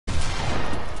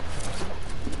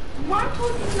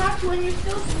told you not to and you're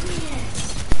still doing it.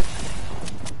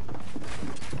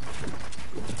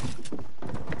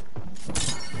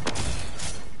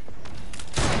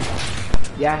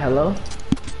 Yeah, hello?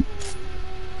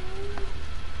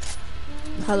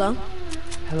 Hello?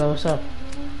 Hello, what's up?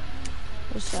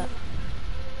 What's up?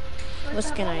 What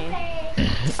skin are you?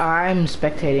 I'm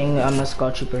spectating. I'm a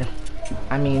Skull Trooper.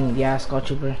 I mean, yeah, Skull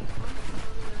Trooper.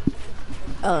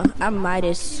 Oh, I'm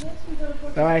Midas.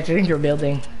 Alright, I think you're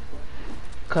building.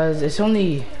 Cause it's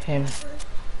only him.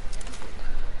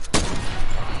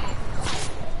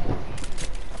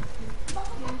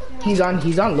 He's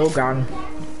on low ground.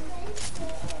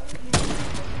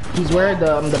 He's where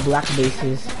the black base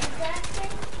is.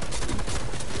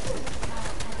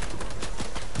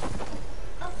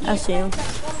 I see him.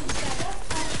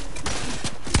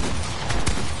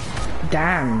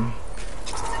 Damn.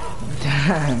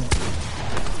 Damn.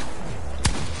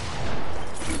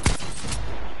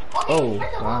 Oh,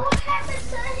 God.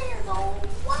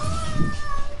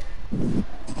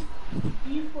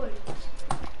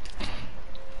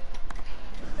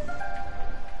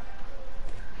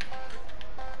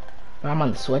 I'm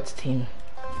on the Sweats team.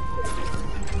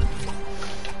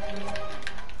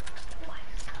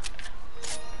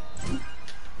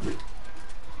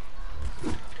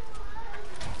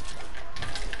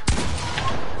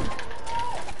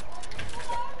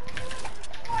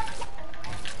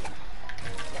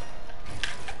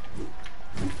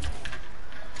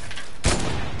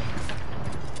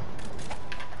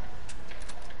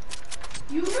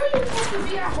 You really supposed to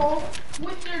be at home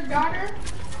with your daughter?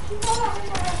 She's not at home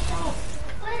by herself.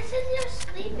 But it says you're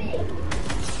sleeping.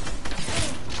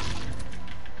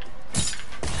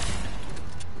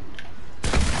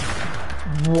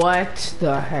 What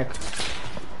the heck?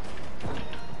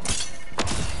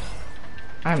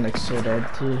 I'm like so dead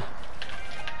too.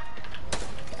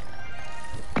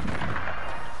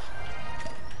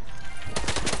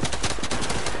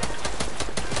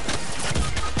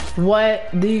 What?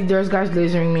 There's guys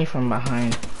lasering me from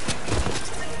behind.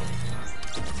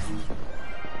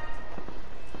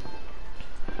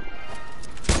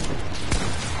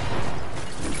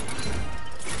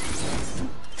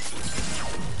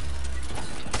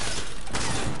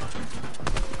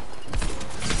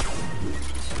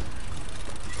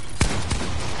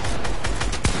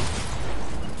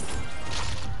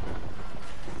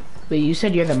 Wait, you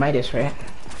said you're the Midas, right?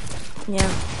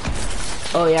 Yeah.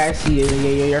 Oh yeah, I see you.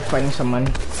 You're fighting someone.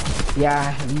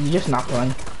 Yeah, you just knocked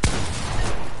one.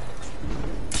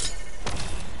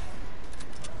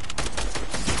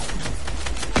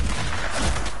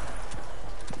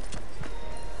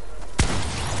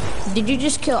 Did you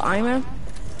just kill Iron?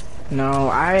 No,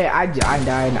 I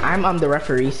died. I'm the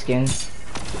referee skin.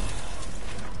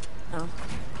 Oh.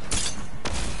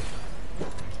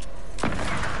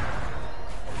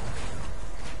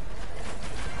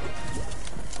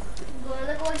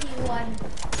 Look what he won.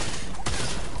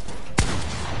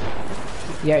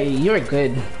 Yeah, you're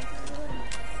good.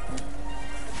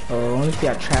 Oh, only if you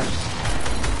had traps.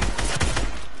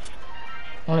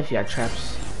 Only if you had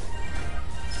traps.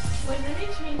 Wait, let me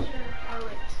change your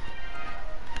palette.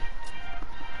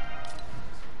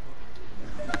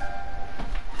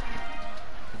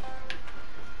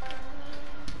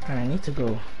 And I need to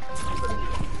go.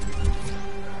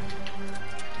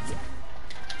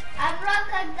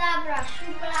 Abracadabra,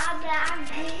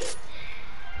 shubra-abra-abra.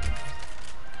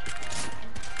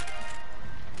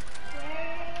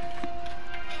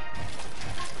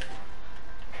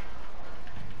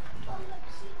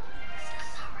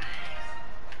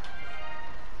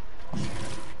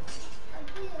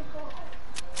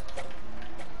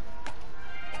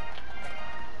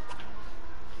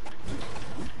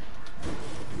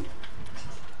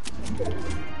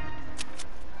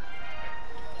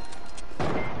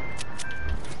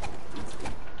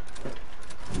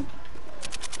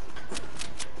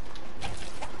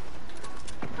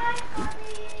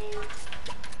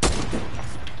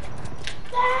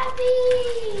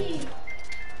 Daddy!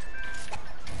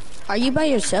 Are you by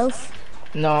yourself?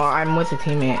 No, I'm with a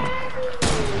teammate.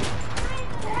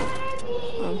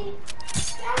 Daddy!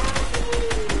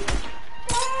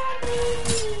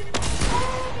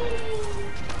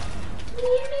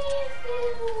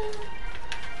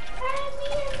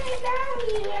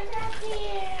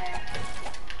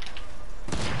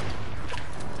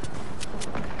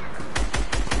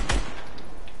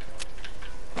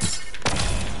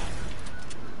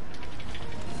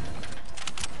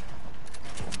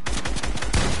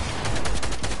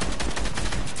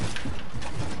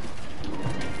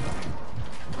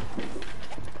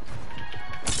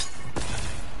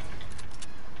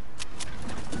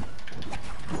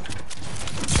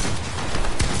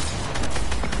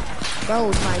 Bro,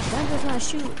 my gun does not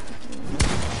shoot.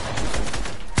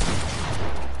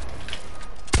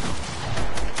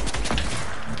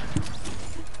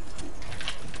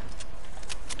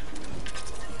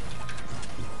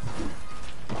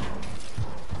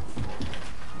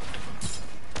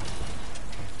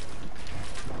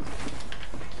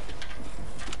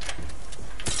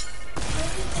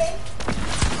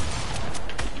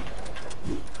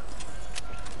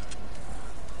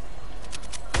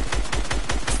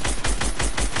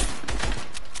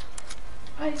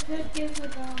 I could give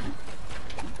it all.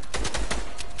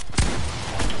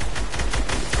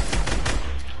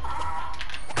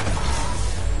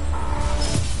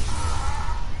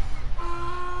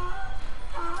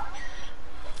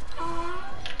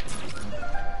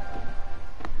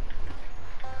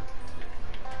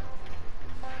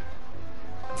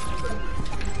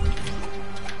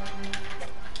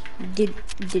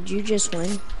 Did you just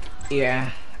win?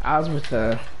 Yeah, I was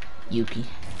with Yuki.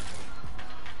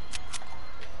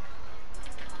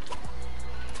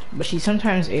 But she's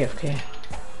sometimes AFK.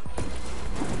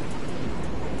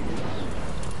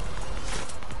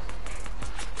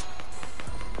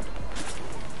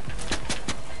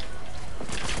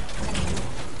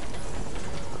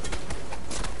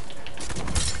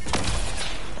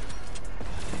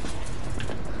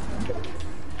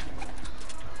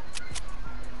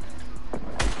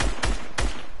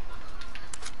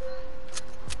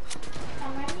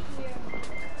 I'm right here.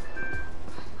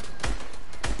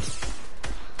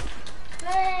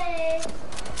 Hey!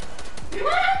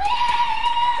 Mommy!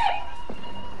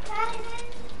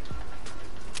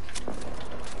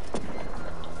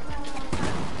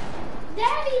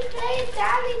 Daddy played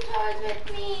Daddy toys with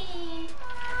me.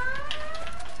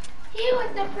 He was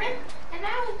the prince and I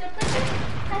was the princess,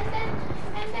 and then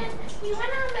we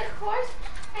went on the course,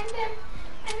 and then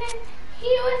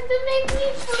he was to make me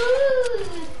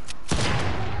food.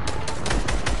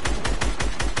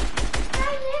 I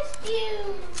missed you.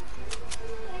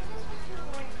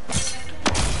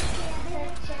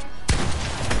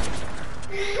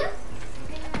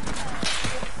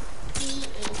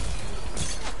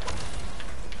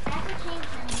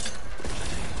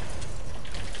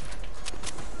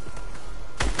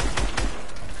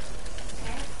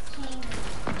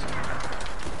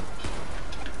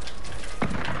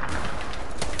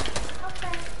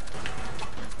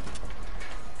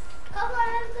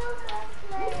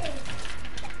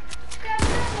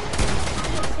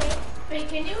 Wait,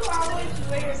 can you always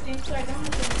wear your things so I don't have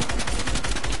to?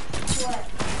 What?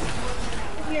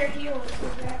 Your heels, so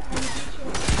that I'm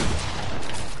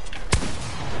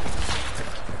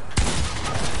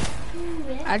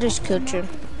sure. I just killed you.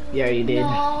 Yeah, you did.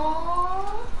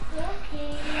 No.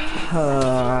 Okay.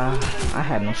 I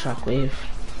had no shockwave.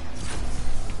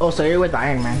 Oh, so you're with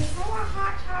Iron Man. I want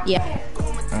hot chocolate. Yeah.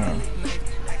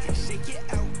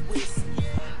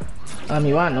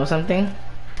 You wanna know something?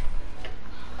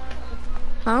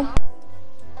 Huh?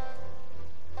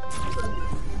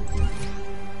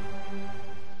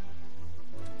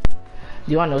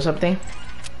 Do you wanna know something?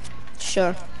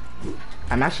 Sure.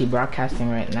 I'm actually broadcasting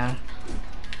right now.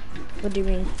 What do you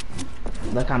mean?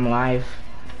 Like I'm live.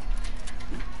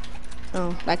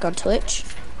 Oh, like on Twitch?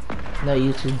 No,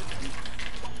 YouTube.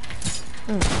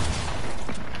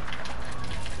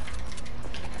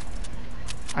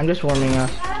 I'm just warming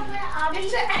up.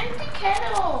 It's an empty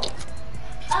kettle.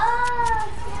 Oh,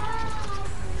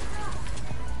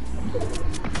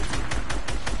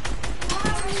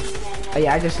 Oh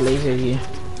yeah, I just lasered you.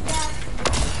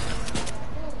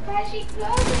 but she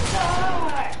closed the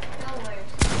door.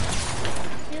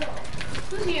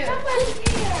 Who's here? Somebody's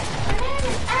here. Her name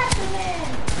is Ashlyn.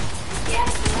 She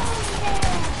has long hair.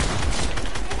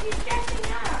 And she's dressing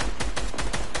up.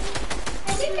 I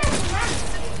think that's nice.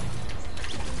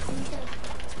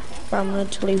 I'm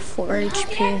literally 4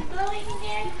 HP.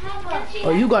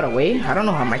 Oh, you got away? I don't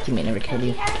know how my teammate never killed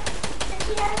you. And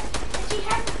she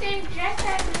has the same dress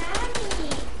as Mommy.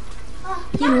 Oh,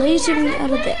 He lasered me out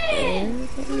of the air.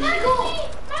 Mommy!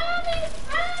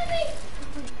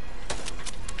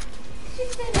 She's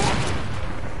still there?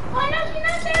 Oh no, she's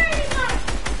not there anymore.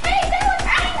 Hey, that was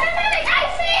Ashlyn! I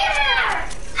see her!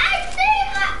 I see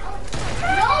her!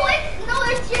 No,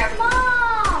 it's your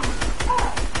mom. Oh,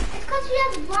 it's because she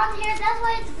has blonde hair. That's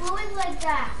why it's glowing like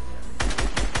that.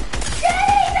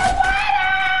 Daddy, the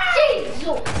water!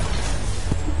 Jesus!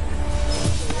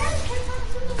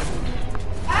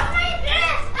 Oh my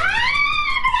dress! Ah,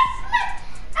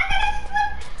 I'm gonna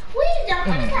slip!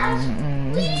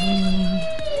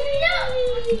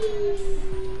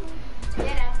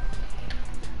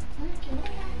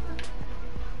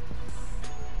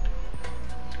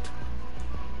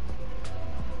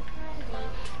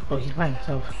 Oh, he's by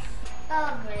himself.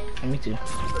 Oh, great. Me too. You're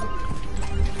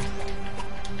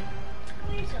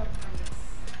so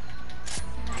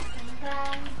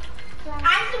funny.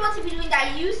 I'm supposed to be doing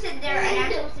that. You sit there and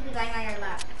I'm supposed to be lying on your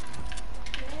lap.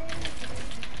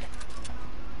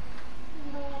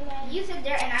 You sit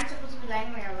there and I'm supposed to be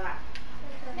lying on your lap.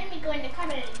 Let me go in the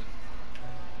cupboard.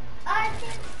 I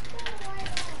can't go right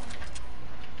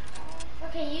now.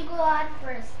 Okay, you go on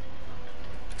first.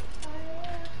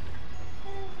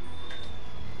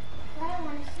 I don't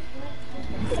want to see.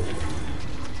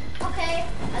 Okay,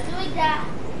 I'm doing that.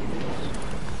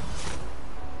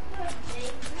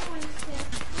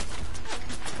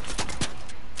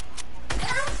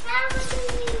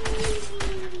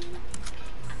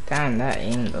 Damn, that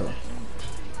ain't though.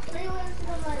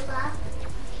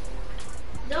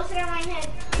 Don't sit on my head.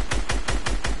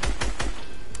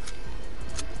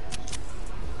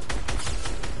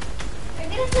 You're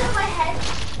gonna sit on my head.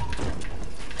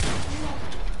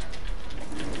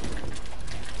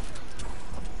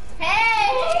 Hey!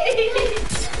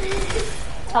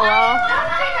 Hello?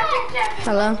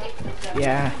 Hello?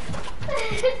 Yeah.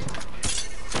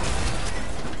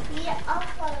 Yeah, I'll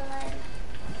follow it.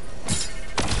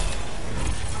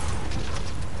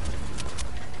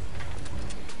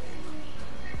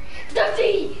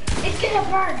 Dirty! It's gonna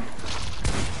burn!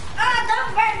 Ah,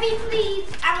 don't burn me, please!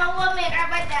 I'm a woman, I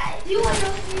might die. You want to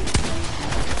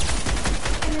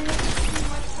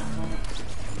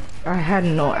I had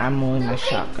no ammo in my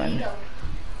shotgun.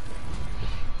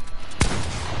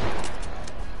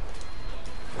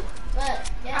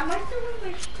 But, yeah. Am I still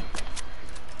in my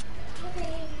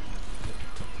okay.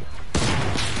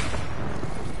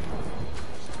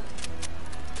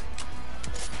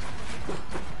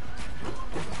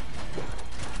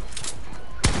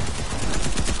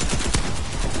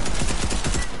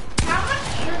 How much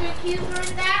sugar cubes are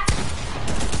in that?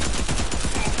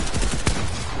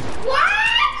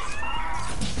 What?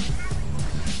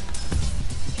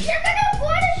 You're gonna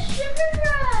want a sugar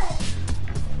rush.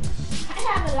 I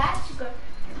have a lot of sugar.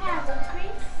 I have whipped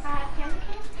cream. I have candy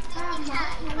cane. I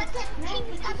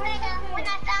have When I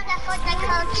found out what I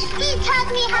called, he taught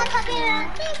me how to build,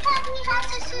 he taught me how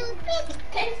to shoot.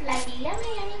 tastes like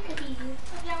yummy cookies.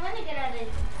 Okay, I'm gonna get out of this.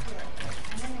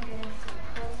 I'm gonna get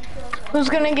out. Who's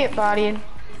gonna get bodied?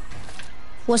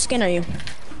 What skin are you?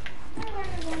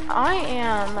 I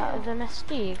am the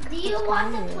Mystique. Do you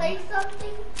want to play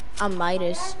something? I'm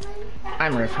Midas.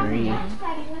 I'm referee.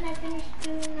 When I finish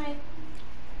doing my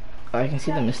Oh, I can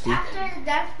see the Mystique. after the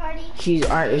dance party.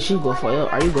 Is she go foil?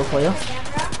 Are you go foil?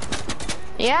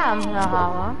 Yeah, I'm the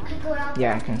Hala. Could go out.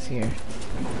 Yeah, I can see her.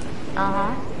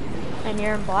 Uh-huh. And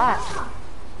you're in black.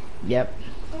 Yep.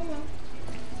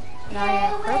 Now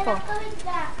you're in Wait, I'm purple. coming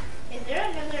back. Is there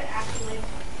another accolade?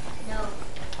 No.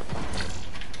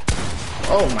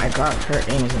 Oh my god, her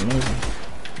aim is amazing.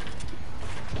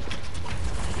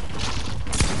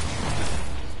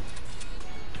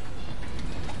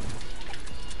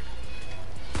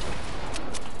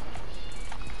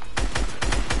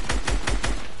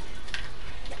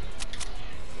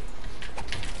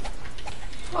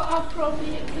 For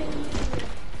appropriate video.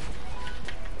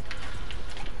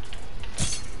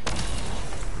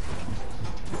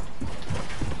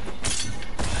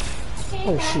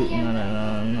 Oh shoot, no.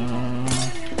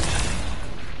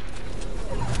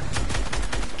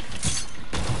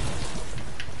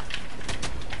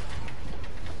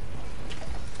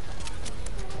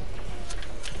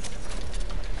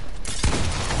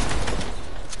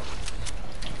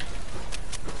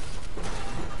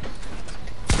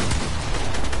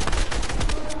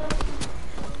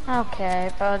 Okay,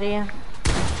 buddy. I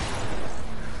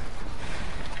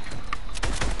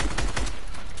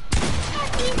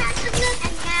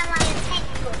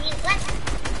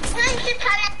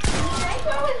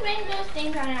always make those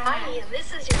things on our Hi, this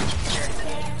is your teacher.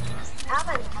 Have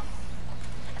a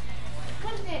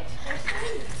What is it?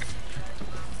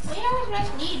 We always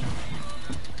make need.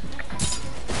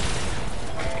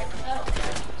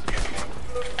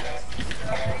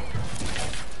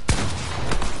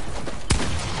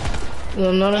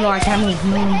 No, I can't move.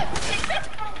 No.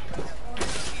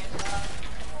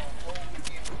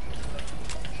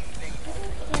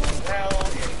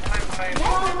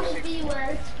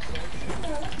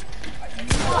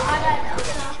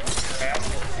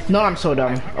 No, I'm so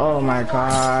done. Oh my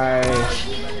gosh.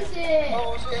 Use it.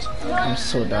 I'm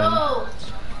so done.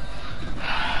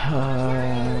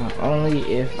 Only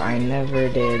if I never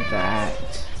did that.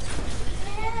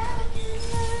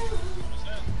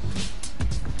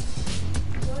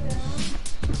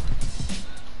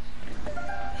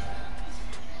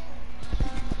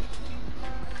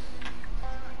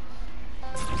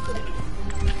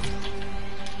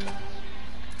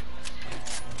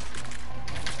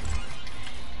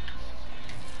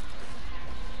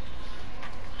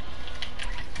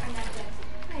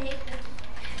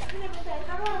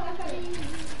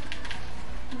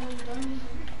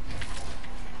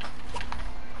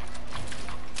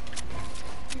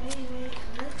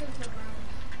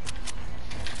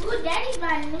 Ooh, Daddy's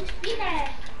my new speeder.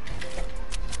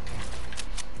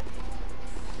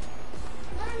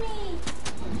 Mommy.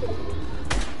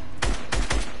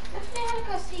 Let's play how to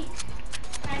go seek.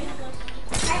 I need to go seek.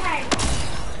 Hi.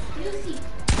 You seek.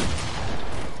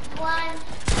 1,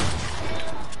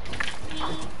 2,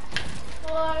 3,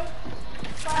 4,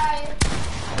 5.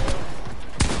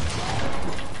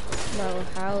 Bro,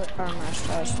 how are my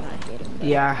stars not hitting? Bro?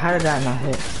 Yeah, how did that not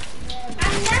hit?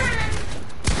 I'm done.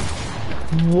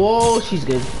 Whoa, she's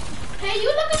good. Hey, you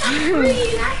look at my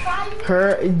screen. I saw you.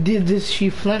 Her did this? She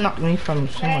flint knocked me from I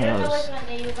someone don't know else. which one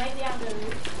they use. Might be on the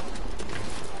roof.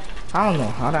 I don't know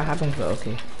how that happened, but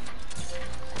okay.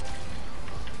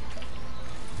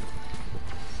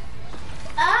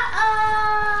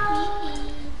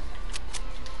 Uh-oh.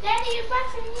 Daddy, you brought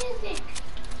some music.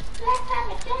 Let's have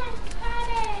a dance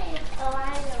party. Oh, I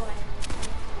know it.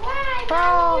 Why? Bro.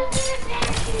 Mommy, you did that.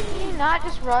 Can you not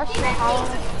just rush the house?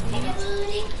 Shake a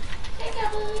booty. Shake a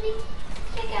booty.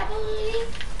 Shake a booty.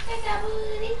 Shake a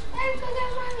booty. Let's go get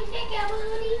mommy. Shake a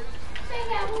booty.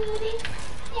 Shake a booty.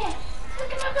 Yeah.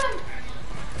 Look at my bum.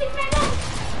 Look at my bum.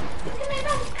 Look at my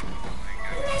bum. Look at my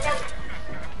bum.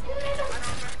 Look at my bum.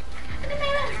 Look at my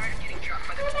bum. Look at my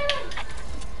bum.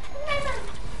 Look at my bum.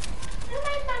 Look at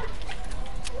my bum. Look at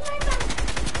my bum. Look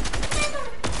at my bum.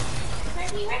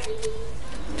 Ready, ready.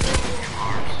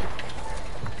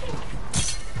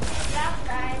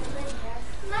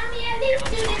 Mommy, at least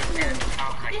do this one.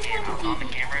 This one's All the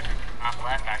easy. cameras on the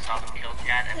left, I saw them kill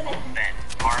Chad and both Ben,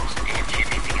 Arms and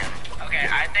Jimmy together. Okay,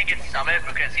 I think it's Summit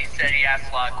because he said he asked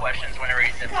a lot of questions whenever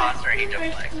he's imposter. He just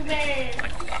like,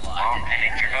 I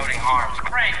think you're voting Arms.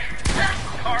 Frank,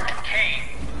 Car, and Kane.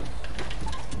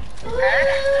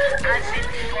 I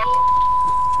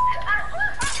see.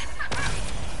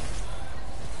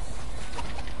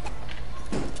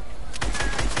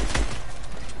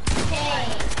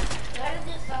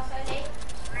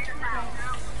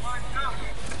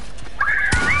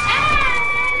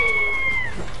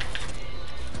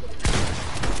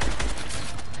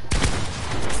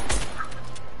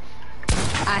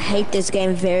 I hate this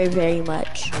game very, very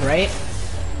much. Right?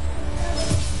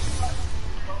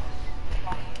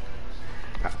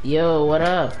 Yo, what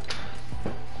up?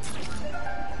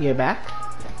 You're back?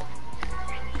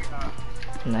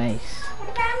 Nice. What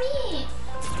about me?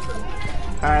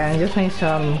 Alright, I'm just playing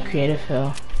some creative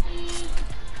fill.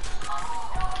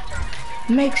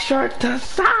 Make sure to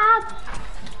sub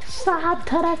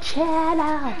to the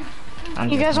channel.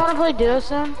 You guys want to play duo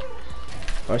soon?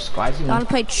 Or squads, you You mean? wanna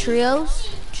play trios?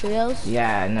 Trios?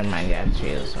 Yeah, never mind, yeah,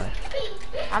 trios, sorry.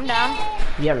 I'm down.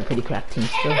 You have a pretty crap team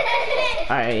still.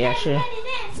 Alright, yeah, sure.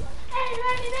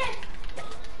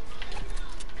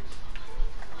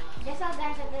 Guess I'll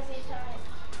dance at the same time.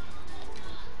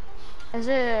 Is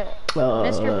it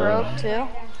Mr. Broke too?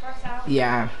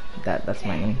 Yeah, that's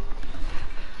my name.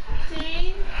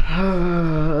 See?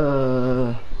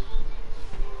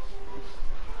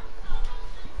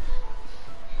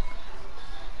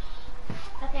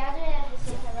 Okay, I'll do it at the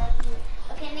same time.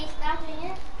 Okay, Nate, stop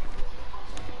doing it.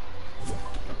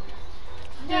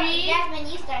 No,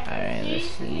 Jasmine, you start. Alright, let's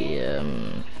see,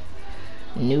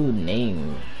 new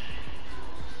name.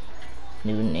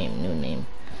 New name.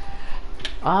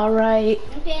 Alright,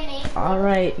 Okay, Nate.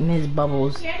 alright, Miss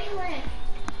Bubbles. You already went.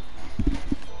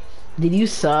 Did you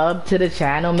sub to the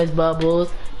channel, Miss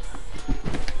Bubbles?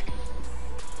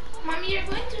 Mommy, you're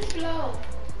going too slow.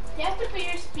 You have to put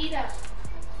your speed up.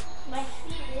 My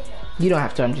speed is up. You don't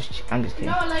have to, I'm just kidding.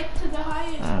 No, like to the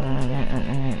highest.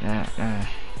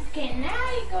 Okay,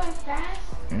 now you're going fast.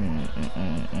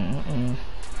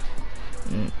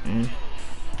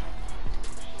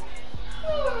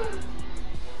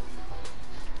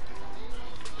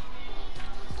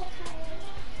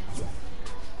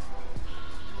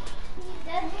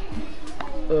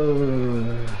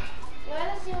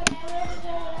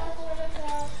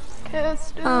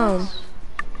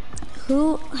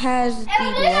 Who has the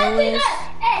lowest?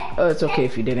 Oh, it's okay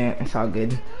if you didn't. It's all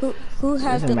good. Who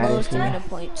has the Doesn't matter lowest if you- amount of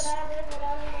points?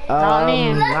 Not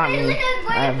me. Not me.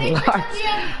 I have lots.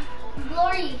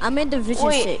 Glory. I'm in Division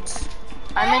Wait. 6.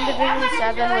 I'm in Division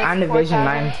 7 with I'm Division 4,000.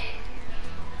 9.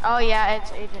 Oh yeah,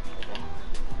 it's Agent.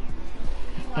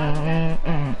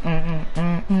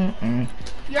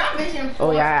 You're on Vision 4.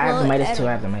 Oh yeah, I have the Well, Midas too.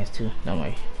 I have the Midas too. Don't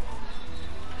worry.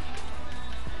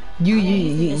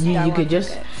 You could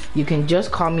just you can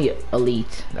just call me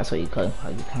Elite. That's what you call me.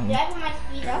 Do I put my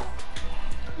speed up?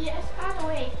 Yes, all the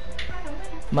way. All the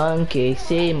way. Monkey,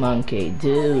 say monkey,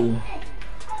 do.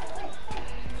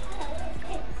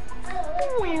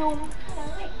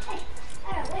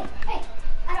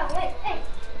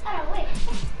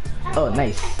 Oh,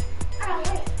 nice.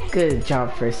 Good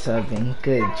job for subbing.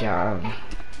 Good job.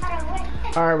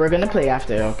 Alright, we're gonna play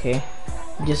after, okay?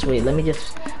 Just wait, let me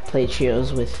just play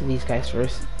trios with these guys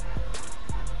first.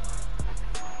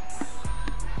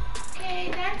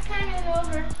 Okay, that's kind of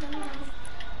over.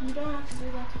 You don't have to do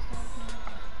that to start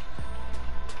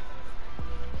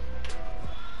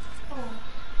playing. Oh.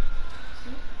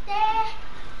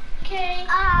 Okay.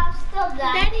 Still done.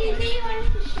 Daddy, do you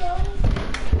want to show me?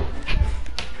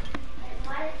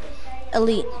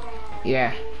 Elite,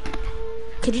 Yeah.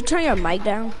 could you turn your mic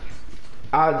down?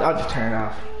 I'll just turn it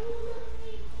off.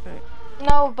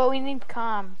 No, but we need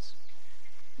comms.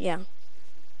 Yeah.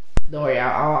 Don't worry,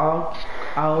 I'll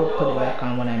put it back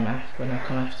on when I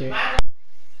come after.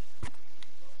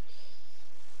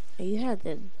 You had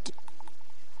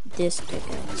this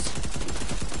pickaxe.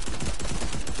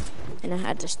 And I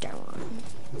had the star one.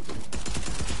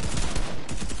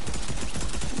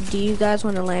 Do you guys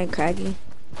want to land Craggy?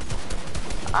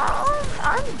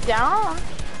 I'm down.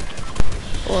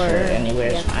 Or Sure,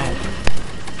 anywhere's yeah, fine.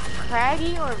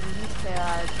 Craggy or retail,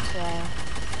 I'd say.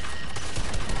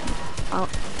 I'll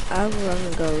run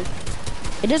and go.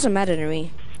 It doesn't matter to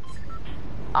me.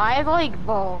 I like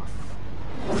both.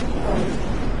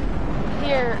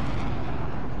 Here,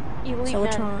 Elite So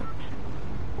which Men. one?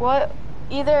 What?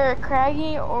 Either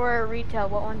Craggy or retail.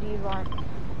 What one do you want?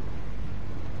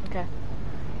 Okay.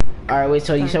 Alright, wait,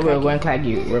 so you said we were Craggy. going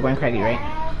Craggy. We're going Craggy, right?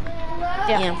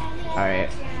 Yeah. Alright.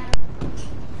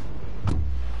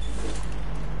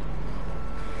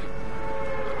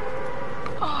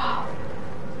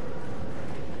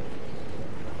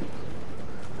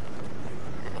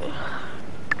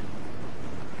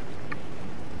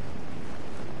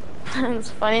 It's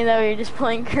funny that we were just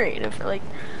playing creative for like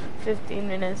 15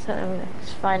 minutes and I'm gonna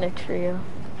just find a trio.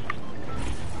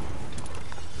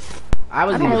 I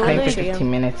was I don't even know playing what for to do. 15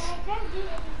 minutes.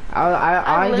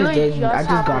 I just did. I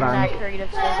just got on on. that creative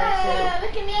server too.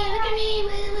 Look at me, look at me. Woo,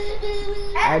 woo, woo,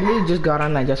 woo. I literally just got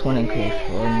on. I just went and created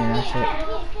for and that's it.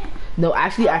 No,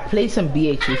 actually, I played some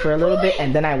BHE for a little bit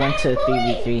and then I went to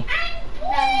 3v3.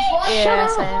 Yeah,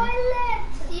 same.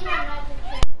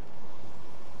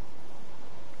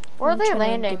 Where are I'm they trying to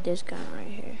landing? Get this guy right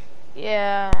here.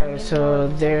 Yeah. So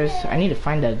there's. I need to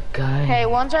find a gun. Okay,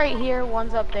 one's right here,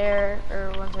 one's up there,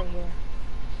 or one's right here.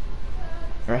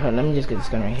 Right, hold on, let me just get this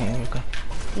gun right here. Here we go.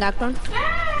 Knocked one.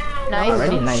 Nice.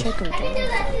 Already nice. Check him down.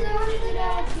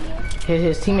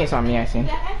 His teammates on me, I think.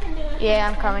 Yeah,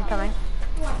 I'm coming. Wait,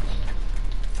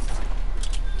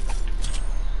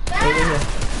 here.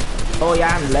 Oh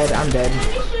yeah, I'm dead. Let me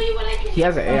show you what I can He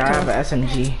has an AR, I have an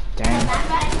SMG. Dang.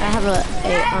 I have I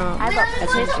got a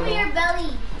Look over SMG. your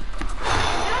belly.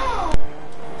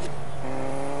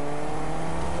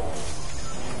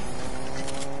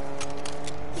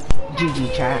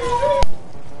 GG chat.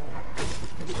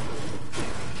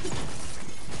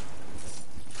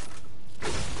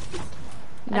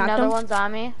 Knocked Another him. one's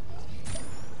on me.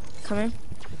 Coming.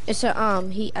 It's a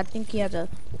I think he has a.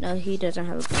 No, he doesn't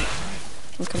have a gun.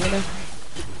 I'm coming to.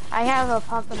 I have a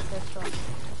pump and a pistol.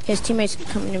 His teammates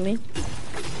coming to me.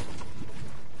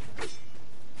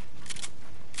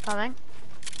 Coming.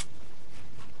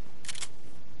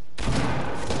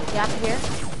 Yep, here.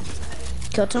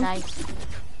 Killed him. Nice.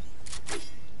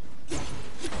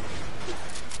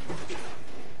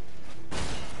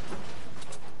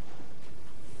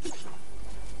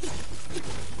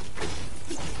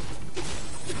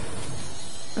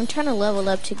 I'm trying to level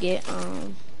up to get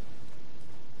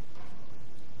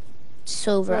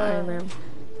silver Yeah. Iron Man.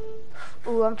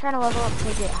 Ooh, I'm trying to level up to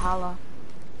get hollow.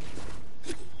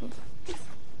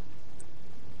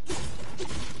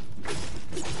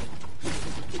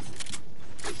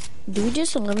 Do we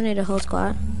just eliminate a whole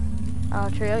squad? Oh,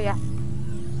 trio, yeah.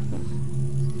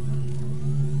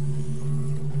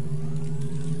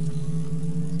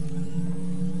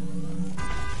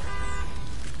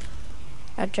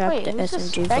 I dropped Wait, the who's the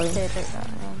SMG for you.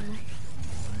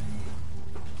 spectator?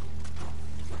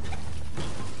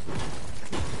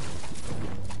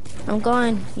 I'm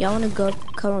going. Y'all wanna go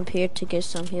come up here to get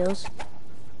some heals?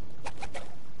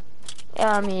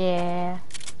 Yeah.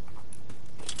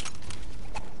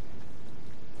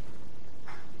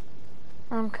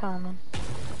 I'm coming.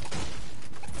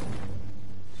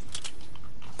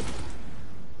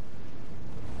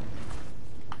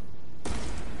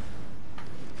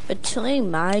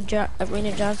 Between my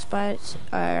arena job spots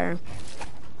are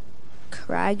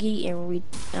Craggy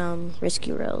and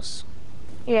Risky Rails.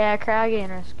 Yeah, Craggy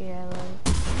and Risky, I love.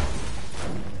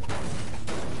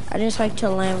 I just like to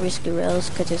land Risky Rails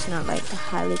because it's not like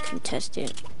highly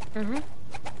contested. Mhm.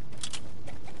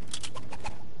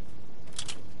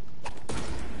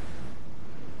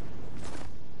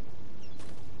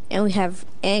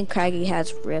 And Craggy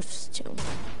has rifts too.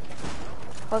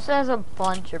 Also has a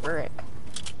bunch of brick.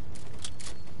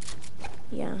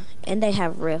 Yeah, and they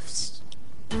have rifts.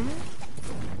 And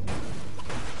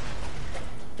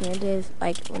if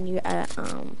like when you're at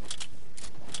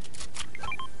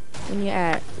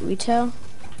retail,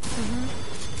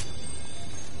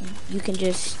 you can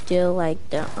just steal like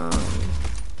the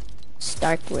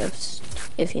Stark rifts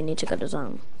if you need to go to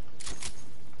zone.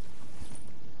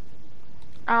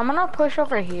 I'm gonna push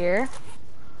over here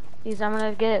because I'm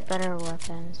gonna get better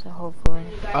weapons. So hopefully.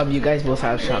 You guys both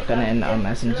have shotgun and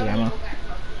SMG ammo.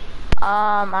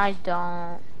 I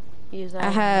don't use that. I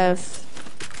have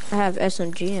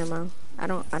SMG ammo. I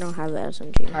don't have the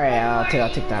SMG. All right,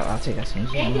 I'll take that. I'll take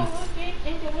SMG ammo.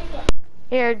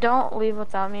 Here, don't leave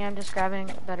without me. I'm just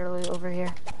grabbing better loot over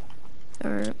here.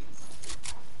 All right.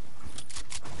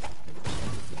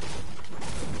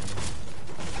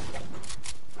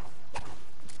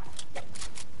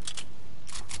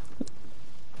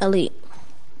 Elite.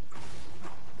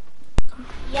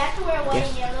 You have to wear white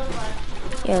and yellow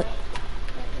gloves. Yeah.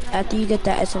 After you get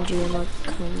that SMG ammo,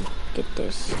 come get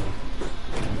this. Do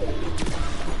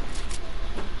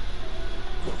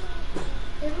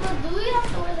we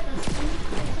have to wear like a suit?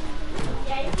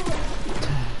 Yeah, you can wear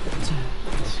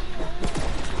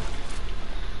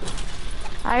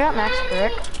I got max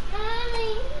brick.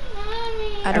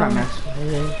 I don't max.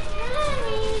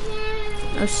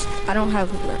 I don't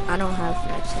have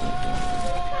max anything.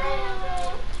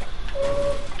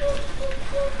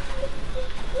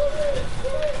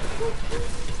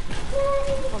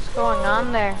 What's going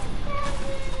on there?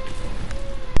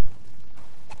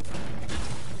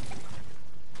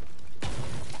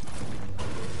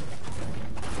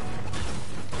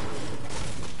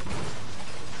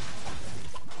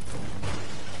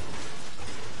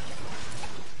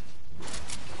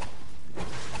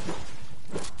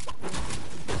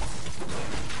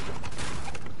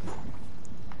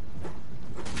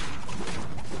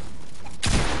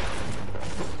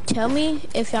 Tell me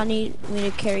if y'all need me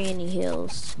to carry any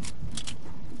heals.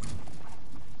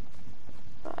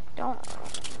 Don't.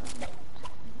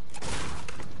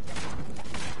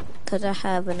 Cause I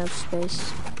have enough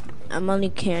space. I'm only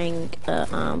carrying a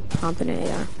pump and AR.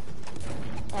 Yeah,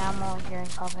 I'm only carrying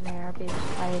pump and AR because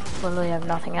I literally have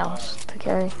nothing else to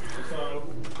carry.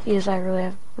 Because I really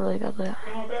have really good loot.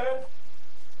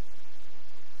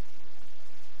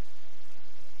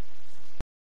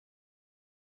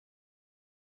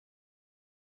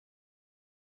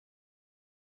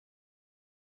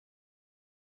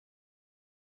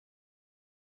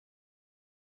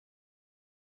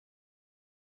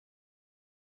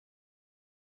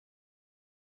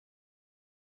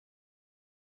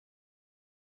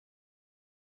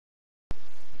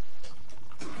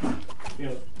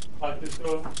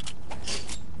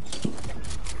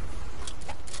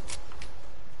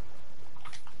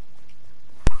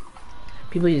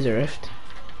 People use a rift.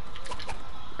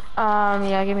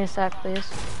 Yeah, give me a sec,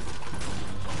 please.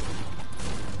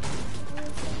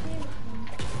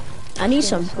 I need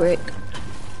some brick.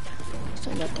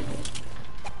 So nothing.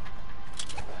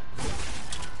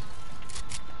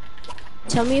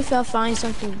 Tell me if I'll find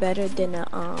something better than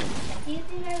a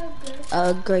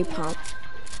gray pump.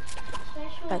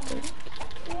 I think.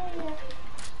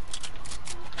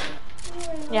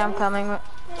 Yeah, I'm coming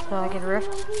so I can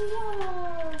rift.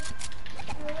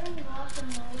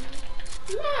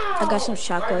 I got some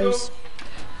shockwaves.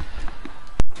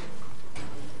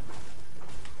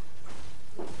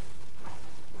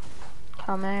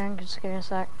 Coming, just give me a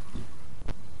sec.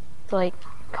 Like,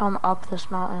 come up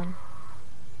this mountain.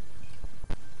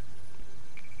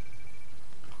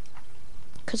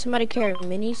 Could somebody carry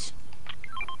minis?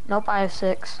 Nope, I have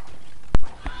 6.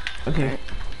 Okay.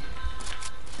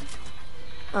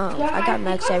 I got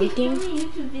max everything.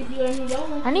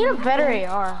 I need a better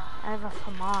AR. I have a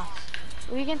FAMAS.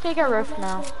 We can take a rift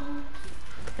now.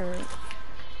 Alright.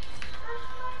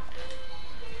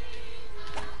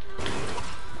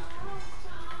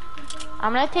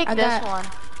 I'm gonna take this one.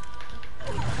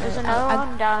 There's another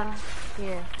one down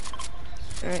here.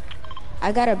 Alright.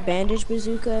 I got a bandage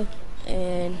bazooka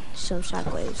and some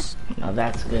shockwaves. No,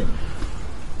 that's good.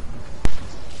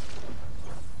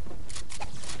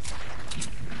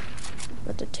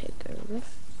 About to take a rift.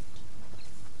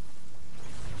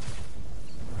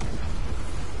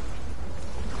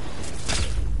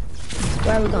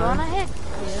 Where are we You going? wanna hit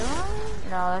Goon?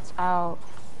 No, that's out.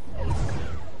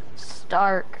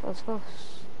 Stark. Let's go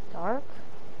Stark.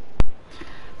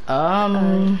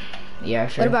 Yeah,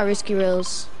 sure. What about risky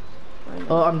rails?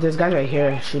 Oh, there's guys right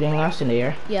here shooting us in the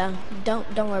air. Yeah, don't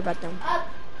worry about them.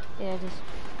 Yeah, just.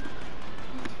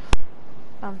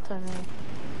 Come to me.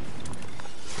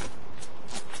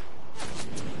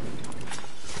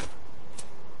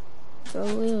 Bro,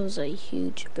 it was a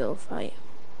huge build fight.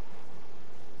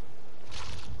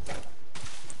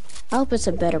 I hope it's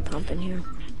a better pump in here.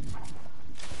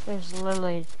 There's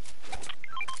literally...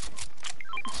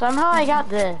 Somehow I got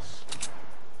this.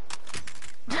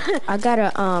 I got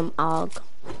a AUG.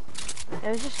 It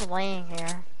was just laying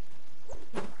here.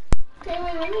 Okay,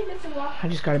 wait, let me get some water. I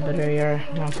just got a better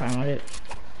AR. No, I'm fine with it.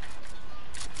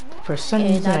 For some And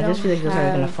reason, I I just feel like those guys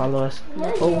are gonna have- follow us.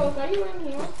 Where's Oh, yours? Are you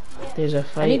in here? there's a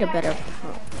I need fight. a better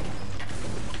pump.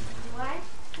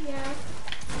 What? Yeah.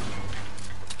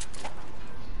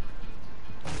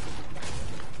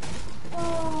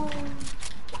 Oh.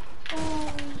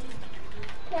 Oh.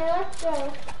 Okay, let's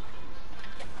go.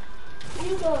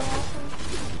 You go, Austin.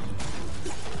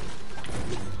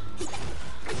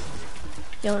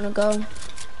 You wanna go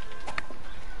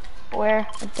Where?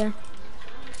 right there?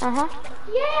 Uh-huh.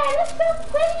 Yeah, let's go,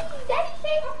 please. Daddy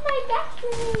saved my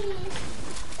battery.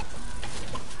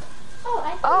 Oh,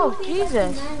 I Oh, thought you saved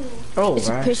Jesus. the money. Oh, It's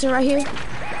a right. person right here.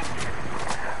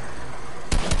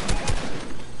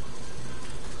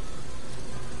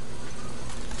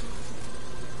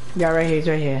 Yeah, right here. He's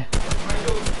right here.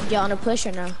 You on a push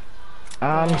or no?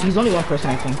 He's only one person,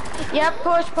 I think. Yep,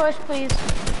 push, please.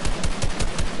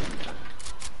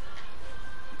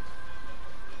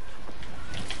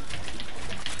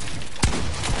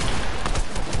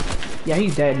 Yeah,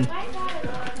 he's dead.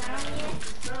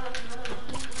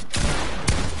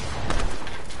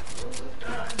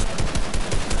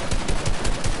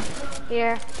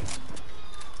 Here.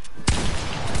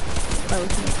 Oh,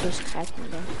 he just cracked me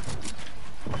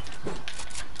though.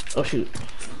 Oh shoot.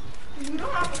 You don't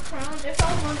have a crown. If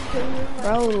I want to kill you,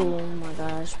 Bro, oh my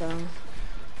gosh, bro.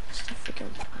 It's the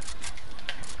freaking...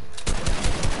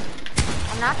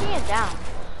 I'm knocking it down.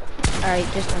 Alright,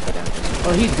 just knock it out.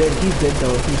 Oh, he's good. He's good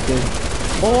though. He's good.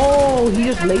 Oh, he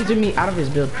just lasered me out of his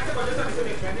build.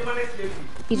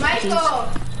 He's Michael.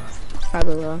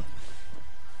 probably low.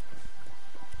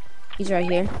 He's right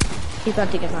here. He's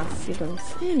about to get my freaking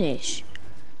finish.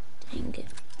 Dang it.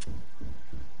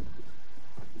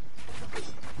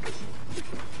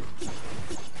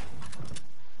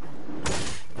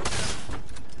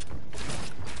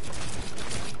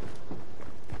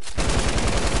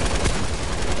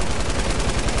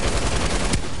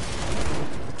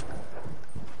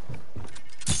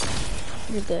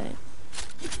 You're good.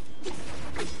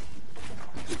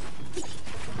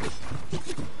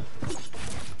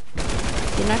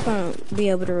 You're not gonna be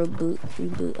able to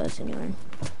reboot us anyway.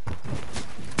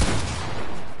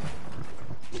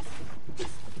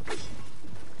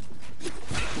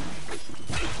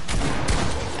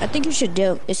 I think you should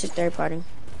do. It's a third party.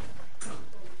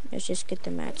 Let's just get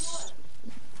the match.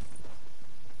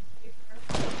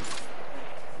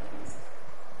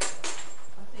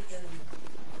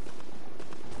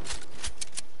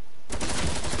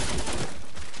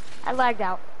 I lagged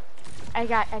out. I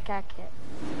got hit.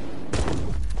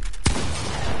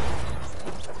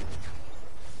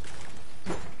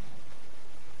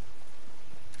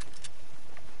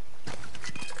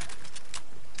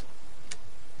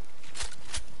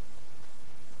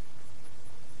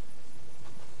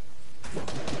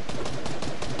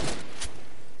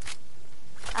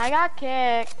 I got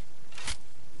kicked.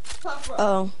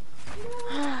 Oh.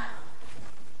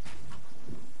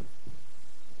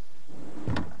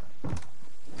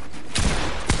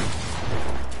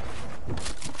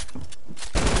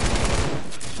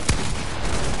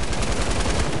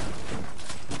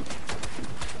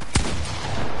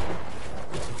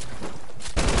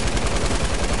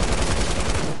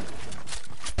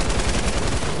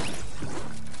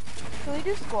 Can we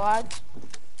do squads?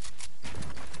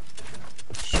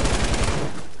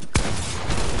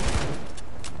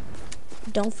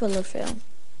 Don't fill or fail.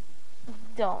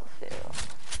 Don't feel.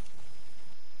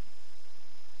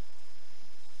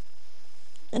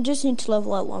 I just need to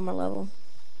level up one more level.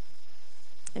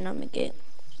 And I'm gonna get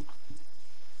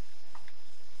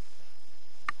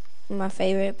my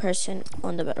favorite person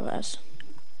on the battle pass.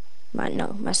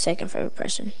 My second favorite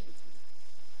person.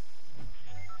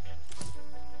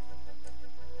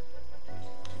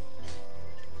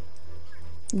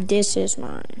 This is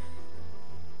my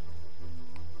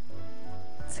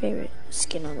favorite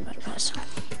skin on the battle pass.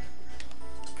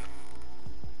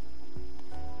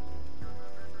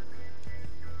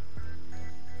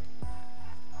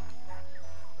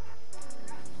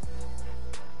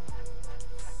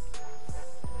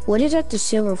 What is after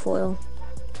silver foil?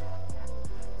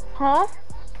 Huh?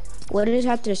 What is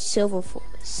after silver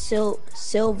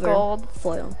silver Gold.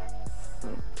 foil?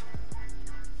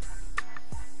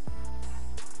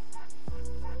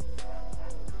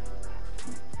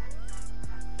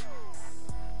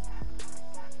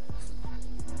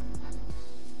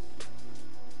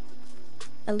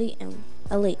 Elite and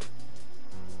Elite.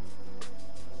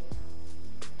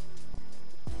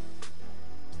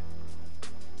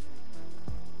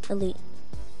 Elite.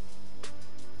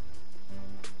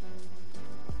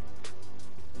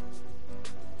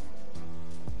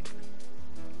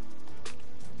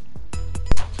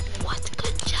 What's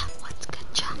good job? What's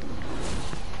good job?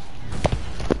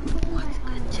 What's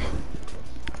good job?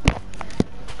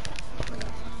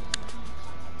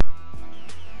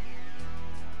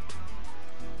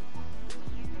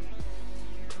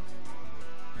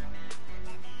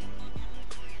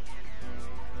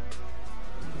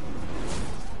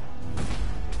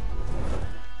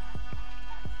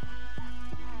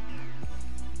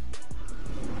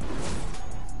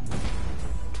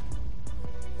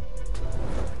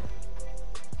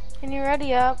 Can you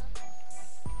ready up?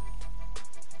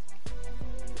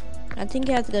 I think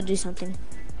you have to go do something.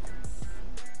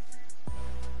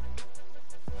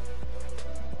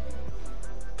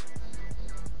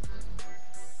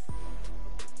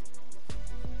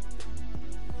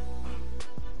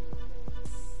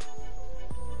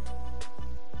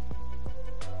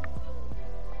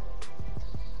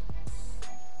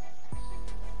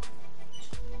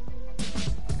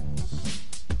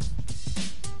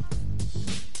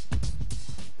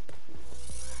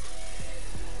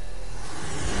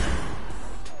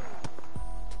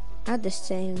 I have the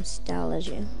same style as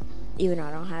you, even though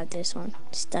I don't have this one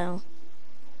style.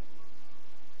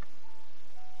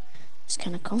 It's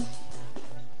kind of cool.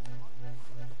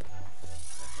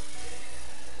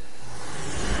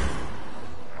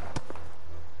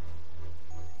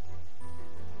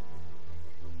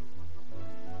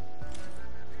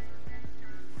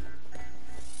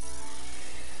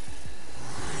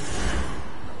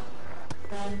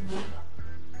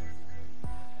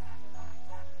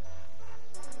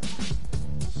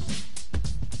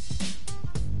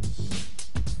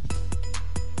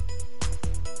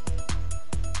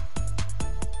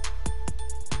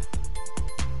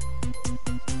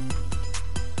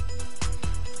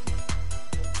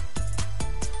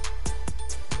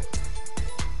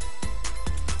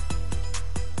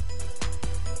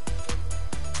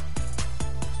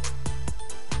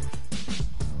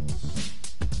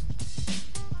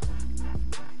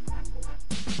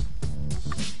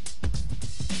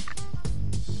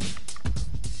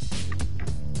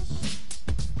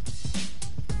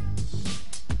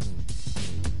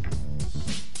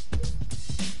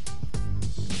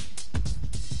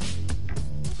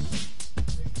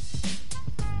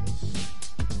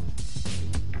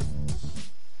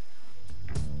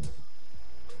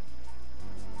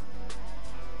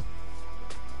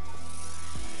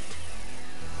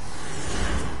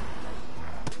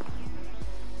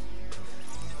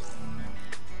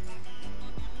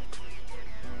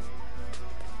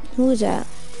 Who is that?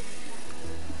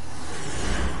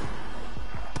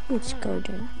 It's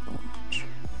Golden Orange.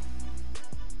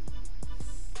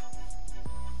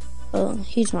 Oh,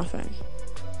 he's my friend.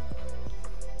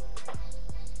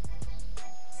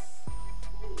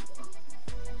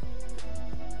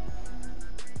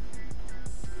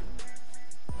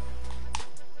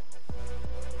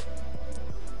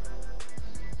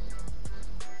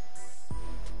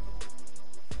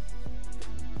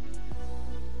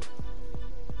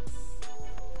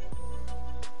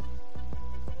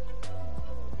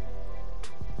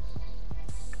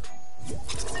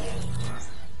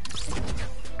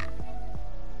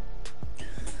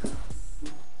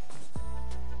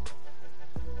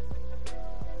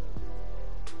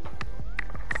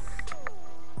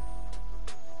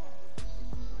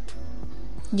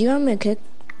 Do you want me to kick?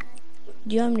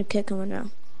 Do you want me to kick him or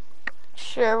no?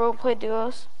 Sure, we'll play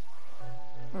duos.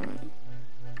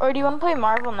 Or do you want to play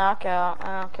Marvel Knockout?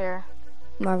 I don't care.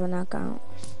 Marvel Knockout.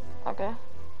 Okay.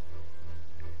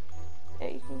 Yeah,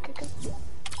 you can kick him.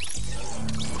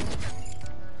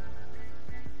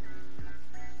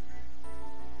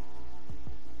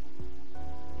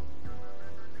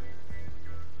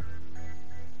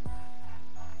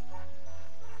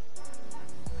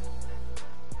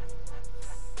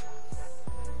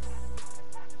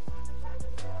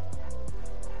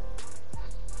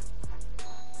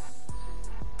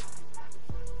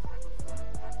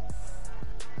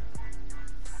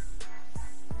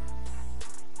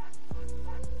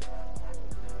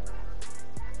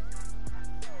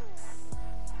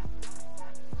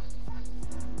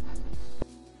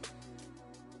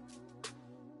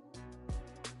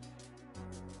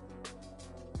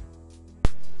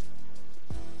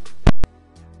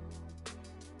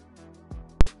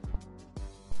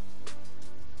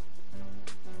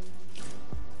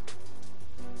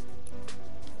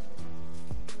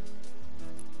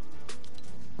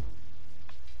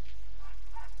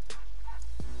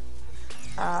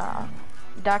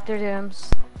 Dr. Doom's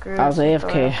group. I was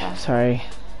AFK. Sorry.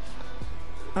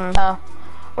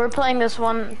 We're playing this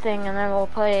one thing and then we'll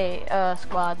play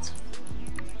squads.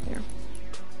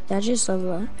 Did I just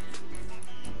level up?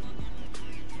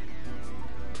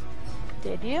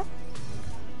 Did you?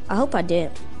 I hope I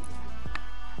did.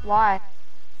 Why?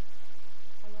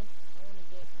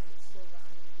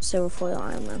 Silver foil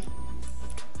Iron Man.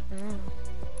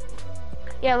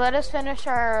 Yeah, let us finish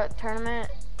our tournament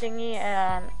thingy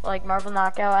and like Marvel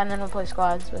Knockout, and then we'll play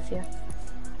squads with you.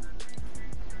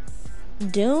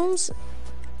 Dooms?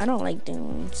 I don't like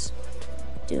Dooms.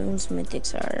 Dooms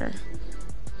mythics are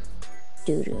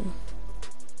doo-doo.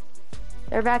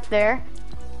 They're back there.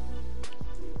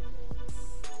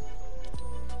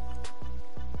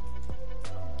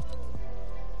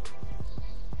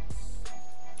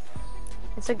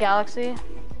 It's a galaxy.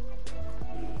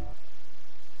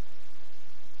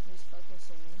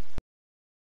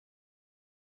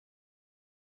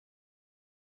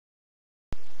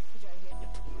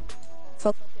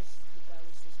 Focus.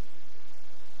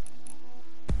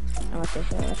 Oh, what the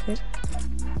hell is it?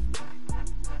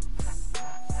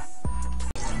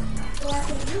 So I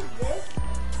can use this.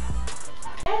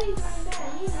 Daddy's on that.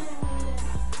 He's on that.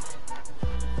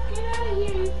 Get out of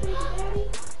here, you freak, Daddy.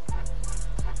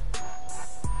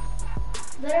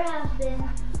 There has been.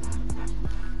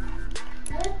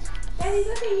 What? Daddy,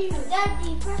 look at you.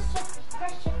 Daddy, first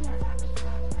check now.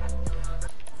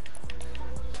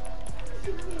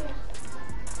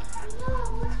 No,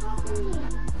 what's happening?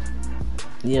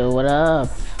 Yo, what up?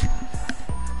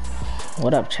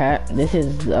 What up, chat? This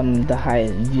is the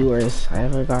highest viewers I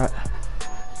ever got.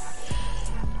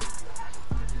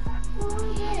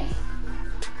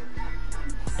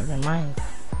 Never mind.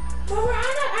 But we're on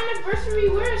an anniversary.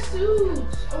 Wear a suit.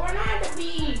 We're not at the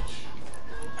beach.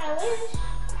 I wish.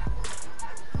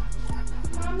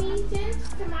 Mommy, since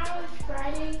tomorrow is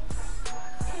Friday,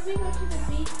 can we go to the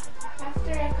beach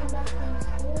after I come back from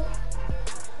school?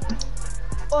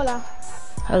 Hola.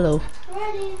 Hello.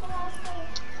 Ready?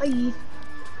 Hi.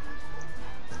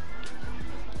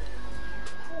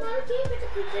 Mom, can you take a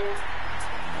picture?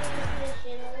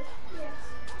 Yes.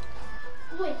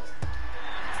 Wait.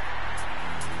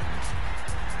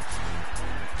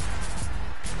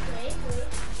 Wait.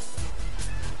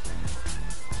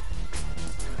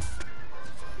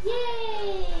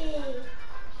 Yay!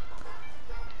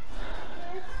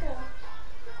 Let's go.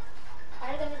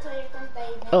 I'm gonna tell you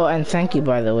something. Oh, and thank you,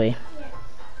 by the way.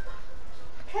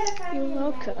 You're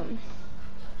welcome.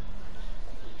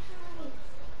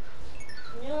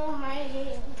 No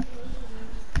hiding.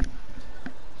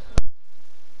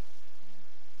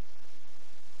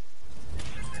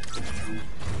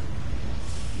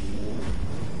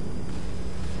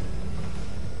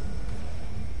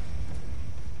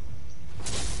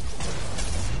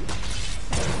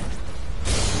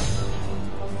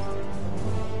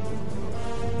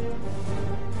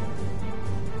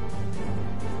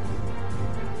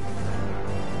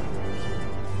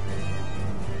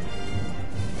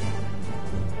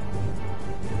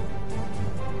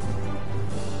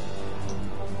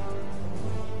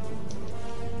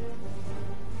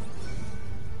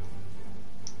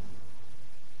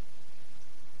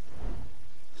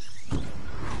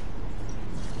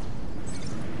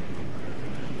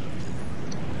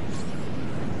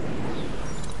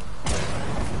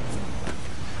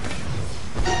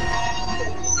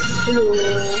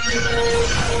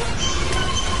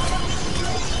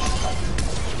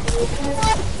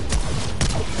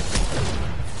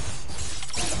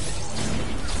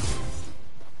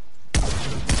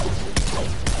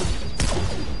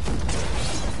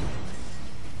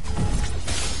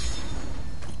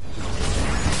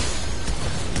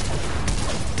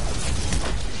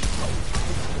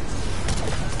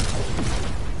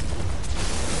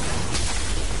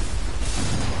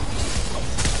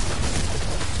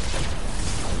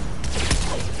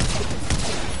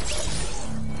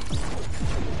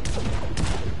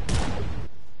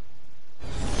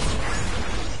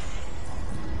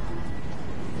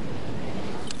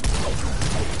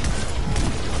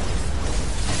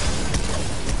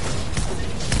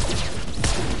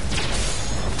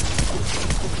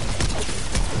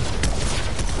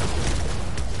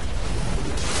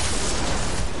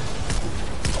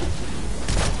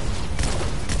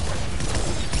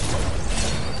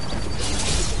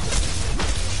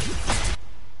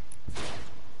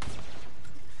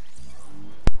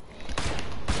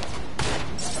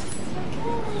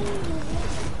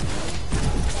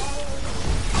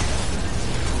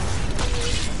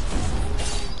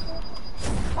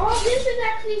 Oh, this is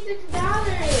actually $6.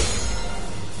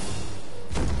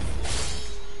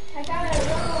 I got it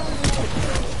wrong.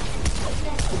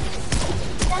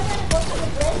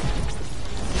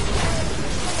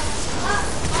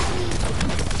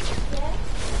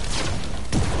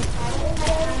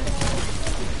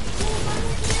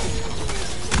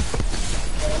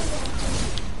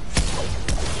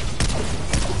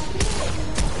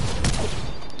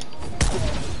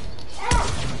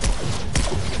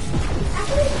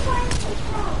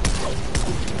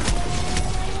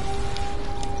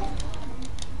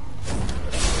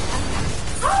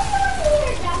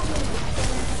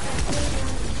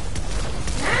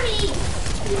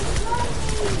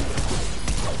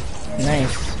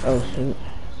 Nice. Oh shoot.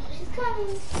 She's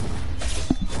coming.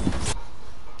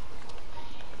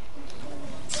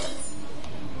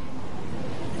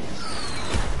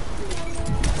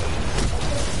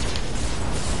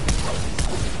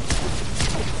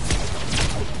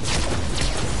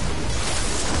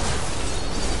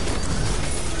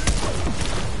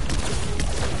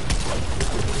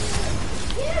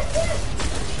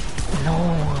 No.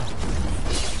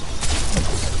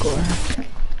 Score.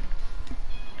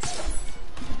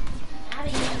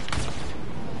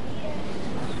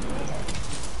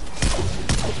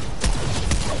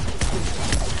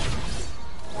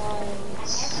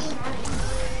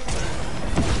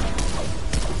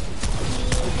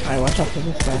 Alright, watch out for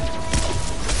this guy.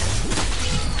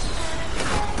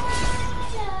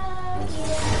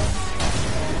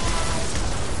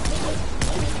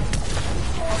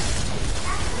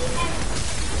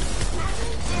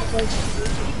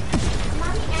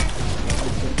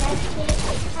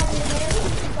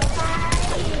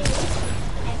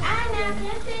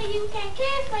 You can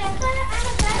kiss, but I'm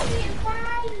glad you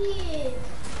quiet.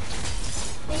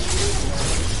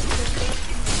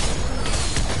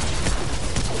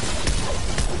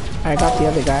 I got the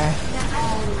other guy.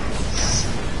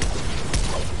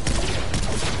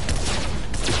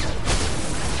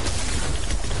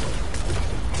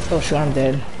 Oh shoot, I'm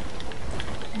dead.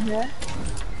 Yeah.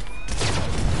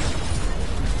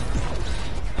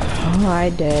 Oh, I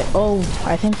did. Oh,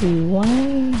 I think we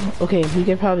won. Okay, we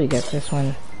could probably get this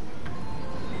one.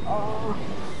 Oh.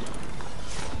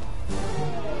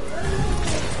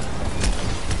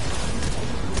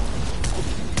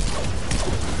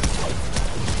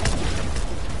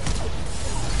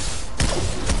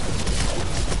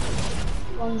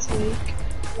 One's weak.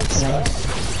 Nice.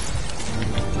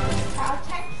 I'll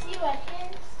text you a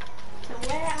hint to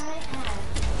where I am.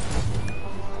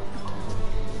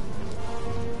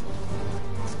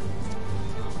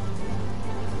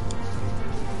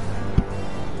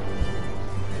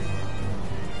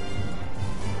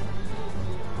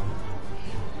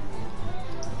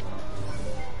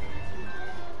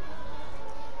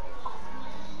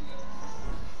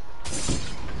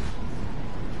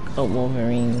 Oh,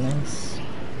 Wolverine, nice.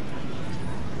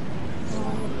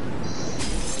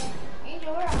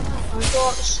 Angel, where am I? I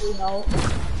got She-Hulk.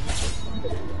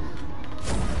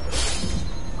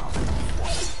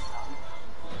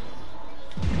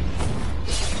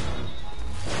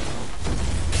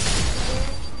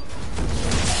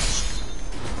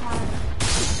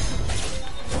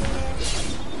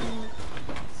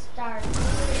 Start.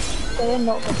 They're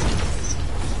not the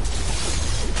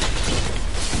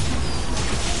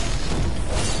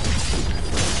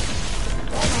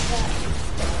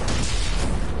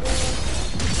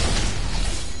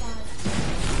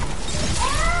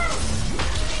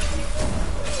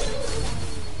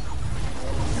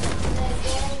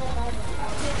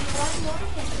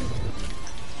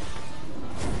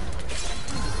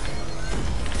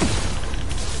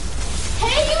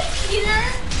Hey, you cheater!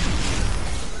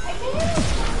 I can't.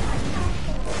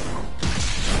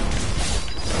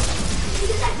 You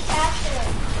just got captured.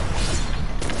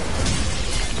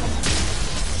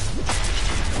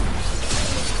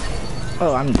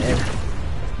 Oh, I'm dead.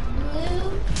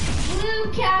 Blue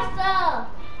castle.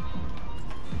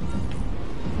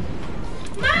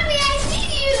 Mommy, I see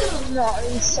you. not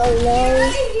in You're solo.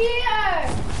 right here.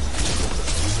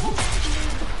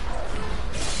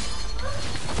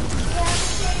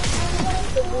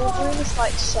 The Wolverine is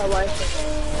like so open.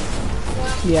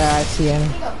 Yeah, I see him.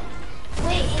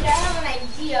 Wait, and I have an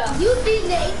idea. You be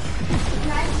late.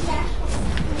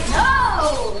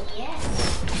 No. Yes.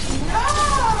 No.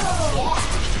 Yeah.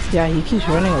 Yeah, he keeps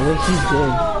running away. He's good.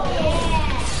 Yeah.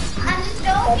 I'm just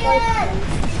joking.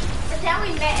 But then we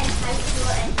met in high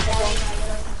school and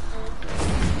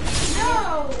no.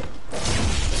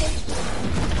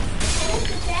 What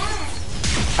is that?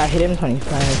 I hit him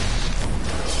 25.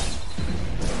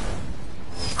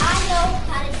 I know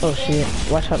how to do Oh shit,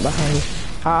 watch out behind you.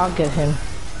 I'll get him.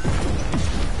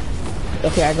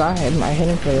 Okay, I got him. I hit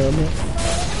him for a little bit.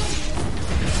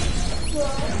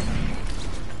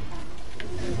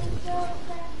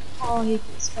 Oh, he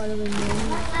keeps following me.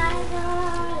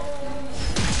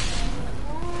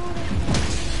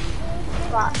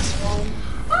 That's one.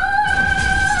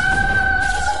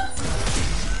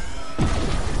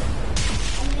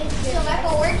 So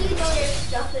Michael, where do you know your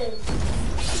stuff is?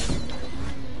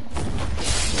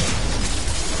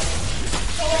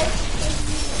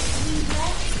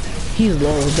 He's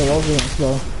low. The Wolverine's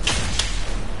low.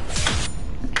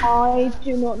 I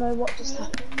do not know what just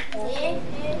happened there.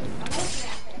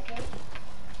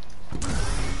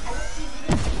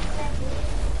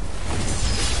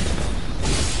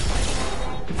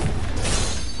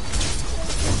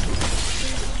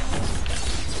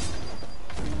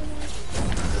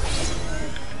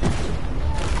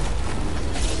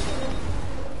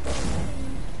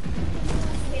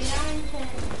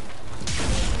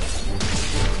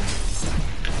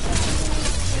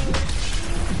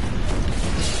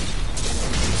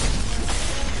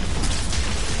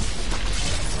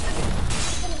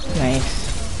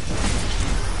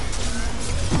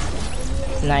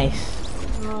 Nice.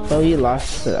 But we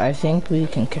lost. So I think we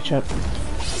can catch up.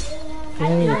 We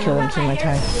don't need to kill him 2 more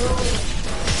times.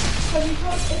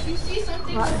 If you see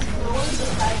something that's glowing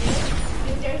beside you,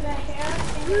 if there's a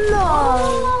hair. No.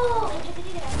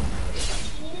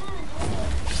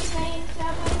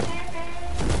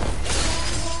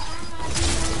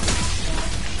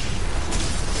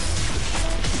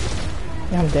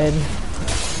 Yeah, I'm dead.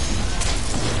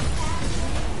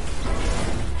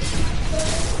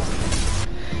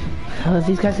 Oh,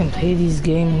 these guys can play this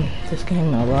game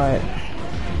a lot.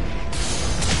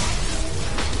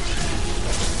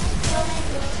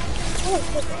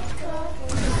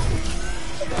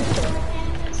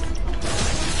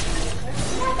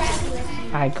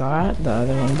 I got the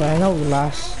other one, but I know we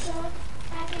lost.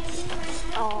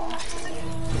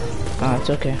 Oh, it's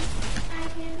okay.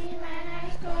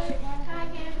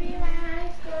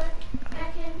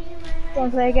 Do you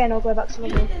want to play again or go back to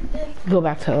lobby? Go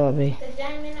back to lobby.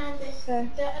 Okay.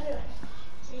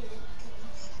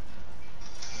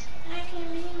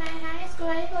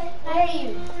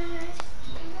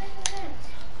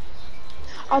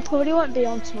 I probably won't be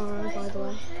on tomorrow, by the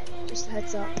way. Just a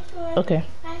heads up. Okay.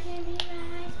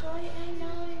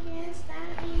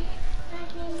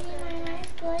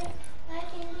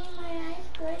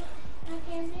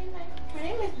 Her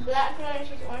name is Black Girl and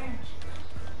she's orange.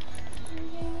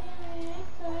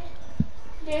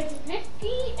 There's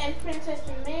Vicky and Princess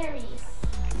Mary.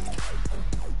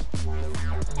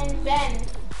 And Ben.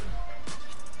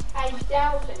 I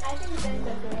doubt it. I think Ben's a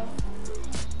girl.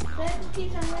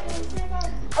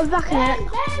 I'm back in it.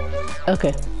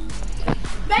 Okay.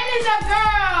 Ben is a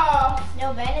girl!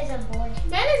 No, Ben is a boy.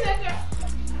 Ben is a girl.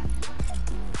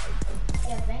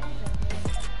 Yeah, Ben is a boy.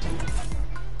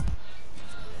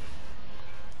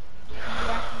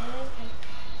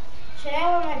 Should I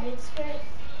wear my big skirt?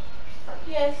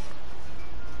 Yes.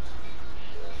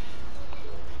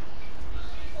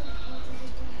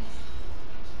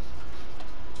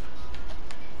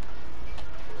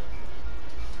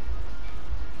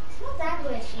 It's not that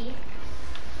squishy.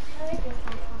 I like this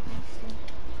one.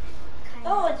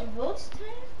 Oh, it's Roots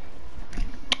time?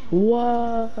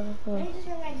 Whoa. Let me just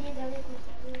wear my jeans really quick.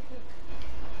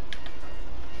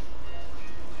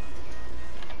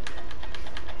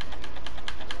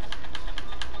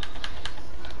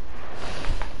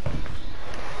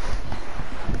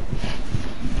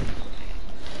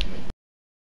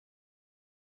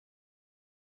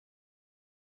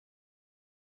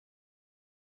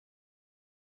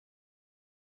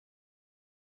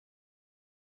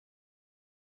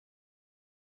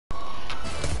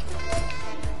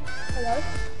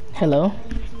 Hello.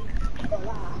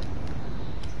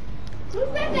 Who's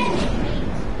Ben?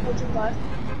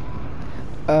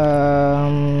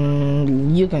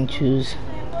 You can choose.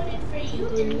 I voted for you.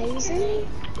 Amazing.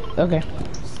 Okay.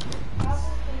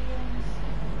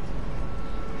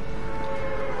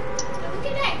 Look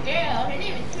at that girl. Her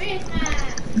name is Christmas.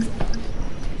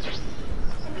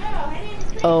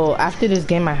 Oh, after this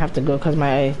game I have to go because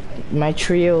my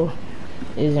trio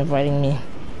is inviting me.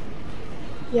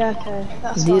 Yeah, okay.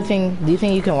 That's Do you fine.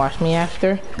 think you can watch me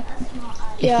after?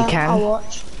 Yeah, you can. I'll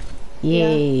watch.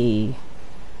 Yay.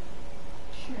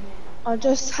 I'll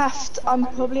just have to, I'm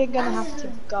probably gonna have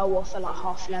to go off at like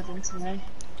 11:30 today.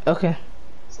 Okay.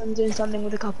 So I'm doing something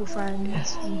with a couple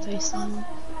friends on FaceTime.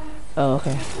 Oh,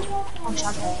 okay. I'm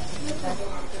shadow.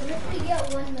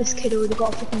 This kid already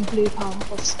got a fucking blue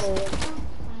pump off school.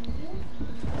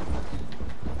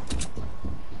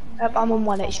 Yep, I'm on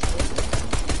 1 HP.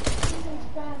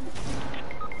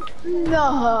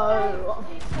 No!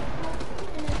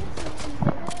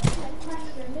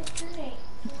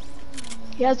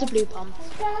 He has a blue pump.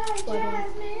 By the way.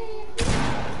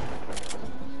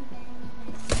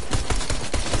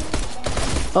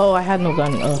 Oh, I had no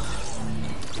gun. Oh.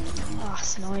 Oh,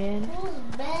 that's annoying.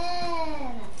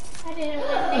 Ben.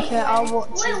 Okay, I'll watch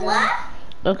you then. What?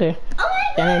 Okay.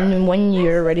 And then when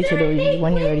you're ready to go,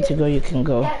 you can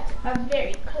go. I'm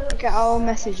very close. Okay, I'll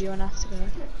message you when I have to go.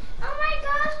 Oh my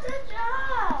gosh, good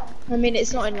job. I mean,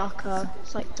 it's not in like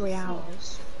it's like 3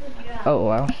 hours. Oh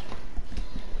wow.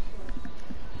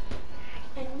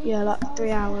 Yeah, like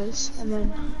 3 hours, and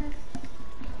then.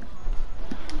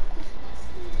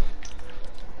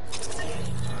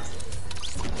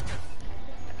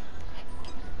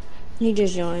 He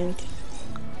just joined.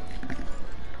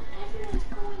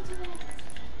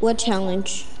 What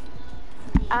challenge?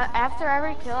 After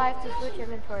every kill, I have to switch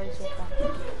inventories with them.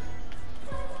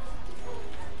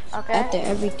 Okay? After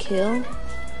every kill?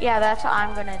 Yeah, that's what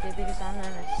I'm gonna do because I'm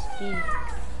gonna Steve.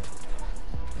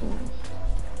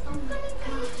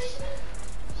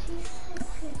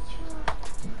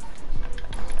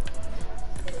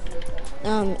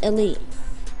 Elite.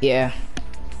 Yeah.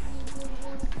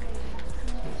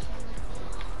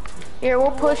 Here,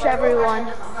 we'll push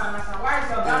everyone.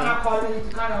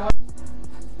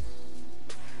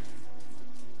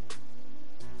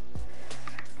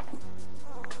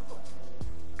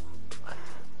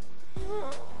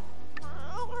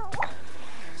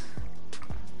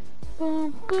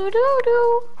 Boom,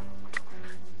 boo-doo-doo.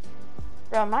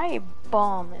 Bro, my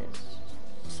bum is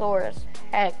sore as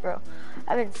heck, bro.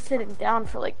 I've been sitting down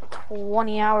for like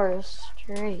 20 hours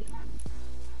straight.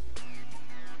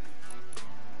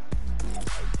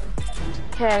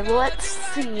 Okay, let's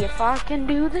see if I can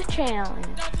do the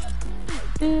challenge.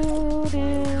 Do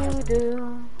do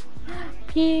do.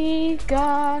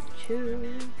 Pikachu.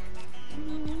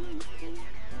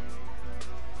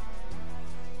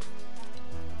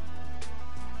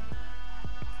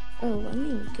 Oh, I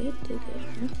mean, good to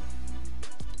there.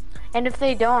 And if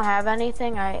they don't have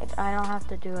anything, I don't have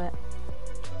to do it.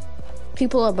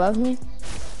 People above me?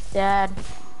 Dad.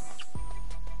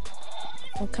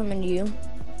 I'm coming to you.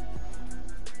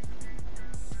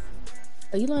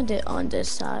 Oh, you landed on this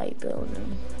side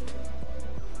building.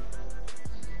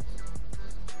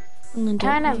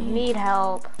 Kind of need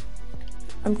help.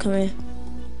 I'm coming.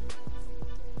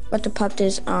 About to pop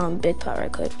this big pot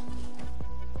right quick.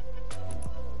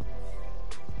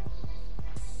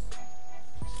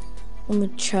 I'm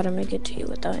gonna try to make it to you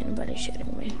without anybody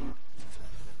shooting me.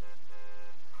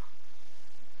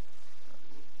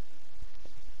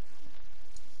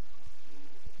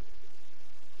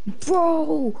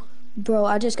 Bro,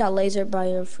 I just got lasered by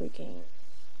a freaking...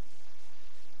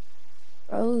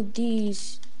 Bro,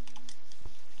 these...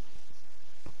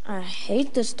 I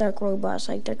hate the Stark robots,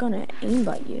 like, they're gonna aim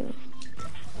by you.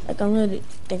 Like, I'm gonna...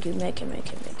 Thank you, make it.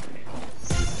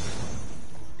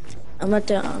 I'm about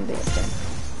to, be up there.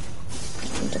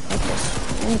 I'm to pop this.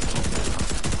 Okay.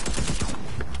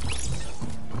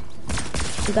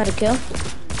 You got a kill?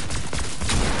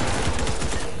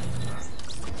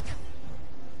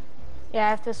 Yeah, I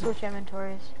have to switch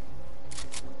inventories.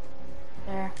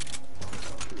 There.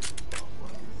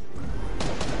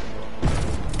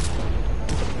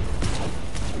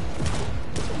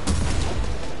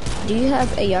 Do you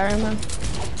have AR ammo?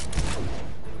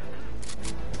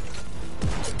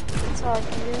 That's all I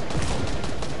can do.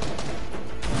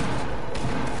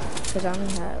 Because I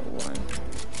only had one.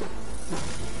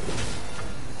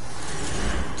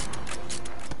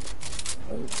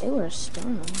 Oh, they were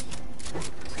stunned.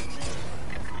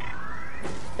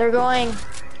 They're going.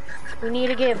 We need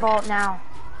to get Vault now.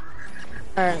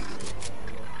 Alright.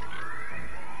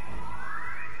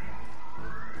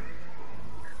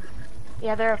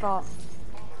 Yeah, they're at Vault.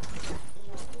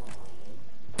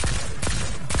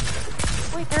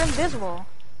 Wait, they're invisible.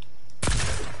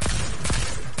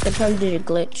 They probably did a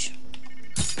glitch.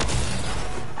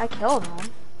 I killed him.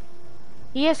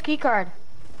 He has keycard.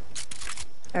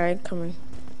 Alright, coming.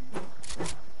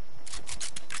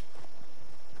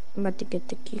 I'm about to get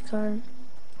the key card.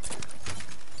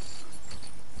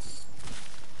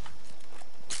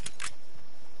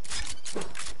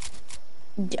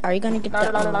 Are you gonna get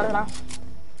that? I don't want that.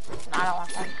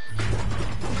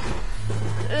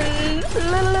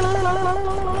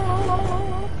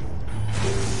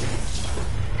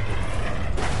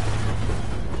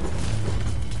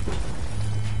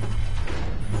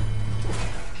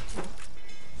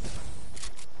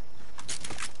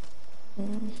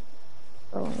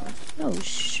 Oh, no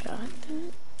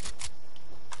shotgun.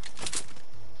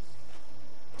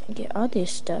 Dang it, all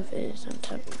this stuff is on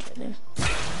top of each other.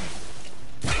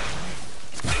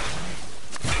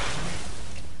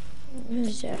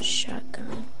 Where's that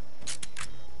shotgun?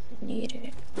 I need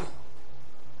it.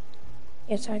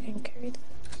 Yes, I can carry that.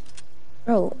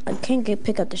 Bro, I can't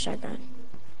pick up the shotgun.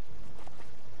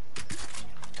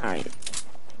 Alright.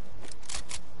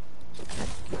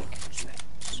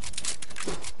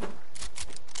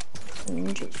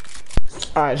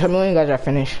 Alright, tell me when you guys are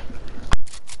finished.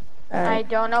 I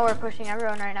don't know, we're pushing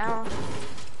everyone right now.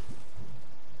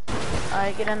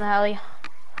 Alright, get in the heli.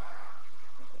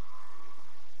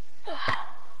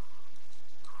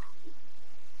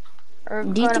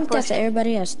 Do you think that's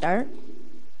everybody at start?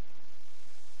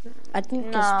 I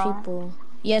think there's people.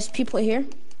 Yes, people here.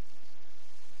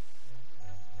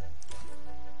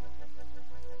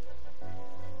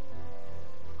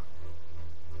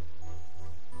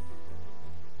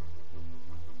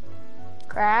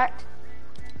 Cracked.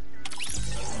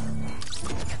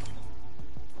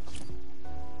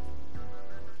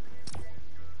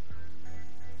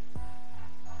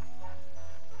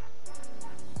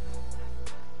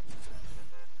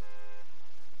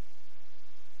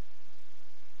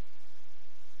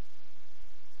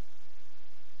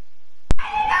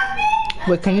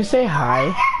 Wait, can you say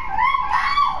hi?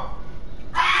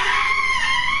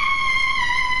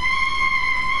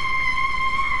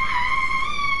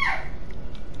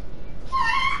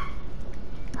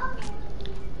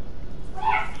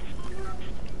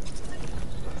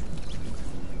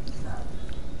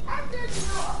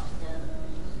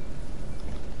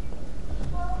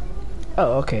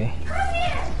 Oh, okay.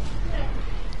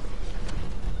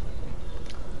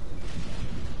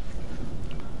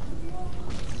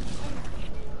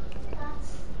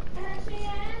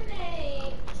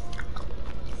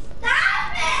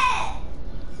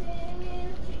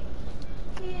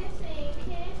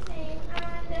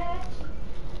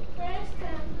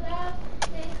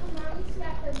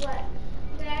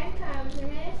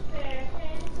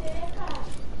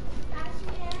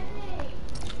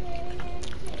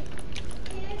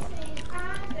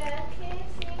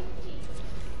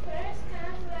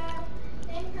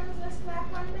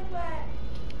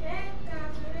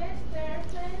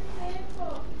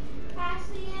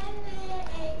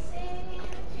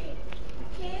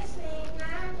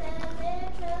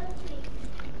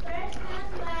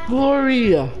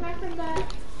 Gloria,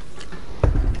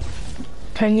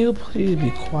 can you please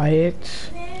be quiet?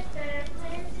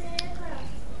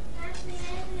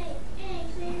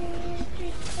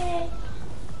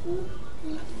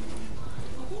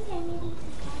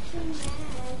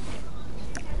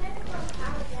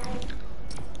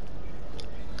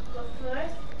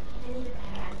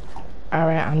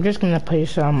 Alright, I'm just gonna play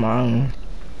some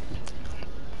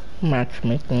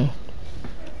matchmaking.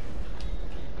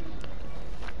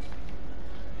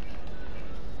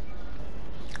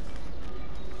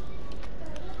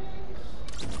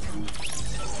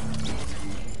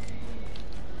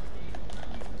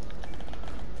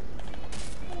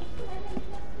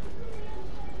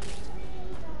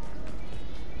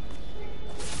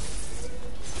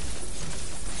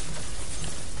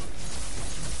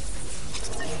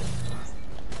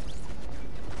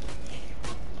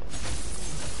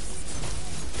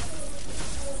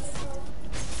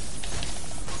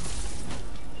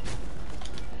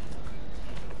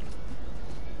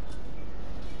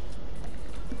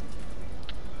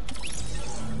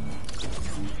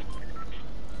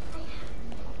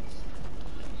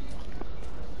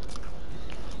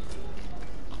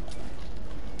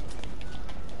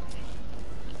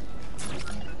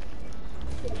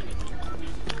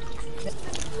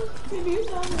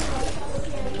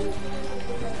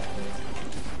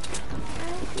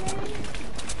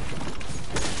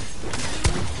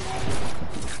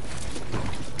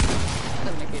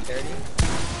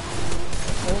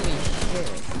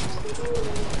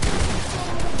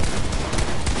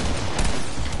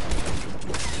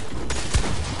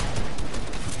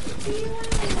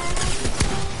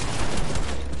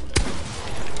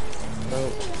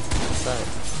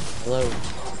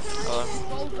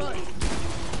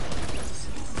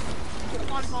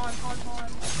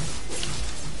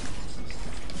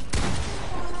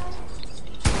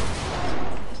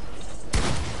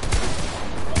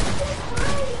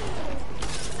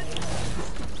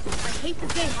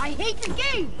 I hate the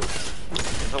game!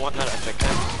 The one that I picked up.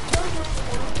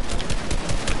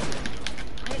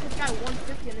 I hit this guy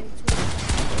 150 and then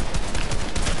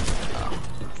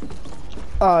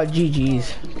GG's.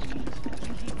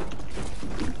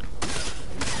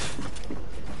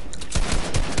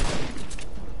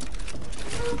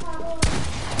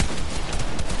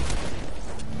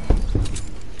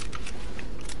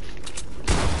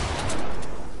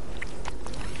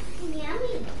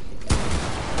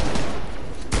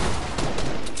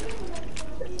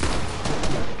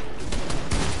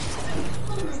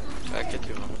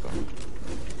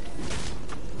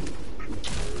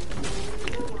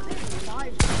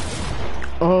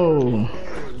 Oh.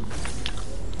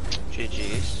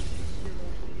 GG's.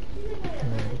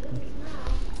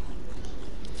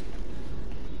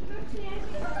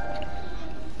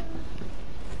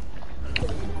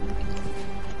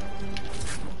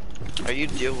 Are you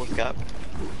deal with Gap? No,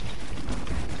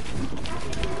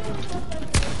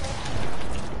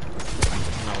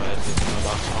 it's in the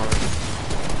box already.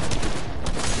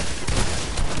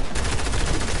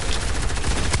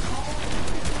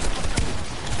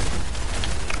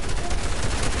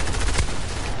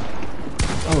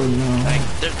 Oh no. Like,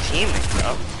 they're teaming,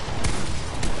 bro.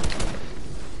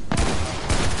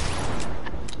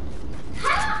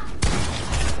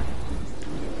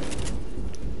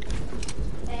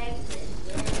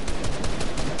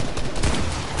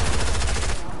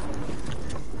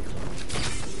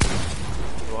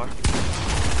 You are?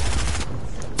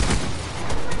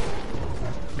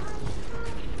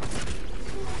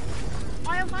 I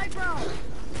am high ground!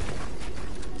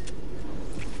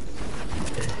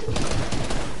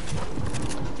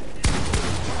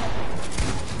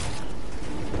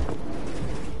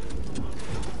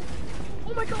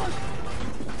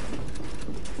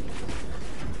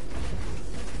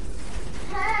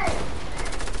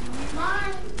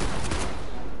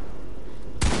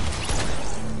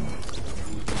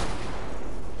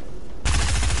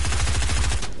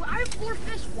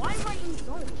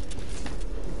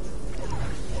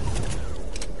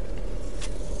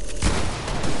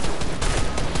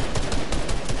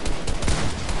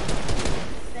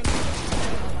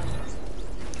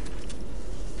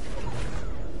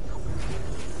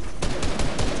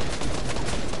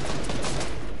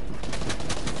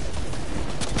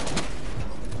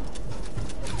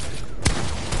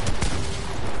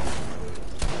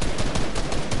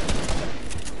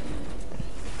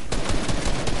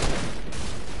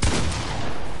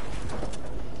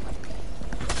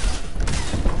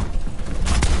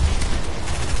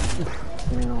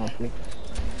 me.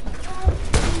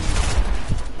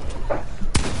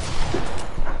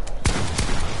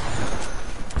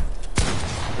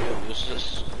 Yo, who's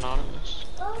this anonymous?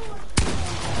 Oh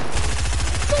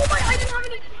my! I didn't have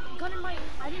any gun in my.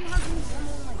 I didn't have any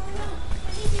ammo in my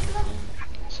gun.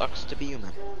 Sucks to be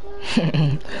human.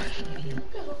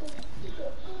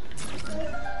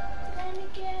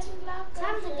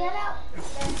 Time to get out.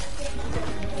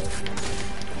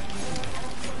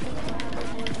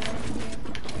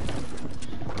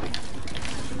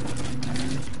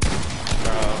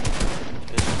 Bro,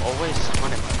 there's always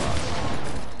someone in my box.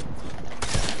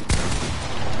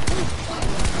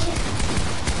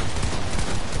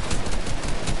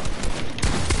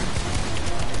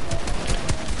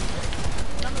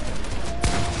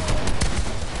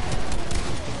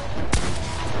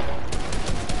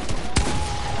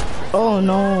 Oh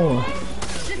no.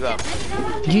 You out.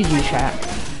 GG chat.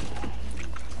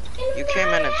 You came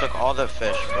in and took all the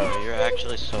fish, bro. You're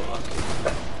actually so lucky.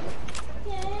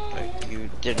 Like, you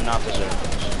did not deserve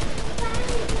this.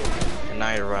 And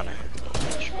now you're running.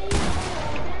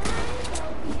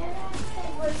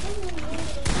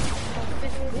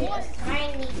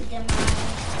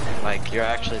 Like, you're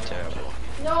actually terrible.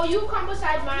 No, you come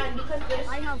beside mine because there's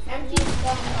empty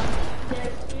stuff.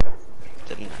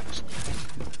 Didn't.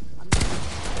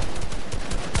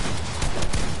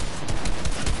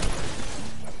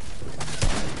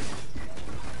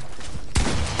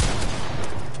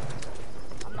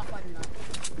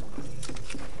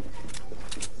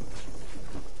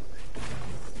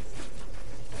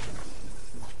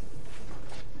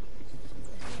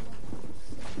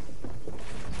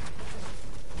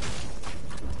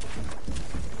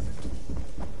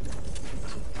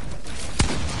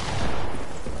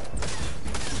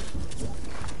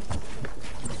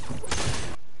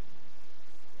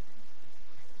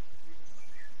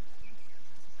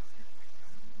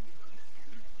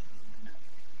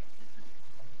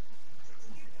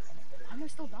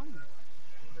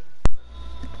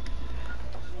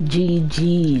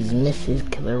 GG's,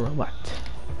 Mrs. Killer Robot.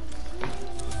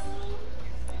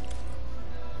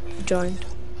 Joined.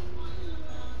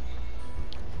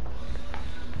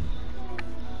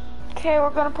 Okay, we're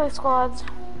gonna play squads.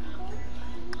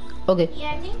 Okay.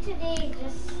 Yeah, I think today is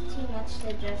just too much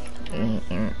to just. I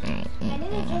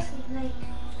didn't just like.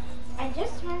 I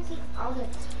just fancy all the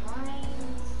time. It's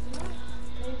not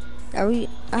good. Are we?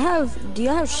 Do you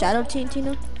have Shadow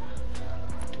Tina?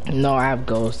 No, I have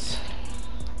ghosts.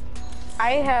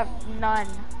 I have none.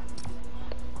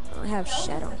 I have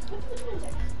Shadow.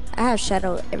 I have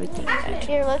Shadow everything.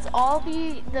 Here, let's all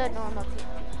be the normal team.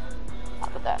 How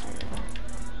about that?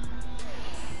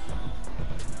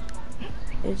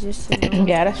 Is this?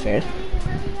 Yeah, that's fair.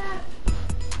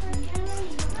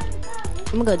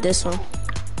 I'm gonna go this one.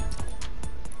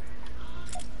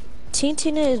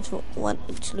 Tina is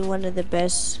actually one of the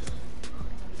best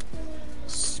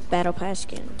battle pass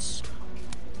skins.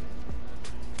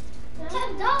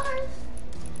 $10.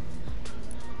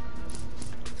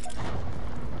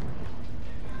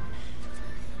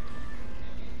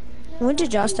 When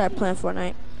did y'all start playing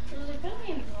Fortnite?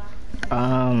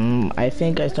 I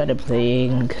think I started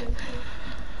playing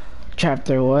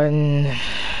Chapter 1,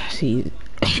 season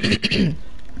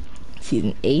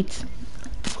 8.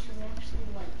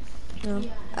 No,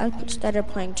 I started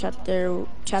playing Chapter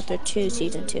 2,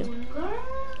 Season 2.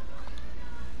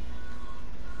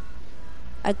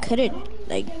 I couldn't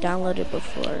download it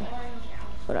before,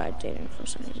 but I didn't for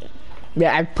some reason.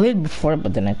 Yeah, I played before,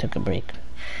 but then I took a break.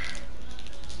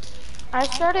 I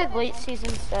started late season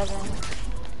 7.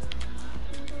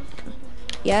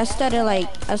 Yeah, I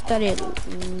started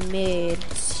mid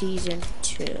season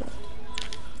 2.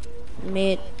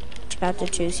 Mid Chapter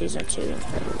 2, Season 2,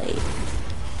 and late.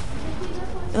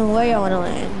 And where y'all wanna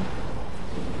land?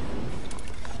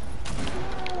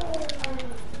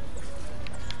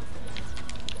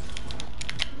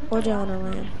 Where do y'all wanna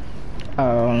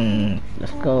land?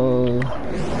 Let's go.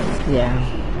 Yeah.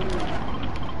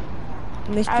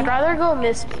 Misty? I'd rather go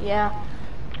Misty, yeah.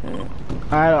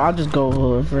 I'll just go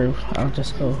whoever. I'll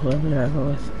just go whoever I go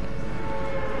with.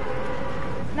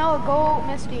 No, go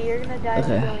Misty. You're gonna die if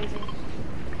you Okay. go Lazy.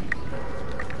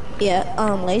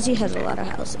 Yeah, Lazy has a lot of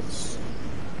houses.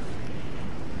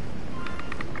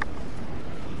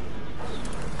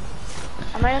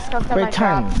 I'm gonna scope at my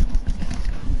Return. top.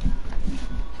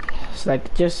 It's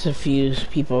like just a few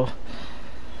people.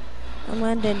 I'm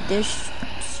landing this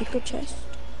secret chest.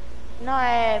 No,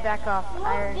 I back off.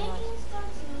 Iron one.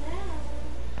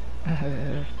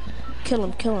 Kill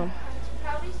him. Kill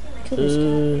this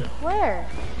guy. Where?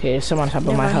 Okay, someone top of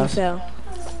Never my mind, he house. fell.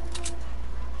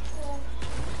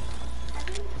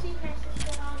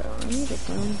 need a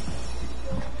gun.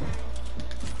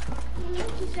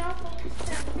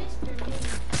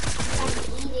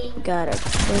 Got a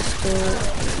pistol.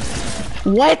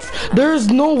 What? There's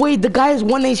no way. The guy is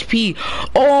 1 HP.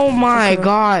 Oh my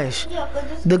gosh.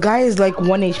 The guy is like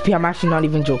 1 HP. I'm actually not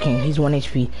even joking. He's 1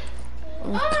 HP.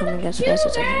 I'm coming as fast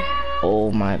as I can.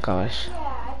 Oh my gosh.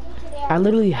 I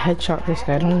literally headshot this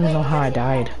guy. I don't even know how I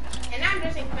died. And I'm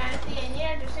dressing fancy and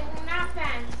you're dressing not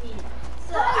fancy.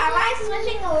 So am I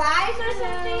switching lives or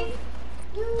something?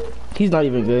 He's not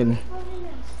even good.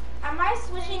 Am I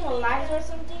switching lives or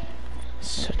something?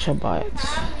 Such a bot.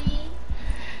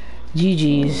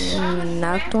 GG's.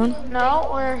 Knocked one. No,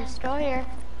 we're still here.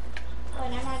 Oh,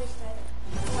 and I'm already started.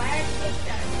 Why are you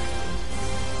started?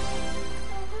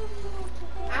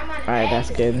 I'm on Alright, that's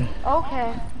good.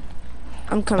 Okay.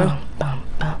 I'm coming. Bum, bum,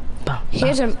 bum, bum.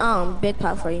 Here's a big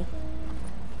pot for you.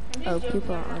 Oh,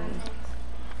 people are on me.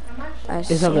 I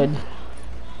It's all see. good.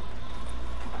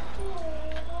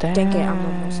 Dang it, I'm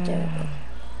almost dead.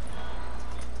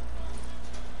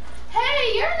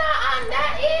 Hey, you're not on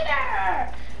that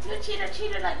either. You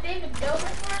cheater like David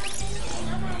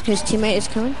Dobrik. His teammate is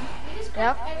coming.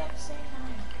 Yep.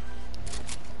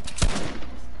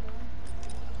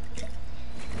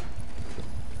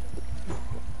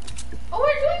 Oh,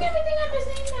 we're doing everything at the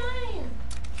same time.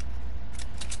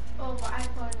 Oh, but I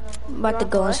thought I'm about to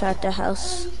go inside the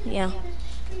house. Yeah.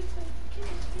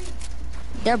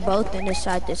 They're both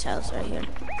inside this house right here.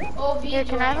 Oh, Here,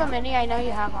 can I have a mini? I know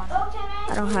you have one.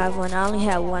 I don't have one. I only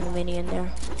have one mini in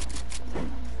there.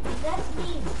 That's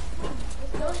me.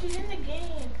 No, she's in the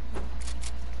game.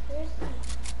 Where's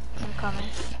she? I'm coming.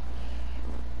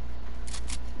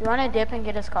 You want to dip and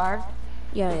get his card?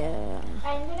 Yeah.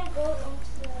 I'm gonna go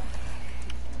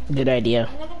to Good idea.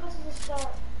 I'm gonna go to the store.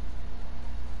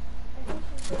 I think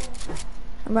she's there.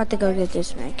 I'm about to go get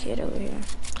this man kid over here.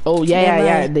 Oh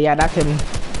yeah, that's him.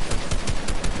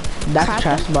 That's Copy?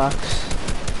 trash box.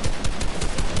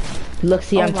 Look,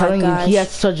 see, Oh I'm my telling you, he gosh. had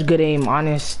such good aim.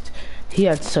 Honest, he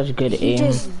had such good He aim.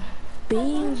 just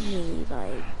beamed me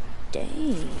like,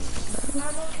 dang.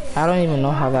 I don't even know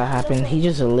how that happened. He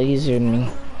just lasered me.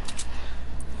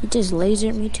 He just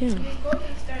lasered me too.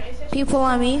 People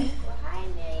on me.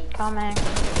 Coming.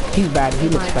 He's bad. He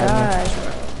Oh looks my bad. gosh.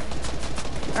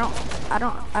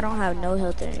 I don't have no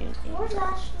health or anything. Where's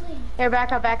Ashley? Here,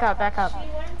 back up.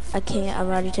 I can't. I'm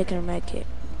already taking a med kit.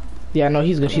 Yeah, no,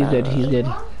 he's good. He's good. He's good.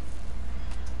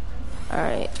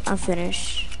 Alright, I'm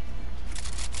finished.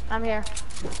 I'm here.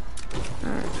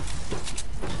 Alright.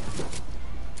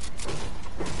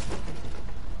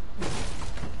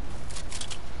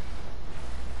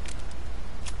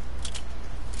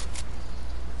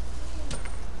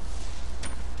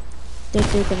 They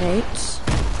threw grenades.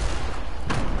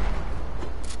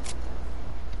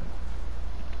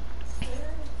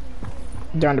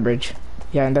 They're on the bridge.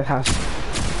 Yeah, in that house.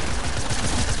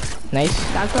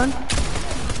 Nice. Knocked one.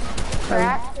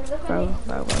 Crack. Bro.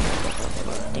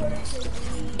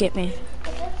 Get me.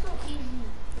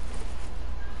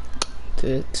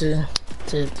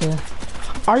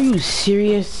 Are you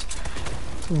serious?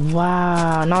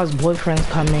 Wow, now his boyfriend's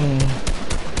coming.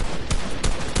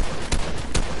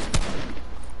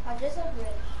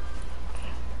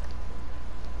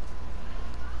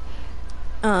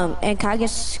 And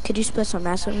could you split some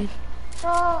mass with me?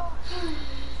 Oh.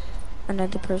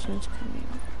 Another person's coming.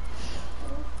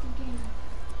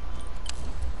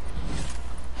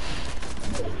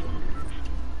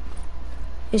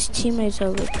 His teammates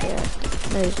over there.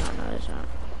 No, he's not.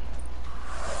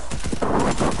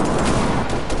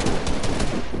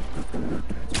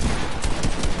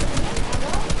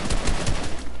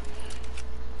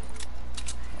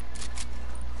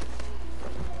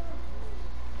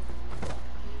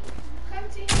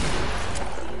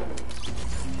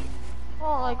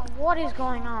 Oh, like, what is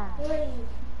going on?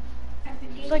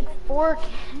 There's like 4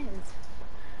 kids.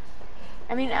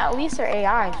 I mean, at least they're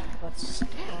AIs, but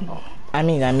still. I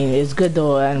mean, it's good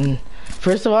though. And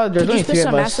first of all, there's only 3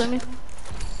 of us.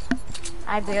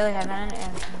 I barely have any,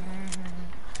 and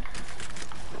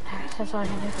that's all I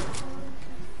can do.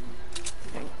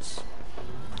 Thanks.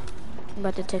 I'm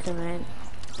about to take a man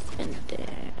in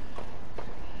there.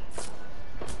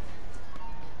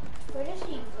 Where does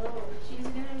she go? She's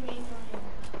gonna wait for him.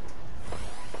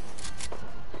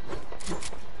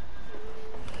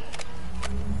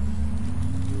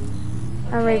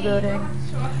 I'm rebuilding.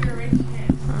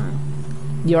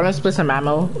 You wanna split some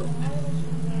ammo?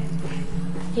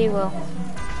 He will.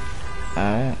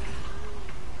 Alright.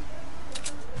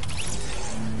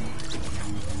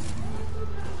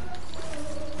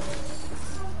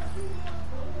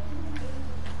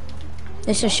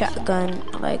 There's a shotgun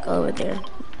like over there.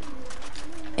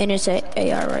 And it's a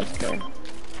AR right there.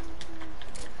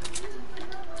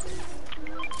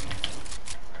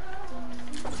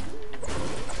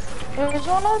 There's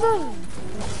one of those.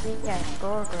 Yeah,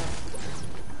 Gorgo.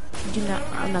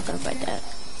 I'm not gonna fight that.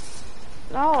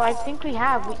 No, I think we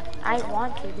have. I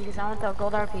want to because I want the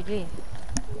gold RPG.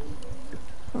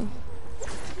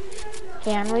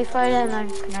 Can we fight it and then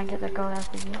can I get the gold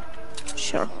RPG?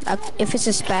 Sure. If it's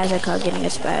a spaz, I call getting a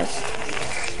spaz.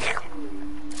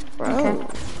 Bro, Okay.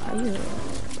 are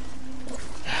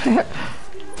you?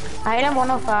 I am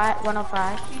 105.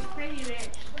 105.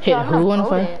 Hit I'm who not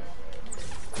 105?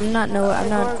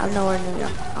 loaded. I'm nowhere near.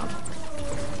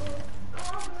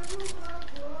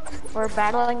 We're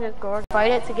battling the Gorg.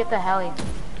 Fight it to get the heli.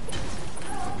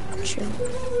 Sure.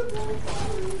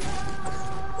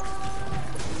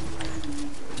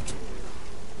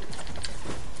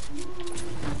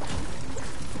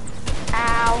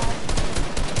 Ow.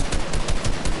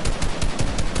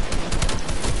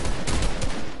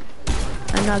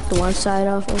 I knocked the one side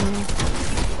off of him.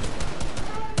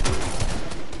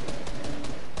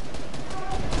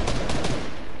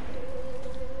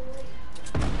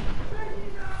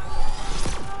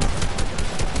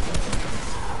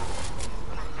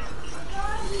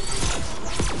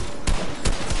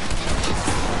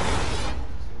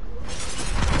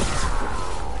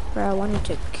 Bro, I wanted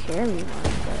to carry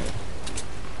one, but...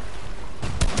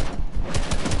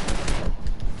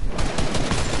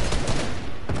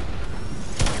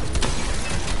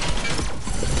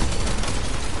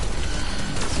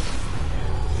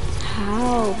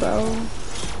 How, bro?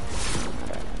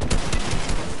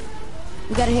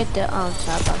 You gotta hit the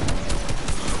top button.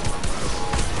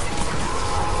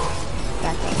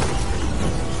 Back up.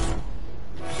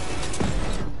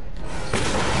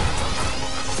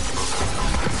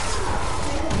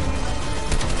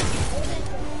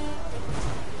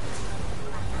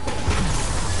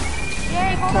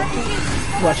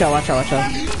 Watch out, watch out, watch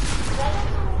out.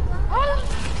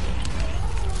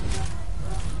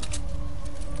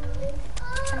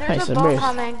 And Nice, there's a a boat burst.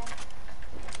 coming.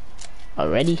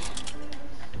 Already?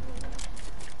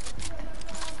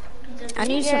 I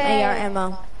need some Yay. AR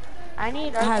ammo. I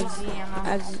need I have, RPG ammo.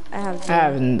 I have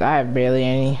I have barely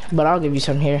any, but I'll give you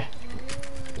some here.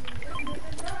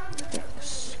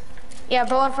 Yeah,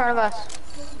 boat in front of us.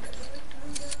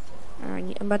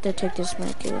 Alright, I'm about to take this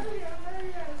medkit.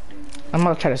 I'm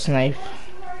gonna try to snipe.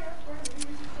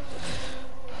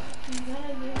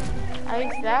 I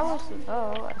think that was the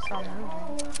boat. I saw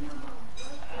moving.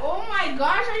 Oh my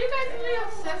gosh, are you guys really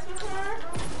obsessed with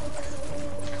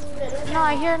her? No,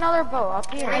 I hear another boat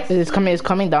up here. It's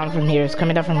coming down from here. It's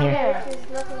coming down from here. Yeah.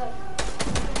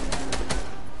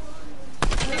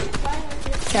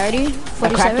 Charity? I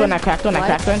cracked 47? one, I cracked one, I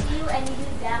cracked one. You and you do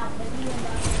down. But you and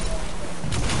down.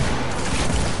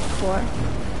 4.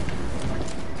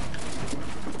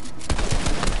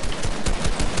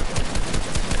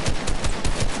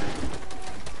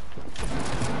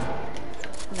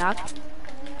 Knocked.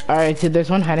 Alright, so there's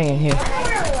one hiding in here.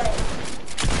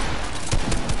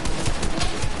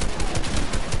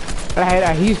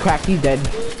 He's cracked, he's dead.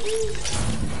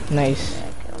 Nice.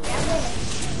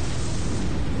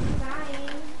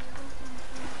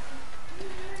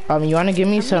 You wanna give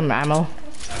me some ammo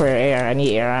for air? I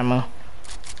need air ammo.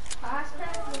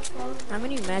 How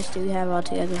many mats do we have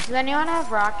altogether? Does anyone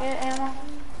have rocket ammo?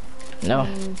 No.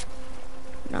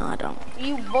 No, I don't.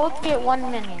 You both get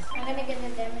 1 mini. I'm gonna get the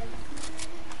damage.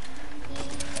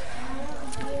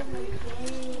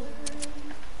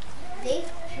 They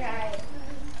tried.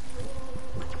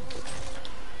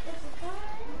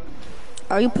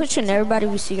 Are you pushing everybody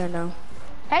we see or no?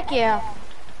 Heck yeah.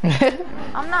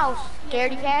 I'm no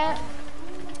scaredy cat.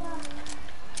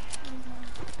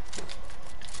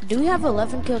 Do we have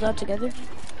 11 kills altogether?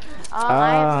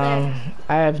 I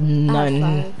I have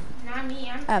none. Not me,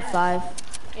 I'm I have 5.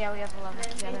 yeah, we have 11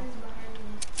 together.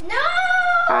 No!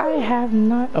 I have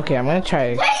not. Okay, I'm gonna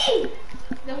try. Wait!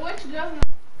 Then which girl?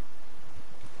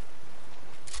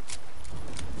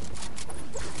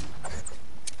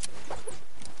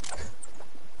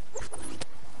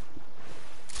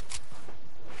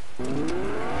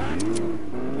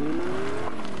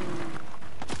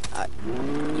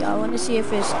 Y'all want to see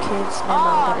if it's kids?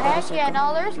 Oh, heck yeah.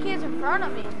 No, there's kids in front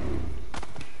of me.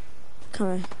 Come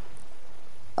on.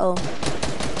 Oh,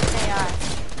 They are.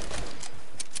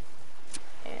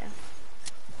 Yeah.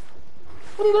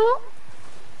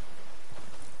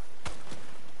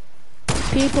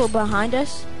 people behind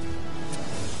us.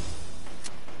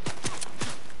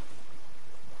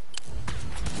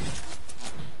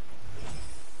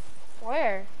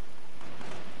 Where?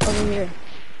 Over here.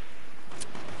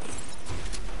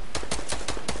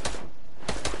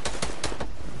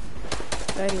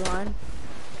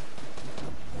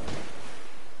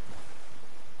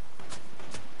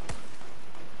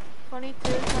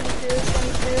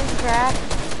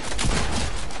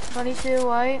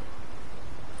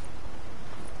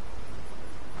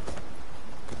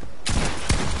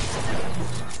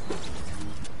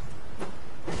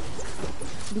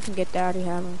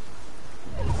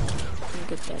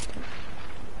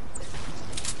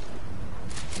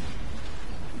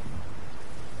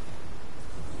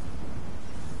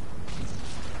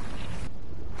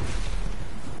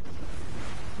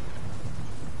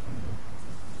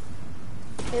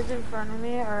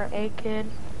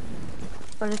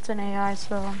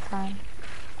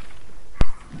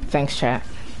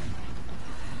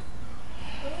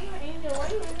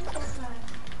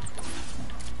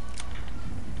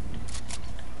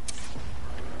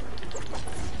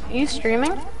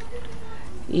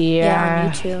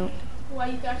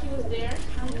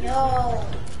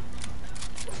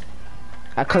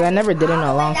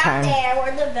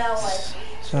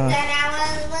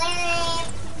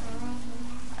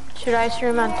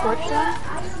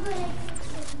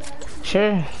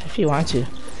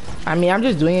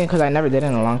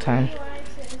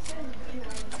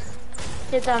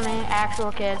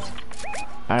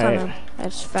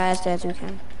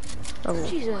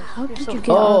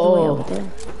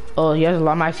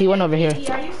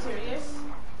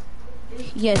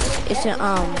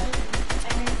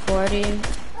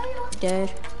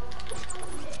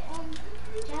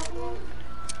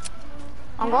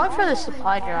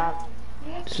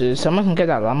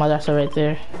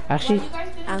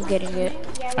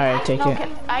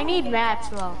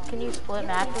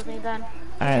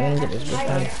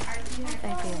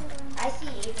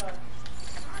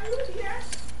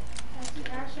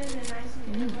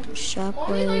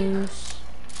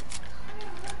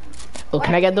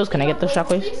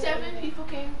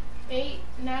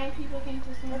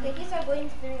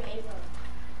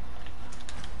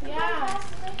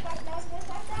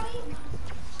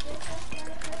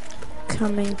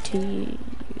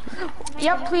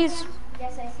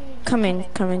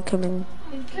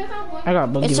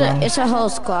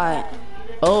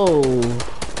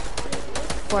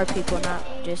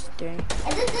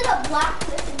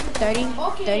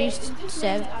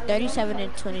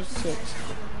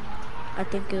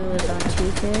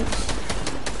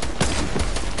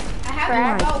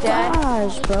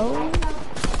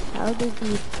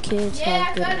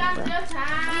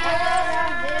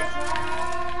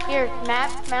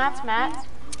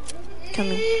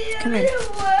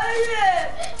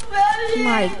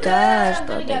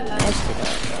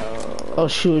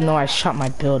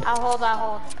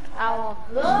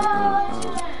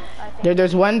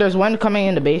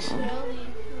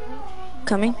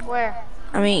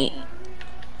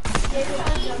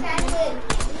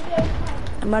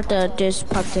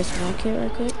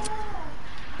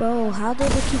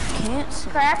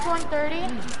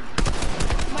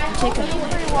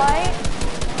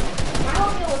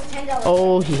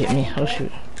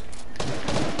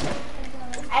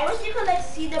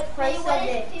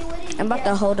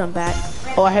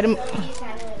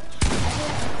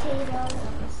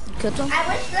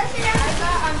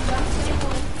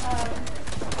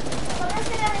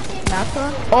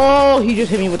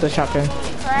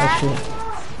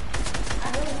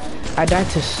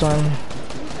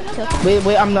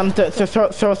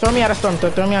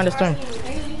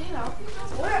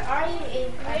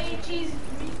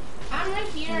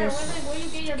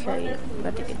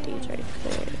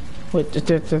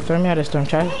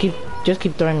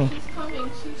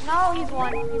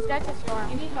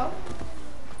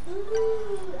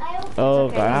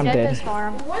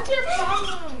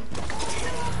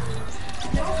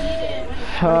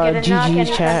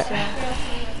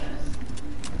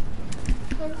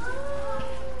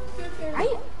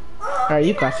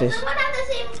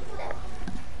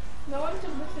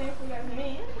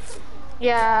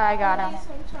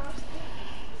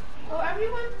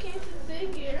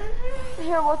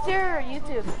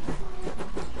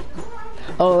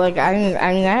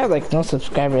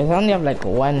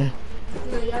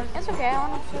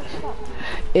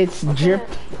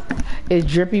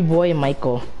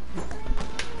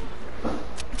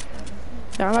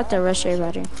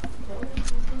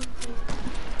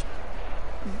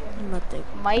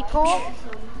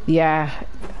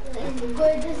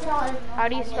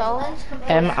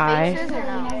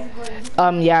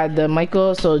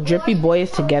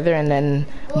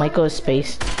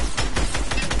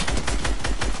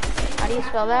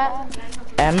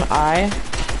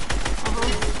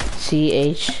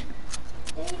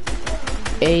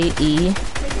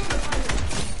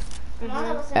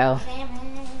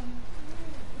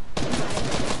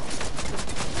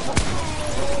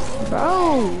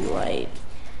 Bro, like,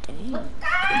 dang.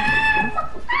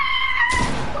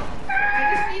 I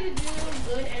just need to do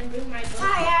good and bring my book.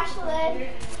 Hi,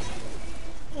 Ashlyn.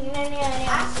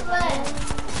 Ashlyn.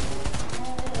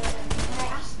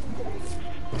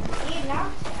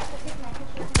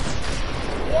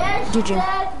 Yes, GG.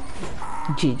 Dad.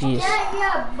 GG's. Get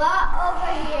your butt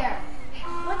over here.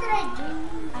 What did I do?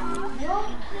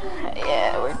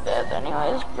 Yeah, we're dead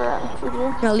anyways, bro.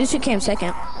 No, at least we came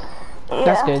second.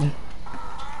 That's good. Let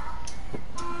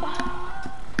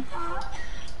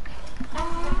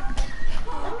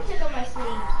me take off my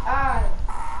sleeve.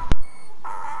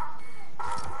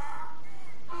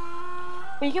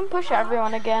 We can push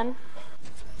everyone again.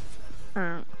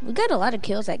 We got a lot of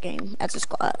kills that game as a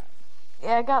squad.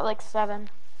 Yeah, I got like 7.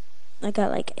 I got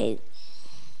like 8.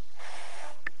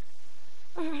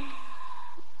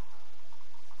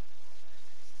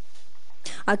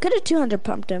 I could have 200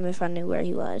 pumped him if I knew where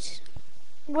he was.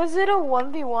 Was it a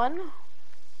 1v1?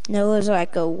 No, it was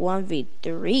like a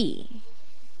 1v3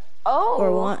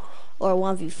 Oh. or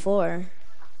 1v4.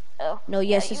 Oh. No,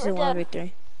 yes, Yeah, it's you a were dead.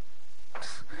 1v3.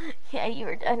 Yeah, you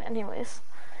were dead anyways.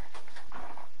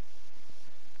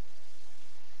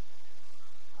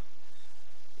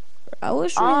 I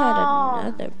wish we had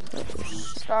another person.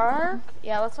 Stark?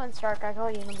 Yeah, let's find Stark. I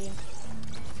call you in the beam.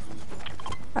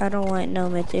 I don't want no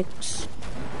mythics.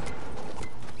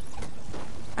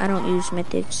 I don't use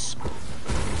mythics.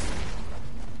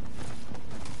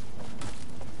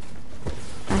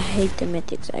 I hate the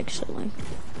mythics actually.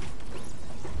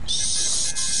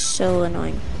 So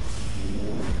annoying.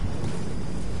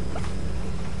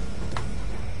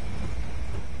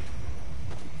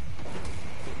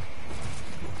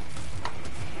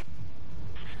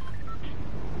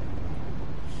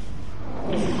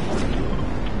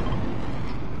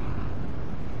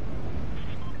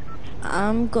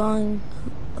 I'm going.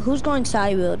 Who's going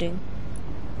side building?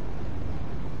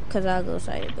 Cause I'll go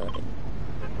side building.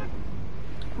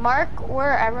 Mark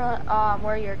where everyone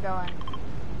where you're going.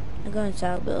 I'm going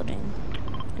side building.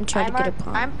 I'm trying to get a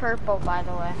pump. I'm purple, by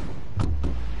the way.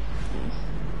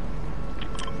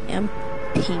 I'm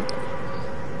pink.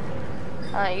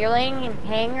 You're landing in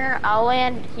hangar. I'll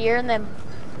land here, and then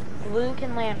Blue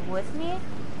can land with me.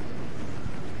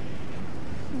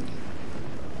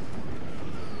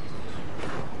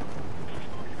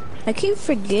 I keep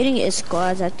forgetting it's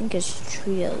squads. I think it's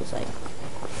trios, like,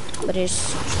 but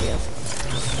it's trio.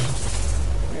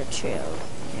 Or trio.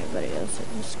 Everybody else in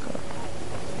the squad.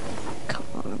 Come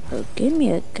on, bro. Give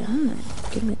me a gun.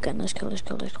 Give me a gun. Let's go. Let's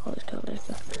go. Let's go. Let's go. Let's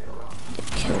go.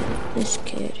 Kill this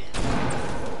kid.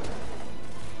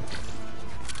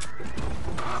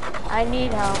 I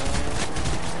need help.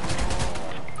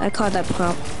 I caught that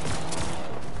pump.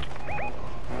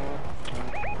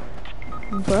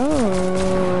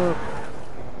 Bro.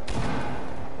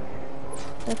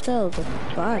 That's all the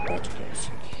bot that you guys.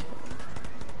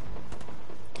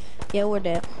 Yeah, we're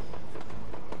dead.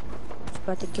 It's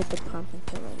about to get the pump and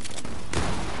kill it.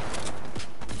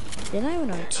 They're not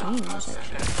even on teams, actually.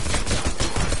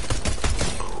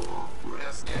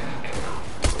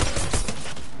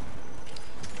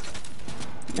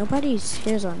 Nobody's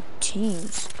here's on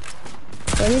teams.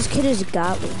 But this kid is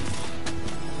godly.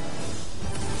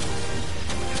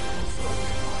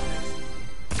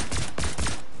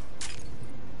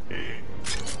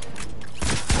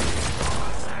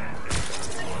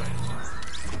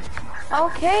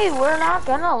 Okay, we're not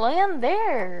gonna land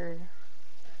there.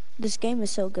 This game is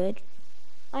so good.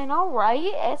 I know, right?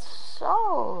 It's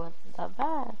so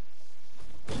bad.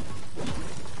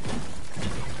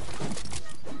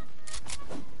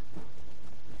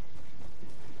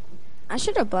 I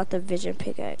should have bought the vision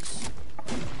pickaxe.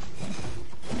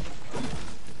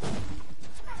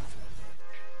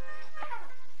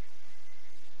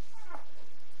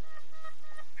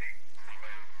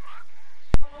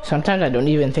 Sometimes I don't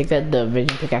even think that the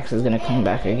vision pickaxe is gonna come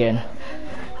back again.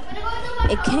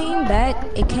 It came back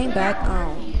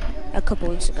a couple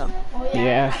weeks ago.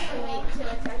 Yeah.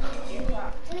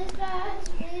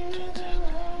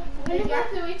 You have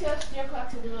to wait till 3 o'clock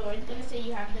to do it, or it's gonna say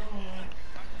you have no homework.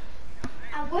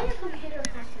 I'm going to computer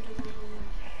class to do it.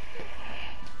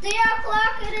 3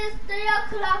 o'clock it is, 3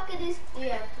 o'clock it is, 3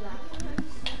 o'clock.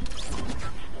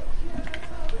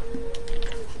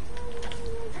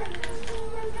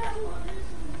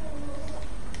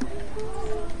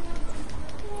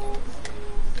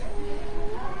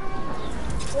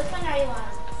 Which one are you on?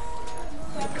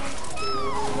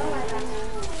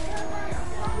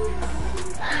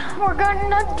 We're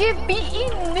gonna get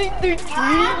beaten in the I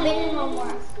have tree. been no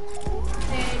more.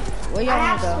 Where I y'all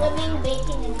have wanna go? swimming,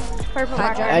 baking, and Purple Hi,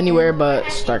 marker. Anywhere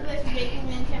but Stark. English, baking,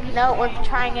 and chemistry. No, we're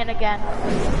trying it again.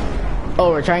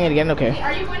 Oh, we're trying it again? Okay.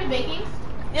 Are you going to baking?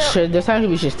 Should this time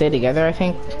we should stay together, I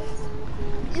think.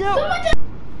 Yep.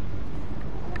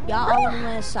 Y'all all want to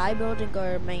win a side building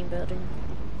or main building?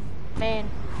 Man.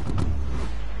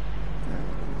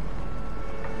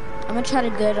 I'm gonna try to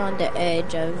get on the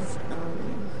edge of,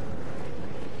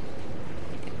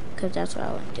 cause that's what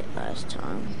I did last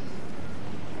time.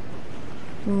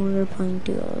 When we were playing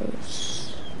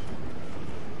duos.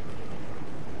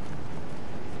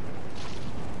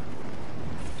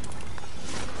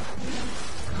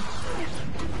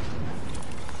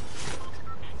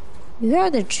 You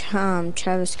heard the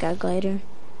Travis Scott glider?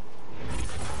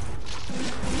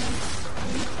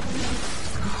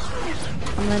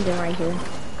 I'm landing right here.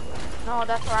 No,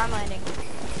 that's where I'm landing.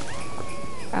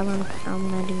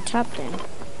 I'm landing top then.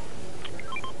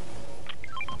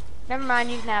 Never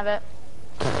mind, you can have it.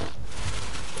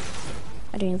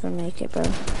 I didn't even make it, bro.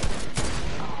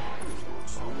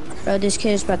 Bro, this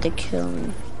kid is about to kill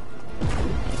me.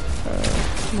 Bro,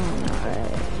 come on,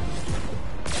 alright.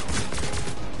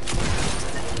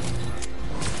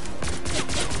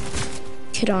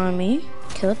 Kid on me.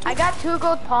 Killed. I got 2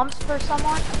 gold pumps for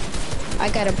someone. I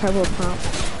got a purple pump.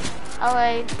 Oh,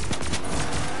 wait.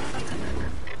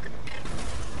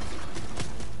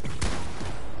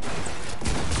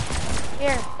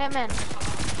 Here, Hitman.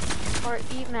 Or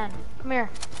Eatman. Come here.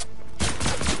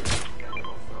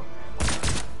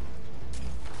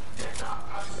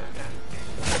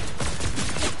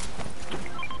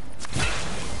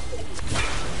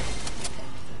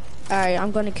 Alright,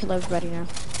 I'm gonna kill everybody now.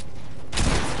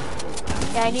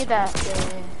 Yeah, I need that.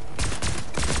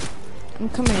 I'm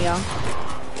coming, y'all.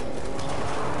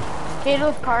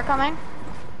 Kato's car coming.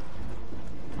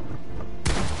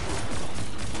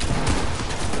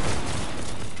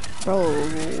 Bro,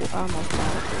 I almost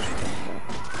died.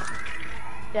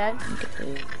 Dead.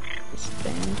 This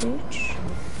bandage.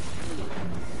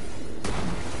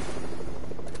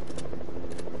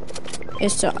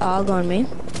 It's the AUG on me.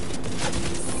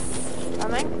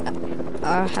 Coming.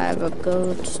 I have a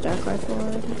gold stack rifle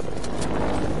already.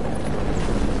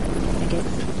 Okay.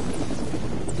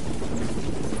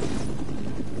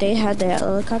 They had that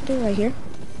helicopter right here.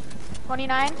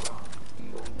 29.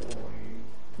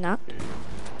 Knocked.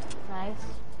 Nice.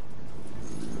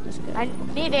 That's good. I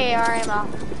need AR ammo.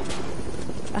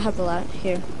 I have a lot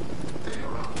here.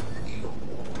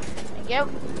 Thank you.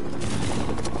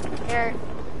 Here.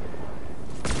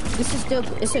 This is still,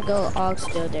 it's a gold AUG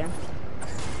still there.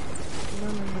 No.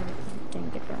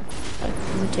 Dang it, bro. Let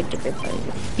me take the big plate.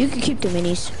 You can keep the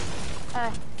minis.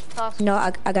 Toss. No,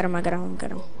 I got him. I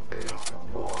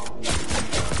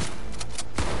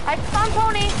found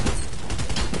Tony.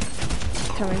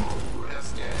 Coming.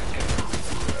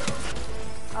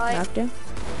 Knocked him.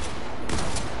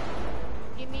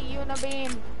 Give me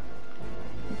Unibeam.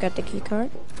 Got the key card.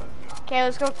 Okay,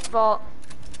 let's go to vault.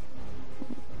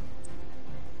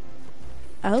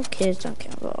 I hope kids don't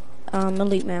kill vault.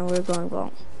 Elite man, we're going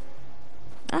vault.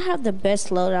 I have the best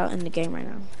loadout in the game right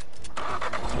now.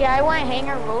 Yeah, I went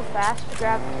hangar real fast to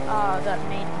grab the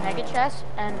main mega chest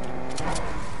and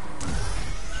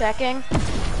checking.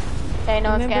 Okay,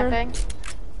 no it's camping.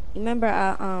 Remember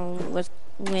I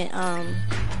went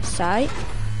side?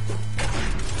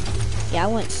 Yeah, I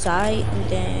went side and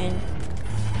then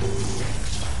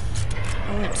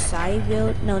I went side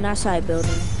build. No, not side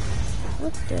building.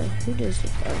 What the? Who does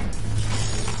it go?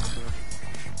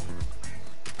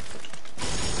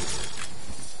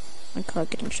 My car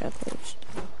getting shockwaves.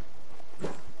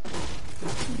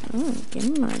 Oh, give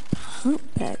me my pump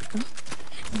back.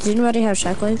 Does anybody have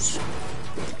shockwaves?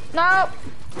 No.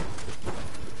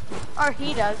 Or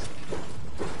he does.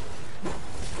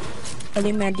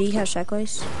 Elite man, do you have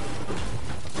shockwaves?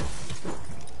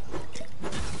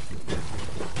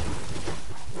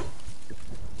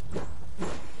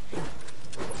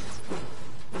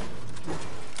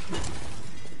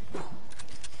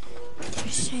 Did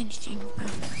you say anything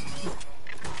about that?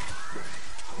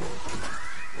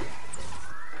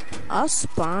 I'll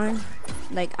spawn.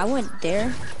 Like, I went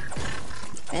there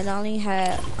and I only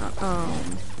had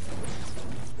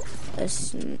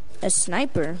a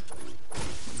sniper,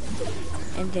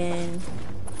 and then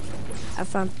I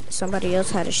found somebody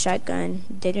else had a shotgun.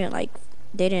 They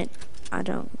didn't, I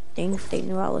don't think they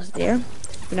knew I was there.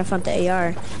 And I found the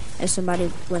AR, and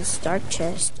somebody went Stark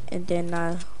chest, and then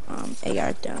I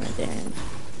AR down, and then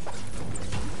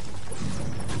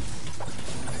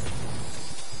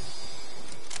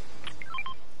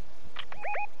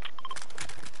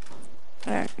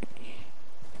alright.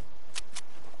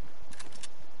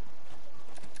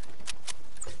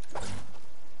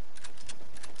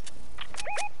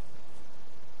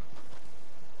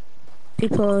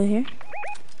 people over here?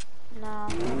 No.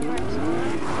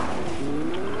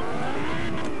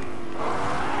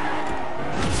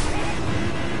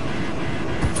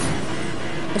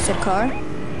 It's a car?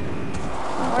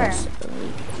 Where?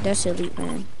 That's elite,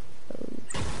 man.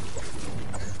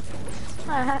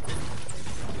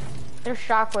 There's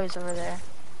shockwaves over there.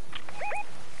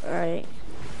 Alright.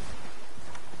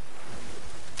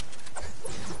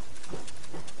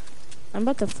 I'm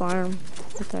about to farm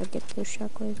after I get those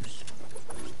shockwaves.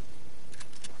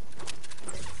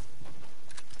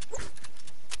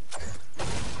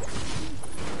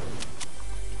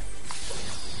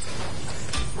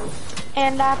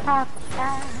 And I pop.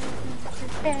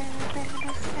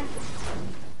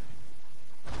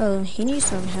 Oh, he needs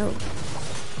some help.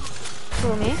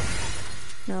 Who, me?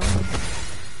 No.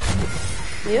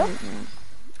 You?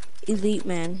 Elite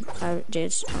man. I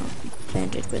just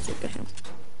bandage wizard to him.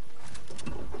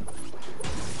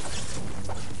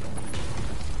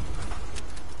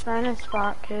 Find a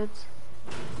spot, kids.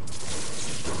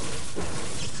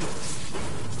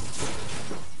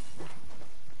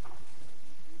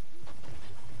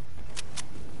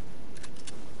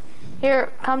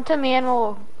 Here, come to me and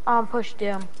we'll push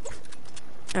Doom.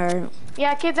 Alright.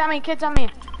 Yeah, kids on me, kids on me.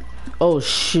 Oh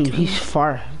shoot, he's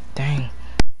far. Dang.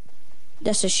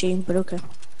 That's a shame, but okay.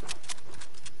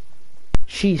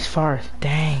 She's far.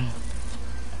 Dang.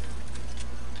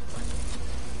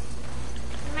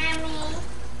 Mommy.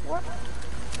 What?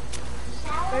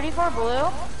 34 blue?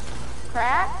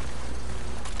 Crack?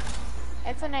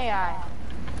 It's an AI.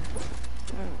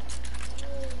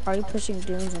 Are you pushing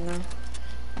Dooms or no?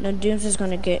 No, Dooms is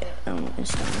gonna get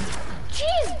instant.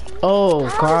 Jeez! Oh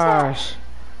gosh.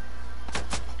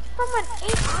 From an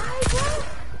AI,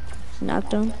 bro?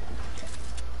 Knocked him?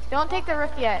 Don't take the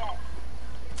rift yet.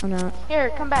 Or not? Here,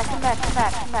 come back, come back, come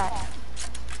back, come back.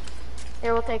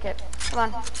 Here, we'll take it.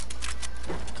 Come on.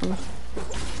 Come on.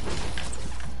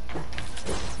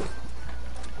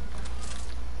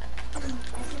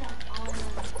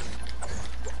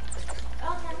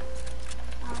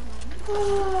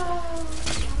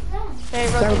 Hey,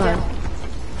 They're rotate gone.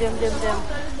 Doom, doom, doom.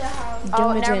 Oh,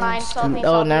 Doom never is mind. Salty, Oh,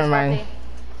 salty, never mind.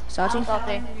 Salty?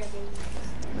 Salty.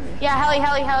 Yeah, heli.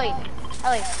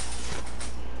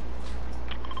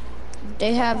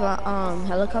 They have a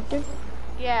helicopter?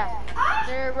 Yeah.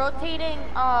 They're rotating,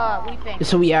 weeping.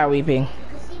 So we are weeping.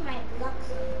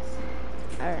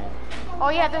 Alright. Oh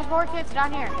yeah, there's more kids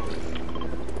down here.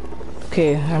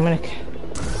 Okay, I'm gonna.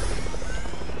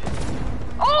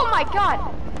 Oh my god!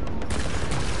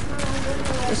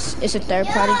 It's a third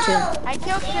party too. I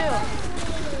killed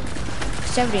 2.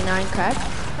 79 crack.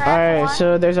 Crack Alright, one.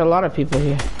 so there's a lot of people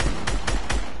here.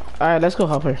 Alright, let's go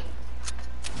help her.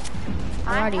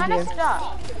 I'm already kinda here.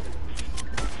 stuck.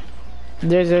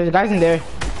 There's guys in there.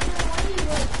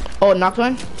 Oh, knocked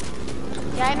one.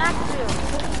 Yeah, I knocked 2.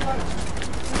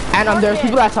 And there's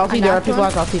people at Salty. I There are knocked people one.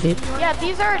 at Salty. Dude. Yeah,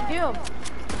 these are Doom.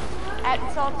 At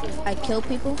Salty. I kill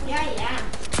people. Yeah.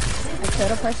 I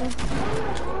killed a person.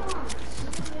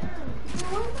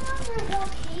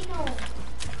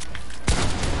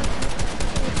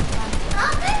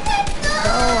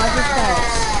 Oh, I just got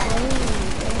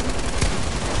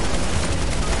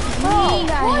Oh,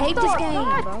 I hate this game,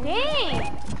 God bro.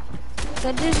 dang!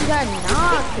 That dude got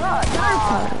knocked. Third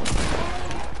party.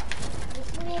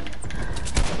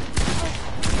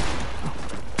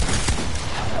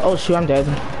 Oh shoot, I'm dead.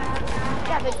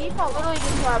 Yeah, the default literally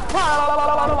just went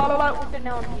with the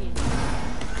known key.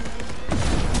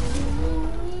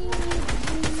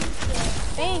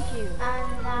 Thank you.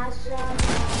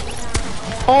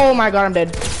 Oh my god, I'm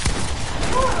dead.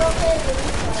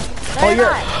 No, you're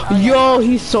Oh, not. yo,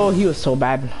 he was so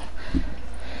bad.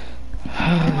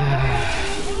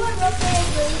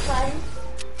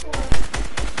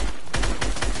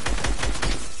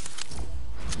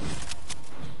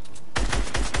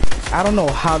 I don't know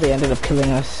how they ended up killing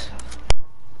us.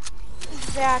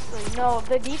 Exactly. No,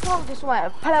 the default just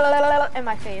went in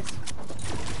my face.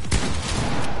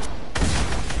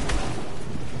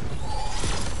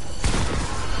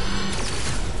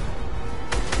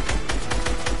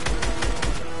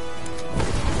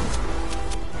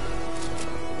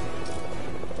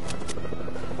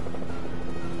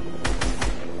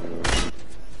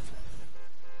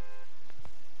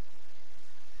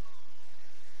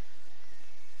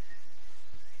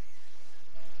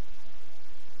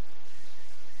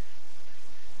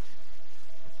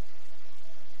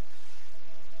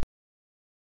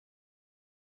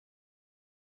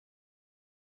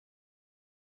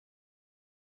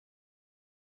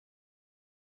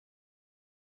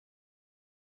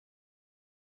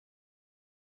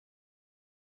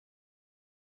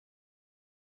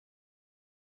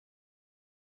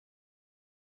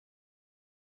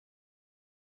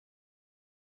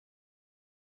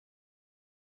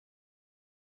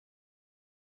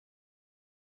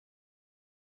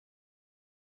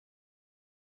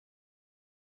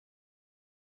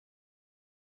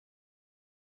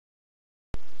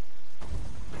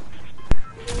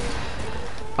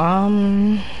 Y'all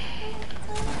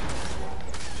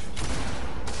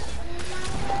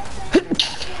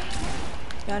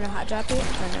know how to drop it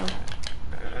or no?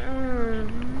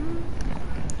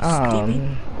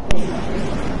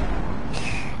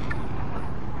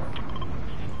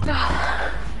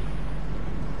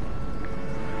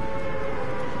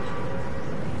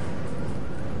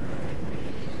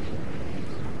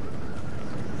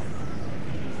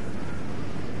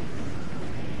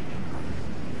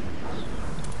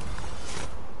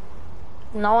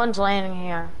 No one's landing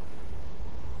here.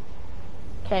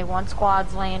 Okay, one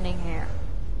squad's landing here.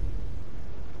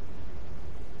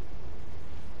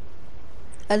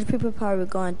 Other people probably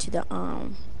going to the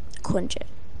Quinjet.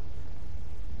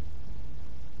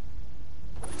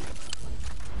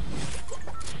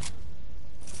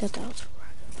 That was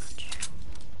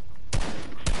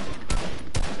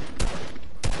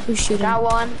who's shooting? Got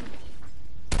one.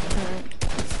 Alright.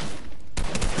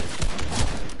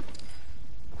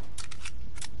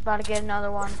 About to get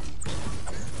another one.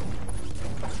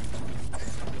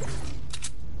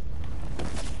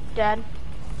 Dead.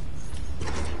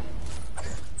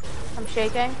 I'm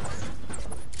shaking.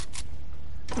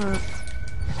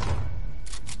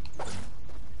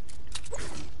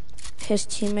 His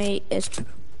teammate is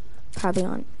probably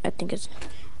on. I think it's.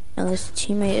 No, his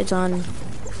teammate is on.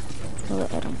 I'll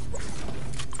at him.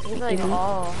 He's like,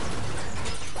 oh.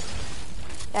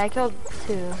 Yeah, I killed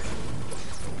 2.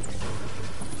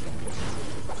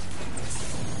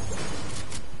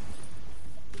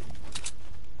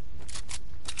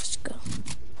 Let's go.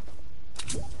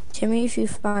 Tell me if you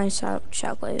find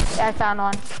shot blades. Yeah, I found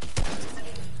one.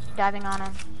 Diving on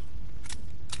him.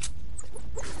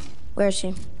 Where is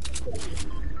he?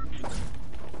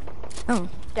 Oh.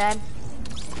 Dead.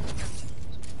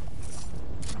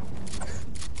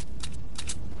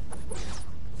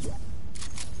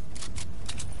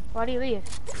 Why do you leave?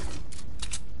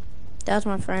 That was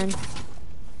my friend.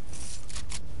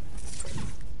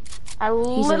 I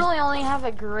literally only have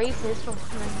a gray pistol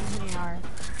from the yard.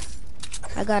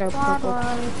 I got a purple.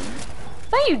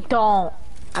 No, you don't.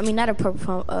 I mean, not a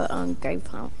purple pump, gray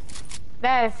pump.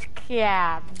 That's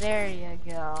cap. There you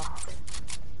go.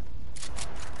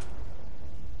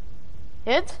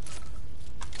 Hit?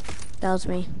 That was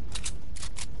me.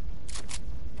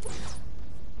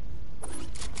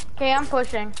 Okay, I'm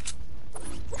pushing.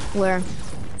 Where?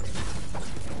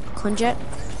 Quinjet?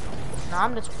 No,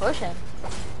 I'm just pushing.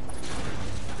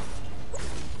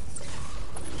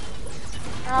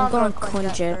 I'm going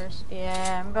Quinjet first.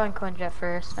 Yeah, I'm going Quinjet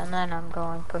first, and then I'm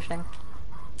going pushing.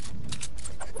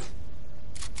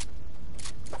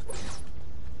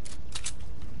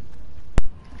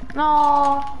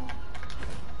 No.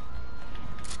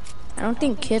 I don't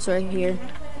think kids are here.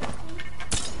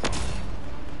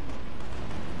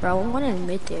 Bro, I want to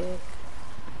admit it.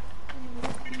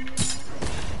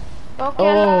 Okay.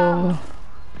 Oh.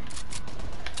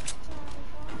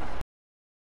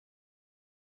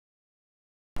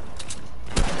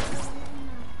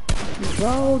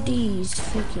 Bro, these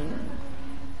freaking.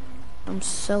 I'm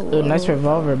so. Ooh, nice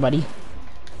revolver, buddy.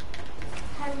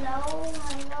 Hello.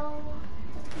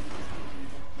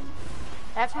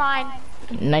 That's mine.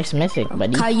 Nice mythic,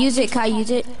 buddy. Can I use it? Can I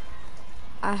use it?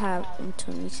 I have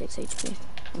 26 HP.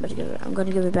 I'm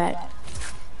gonna give it back.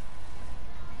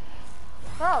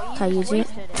 Bro, you Can I just use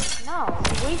wasted it. No,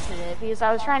 you wasted it because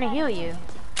I was trying to heal you.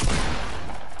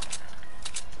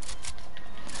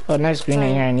 Oh, nice green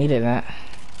in here. I needed that.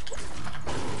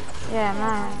 Yeah,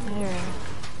 mine. Here.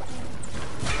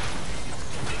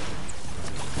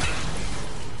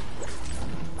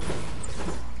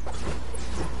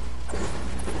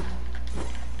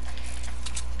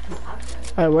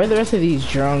 Alright, where are the rest of these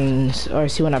drones? Oh, I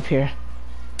see one up here.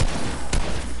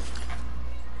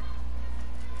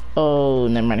 Oh,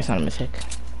 never mind, it's not a mythic.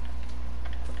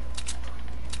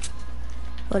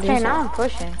 Okay, now I'm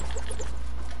pushing.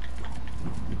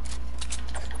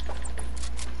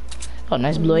 Oh,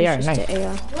 nice blue AR, nice.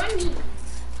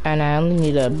 And I only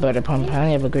need a butter pump. I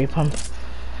only have a gray pump.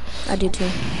 I do too.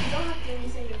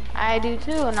 I do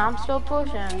too, and I'm still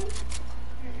pushing.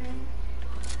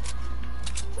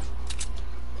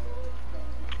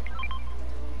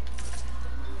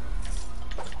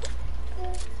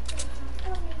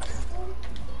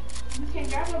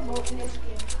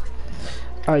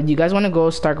 Do you guys want to go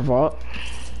Stark Vault?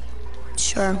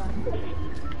 Sure.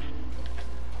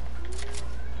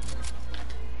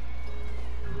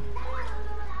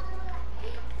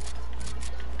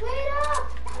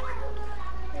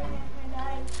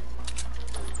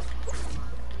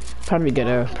 Probably get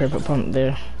a purple pump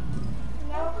there.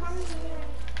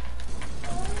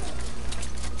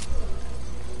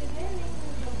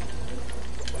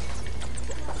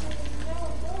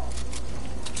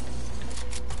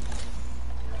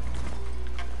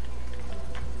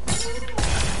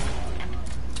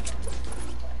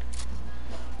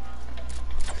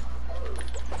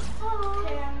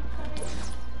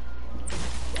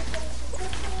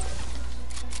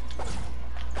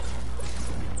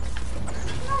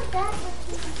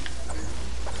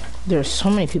 There's so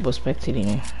many people spectating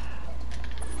me.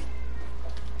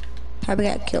 Probably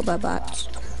got killed by bots.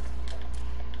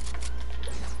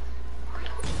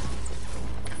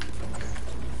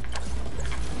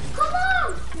 Come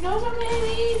on! No, it's okay,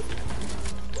 leave.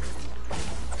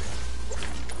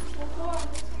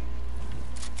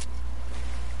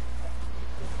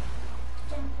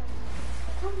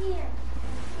 Come here.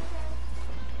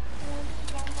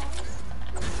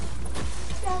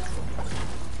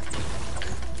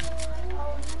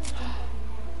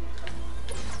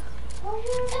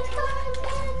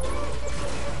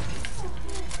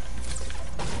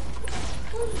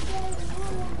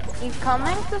 He's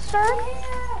coming to start?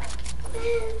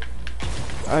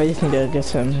 I just need to get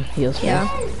some heals first. Yeah.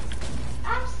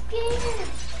 I'm scared.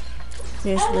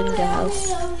 Just leaving the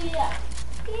house.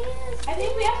 I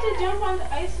think we have to jump on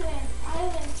the Iceland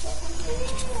island.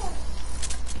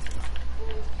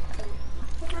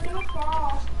 We're gonna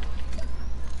fall.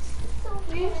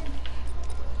 Please.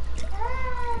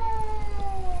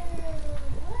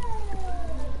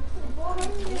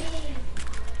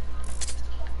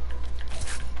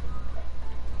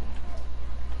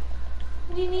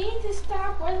 We need to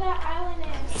stop where that island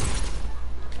is.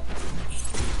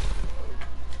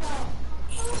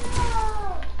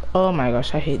 Oh my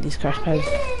gosh, I hate these crash pads.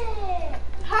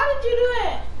 How did you do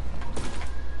it?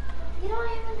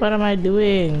 What am I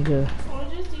doing? Or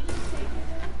just you just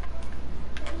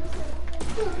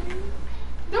take it.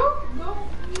 Go.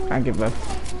 I give up.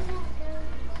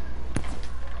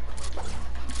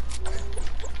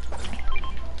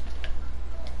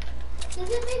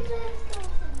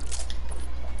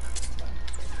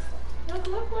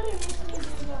 Look what it makes me do.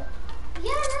 Look.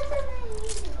 Yeah, that's what I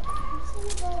need. I'm just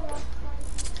gonna go rock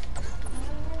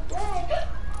climb.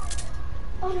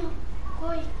 Oh no,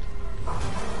 boy.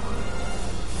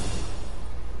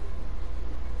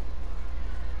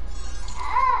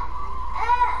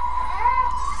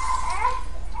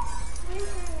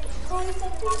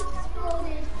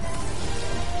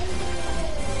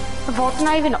 The vault's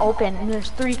not even open, and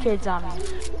there's 3 kids on me.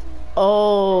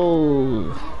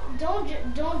 Oh, Don't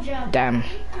jump. damn.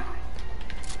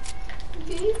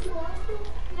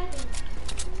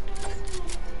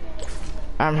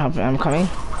 I'm helping, I'm coming.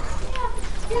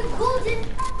 You're golden.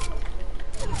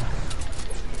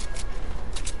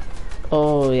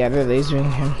 Oh yeah, they're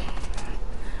lasering him.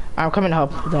 I'm coming to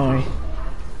help, don't worry.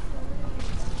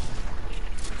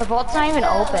 The vault's not even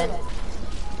open.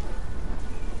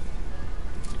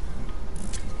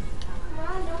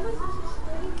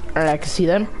 Alright, I can see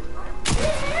them.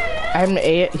 I have an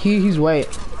A. He's white.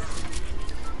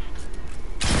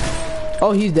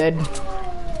 Oh, he's dead.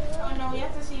 Oh no, you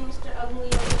have to see Mr. Ugly.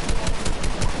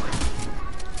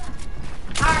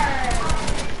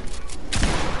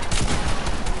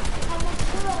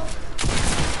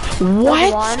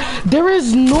 What? There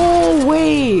is no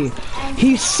way.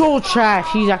 He's so trash.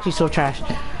 He's actually so trash.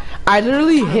 I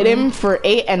literally hit him for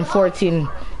 8 and 14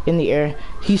 in the air.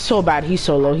 He's so bad. He's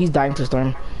so low. He's dying to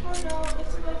storm. Oh no,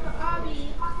 it's like an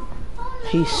obby.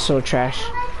 He's so trash.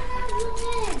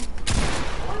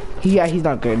 Yeah, he's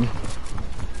not good.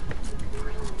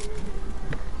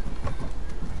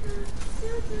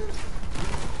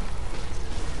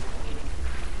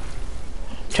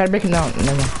 Try to break him down.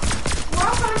 Never mind.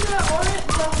 Walk on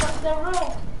the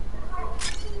rope.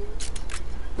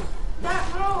 That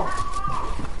rope.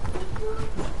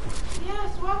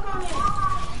 Yes, walk on it.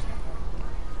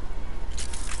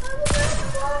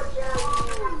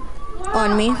 On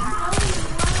me.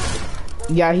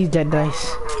 Yeah, he's dead.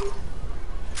 Nice.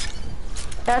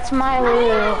 That's my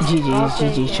loot. GG's,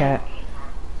 GG chat.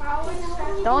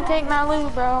 Don't take my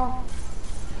loot, bro.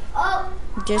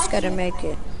 Just gotta make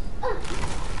it.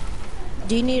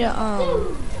 Do you need a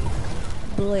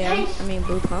blue amp? I mean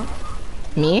blue pump?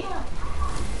 Me?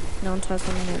 No, I'm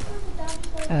talking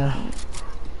about.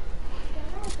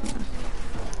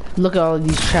 Look at all of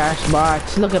these trash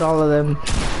bots. Look at all of them.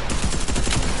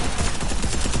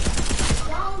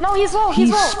 No, he's low. He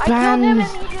He's low. I killed him and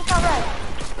spams. he just got red.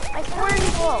 I swear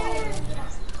he's low.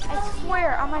 I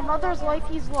swear on my mother's life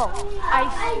he's low. I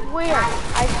swear.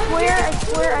 I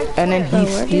swear. And then he Bro,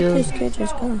 where did steals. this kid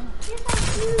just go?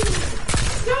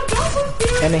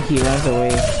 And then he runs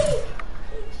away.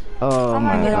 Oh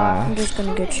my I'm god. just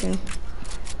gonna get you.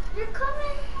 You're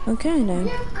coming. Okay then.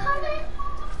 You're coming.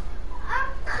 I'm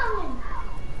coming.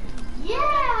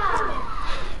 Yeah.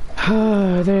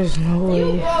 There's no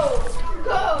way. Go.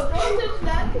 Don't touch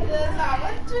that.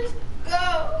 Let's just go.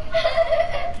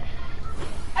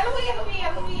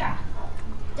 Hallelujah.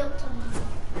 Don't tell me.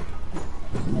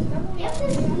 You have to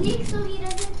sneak so he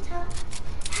doesn't tell.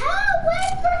 How?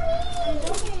 Wait for me.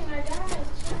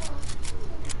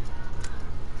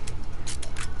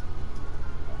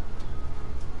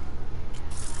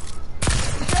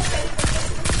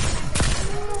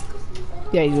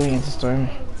 Yeah, he's going into storm.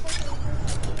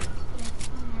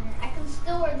 I can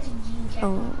still wear this jean jacket.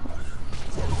 Oh.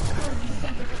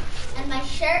 And my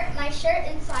shirt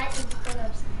inside is full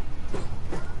of snow.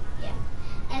 Yeah.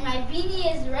 And my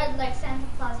beanie is red like Santa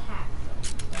Claus hat. So,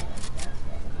 yeah, that's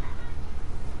red.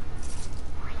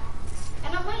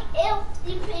 And I'm wearing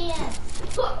elfy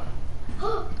pants.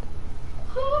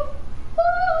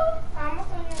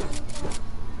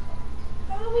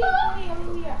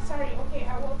 Hallelujah. Sorry, okay,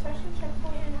 I will touch the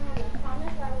checkpoint and I will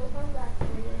promise I will come back for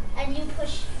you. And you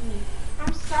pushed me.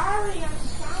 I'm sorry.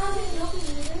 No,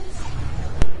 please.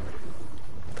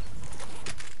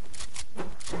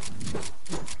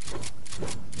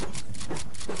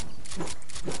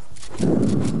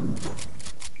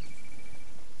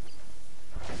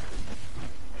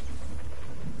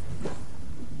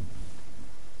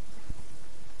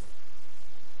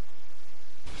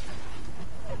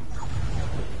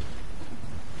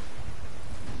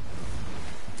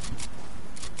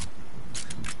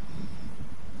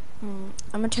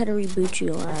 I'm gonna try to reboot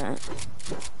you on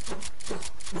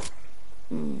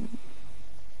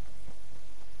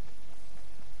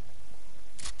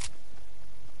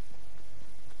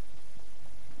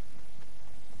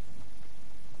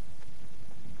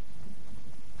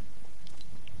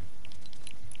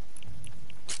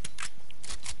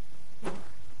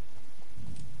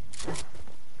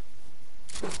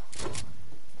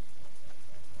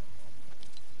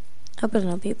hope there's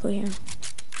no people here.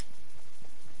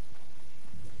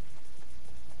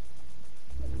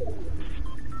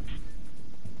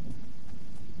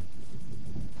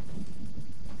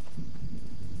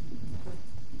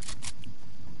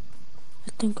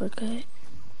 I think we're good.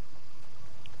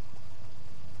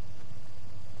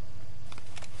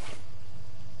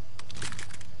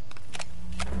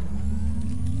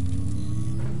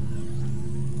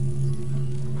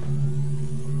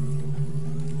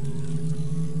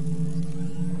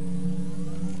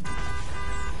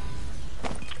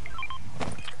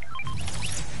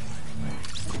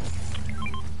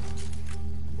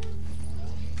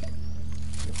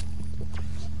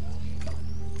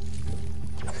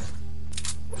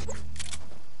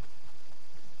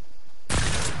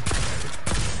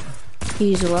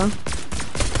 He's low.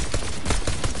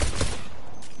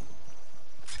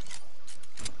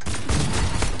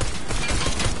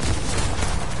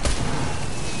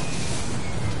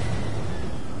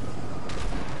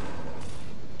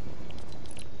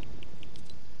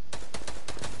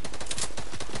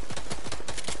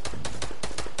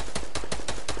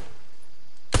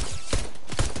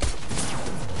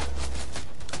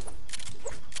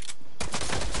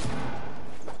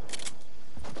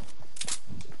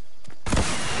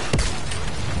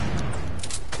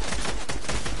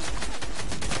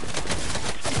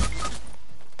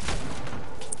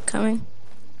 Coming.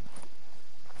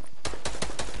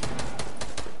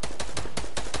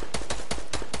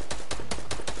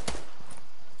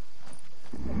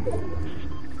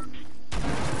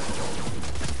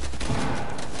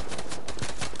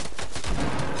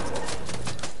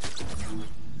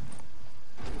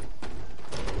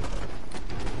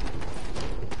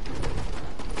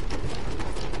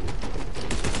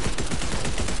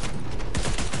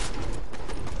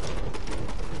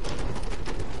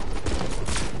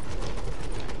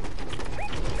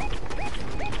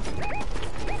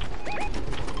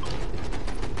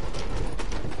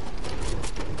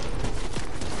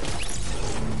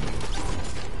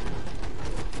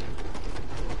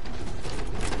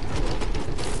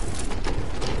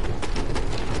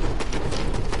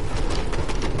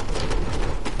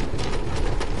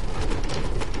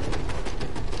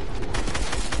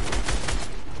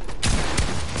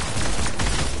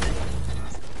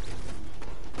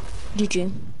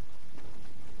 GG.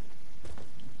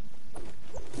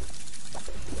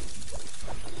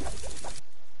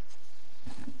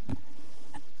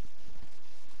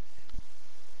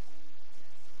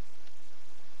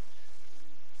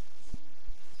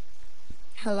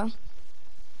 Hello?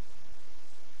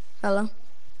 Hello?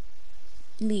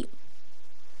 Elite.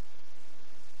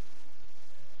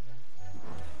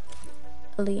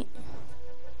 Elite.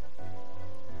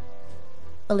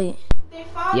 Elite.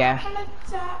 Yeah.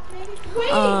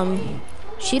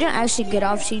 She didn't actually get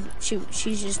off.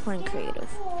 She's just playing creative.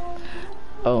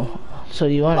 Oh, so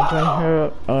you want to join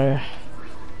her or?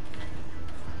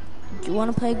 Do you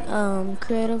want to play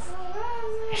creative?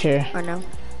 Sure. Or no?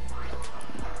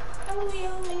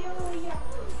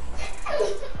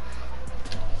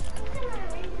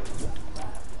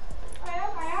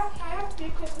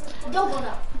 Double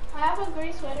up. I have a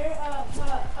gray sweater,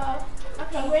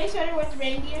 a gray sweater with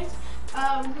reindeers,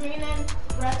 green and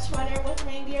red sweater with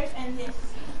reindeers, and this.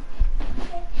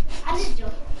 I just joined.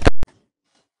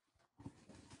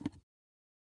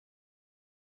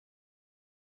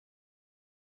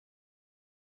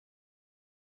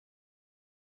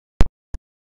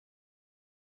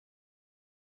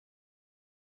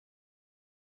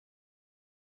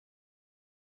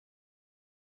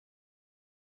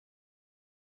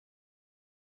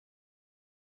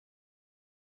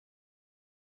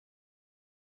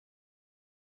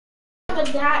 But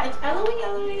that, it's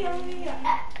Eloise.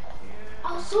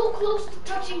 I was so close to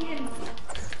touching him.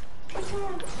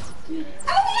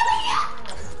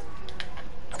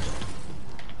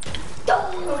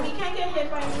 Oh, he can't get hit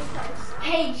by any cars.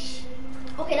 Hey,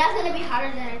 okay, that's gonna be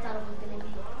harder than I thought it was gonna be.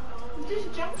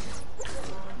 Just jump.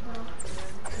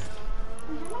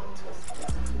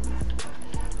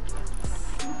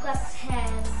 Lucas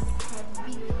had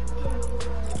beat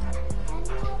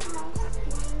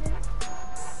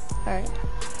Alright.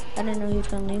 I didn't know he was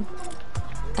gonna leave.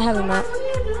 I have a map.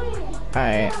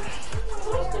 Alright.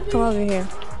 Come over here.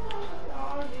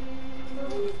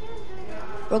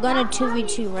 We're gonna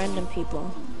 2v2 random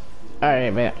people.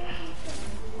 Alright, bet.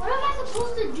 What am I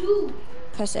supposed to do?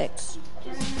 Press X.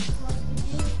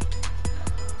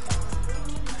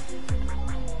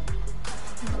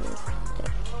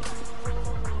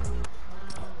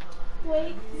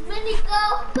 Wait. Minnie,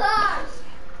 go first.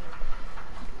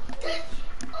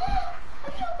 I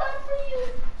feel bad for you.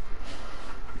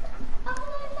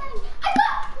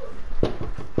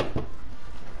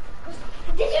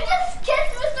 Did you just kiss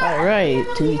Mr. Alright,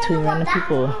 2v2 random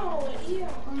people.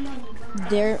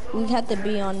 There, we have to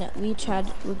be on.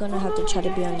 We're gonna have to try to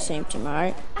be on the same team. All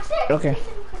right. Okay.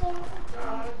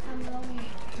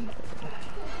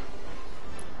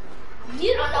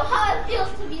 You don't know how it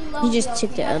feels to be lonely. You just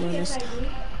took the other one.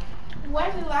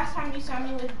 When's the last time you saw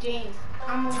me with James?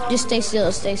 I'm alone. Just stay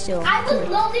still. Stay still. I was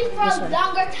lonely for This a one.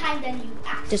 longer time than you.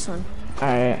 Actually. This one.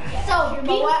 Alright. So,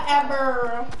 But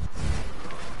whatever.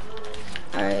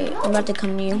 All right. I'm about to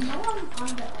come to you.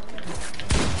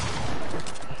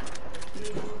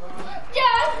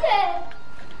 Jonathan!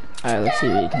 Alright, let's see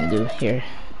what we can do here.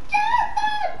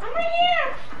 Jonathan! I'm right here.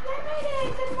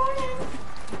 Good morning.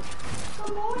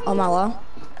 Good morning. On my wall.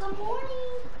 Good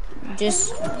morning.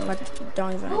 Just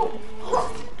don't even.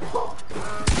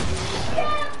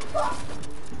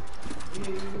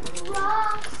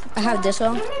 I have this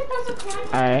one.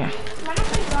 Alright.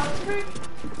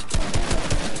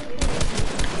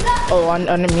 Oh,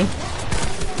 under me.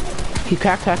 He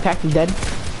cracked, he's dead.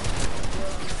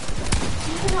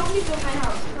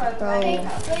 Bro.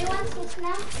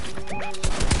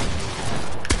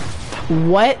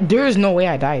 What? There is no way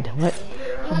I died. What?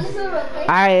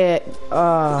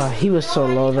 He was so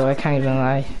low though, I can't even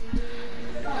lie.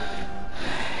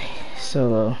 So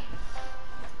low.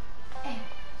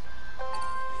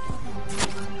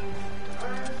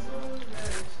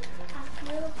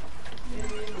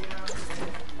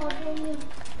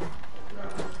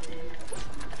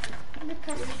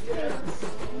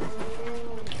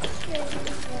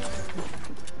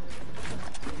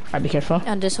 Alright, be careful.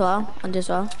 On this wall. On this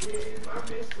wall.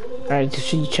 Alright,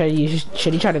 should you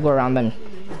try to go around them?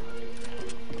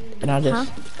 And I'll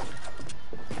just...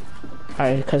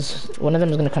 Alright, because one of them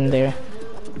is gonna come there.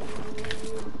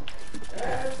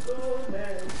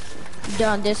 They're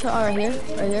on this wall right here.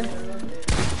 Right here.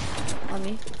 On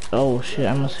me. Oh shit,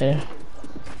 I almost hit him.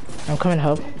 I'm coming to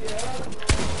help.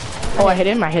 Oh, I hit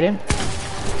him.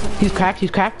 He's cracked.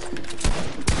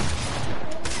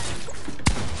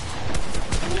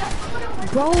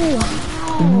 Bro.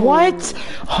 What?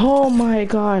 Oh my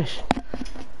gosh.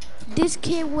 This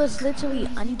kid was literally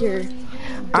under.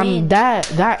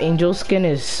 That angel skin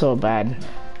is so bad.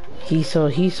 He's so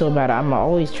bad. I'm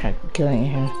always trying killing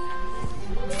him.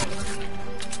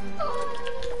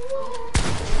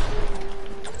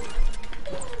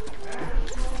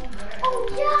 Oh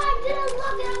yeah, I didn't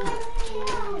look at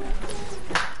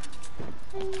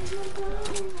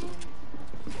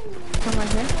Come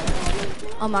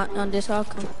on here. On this wall.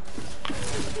 Come.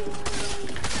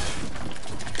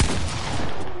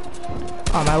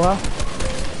 On my wall.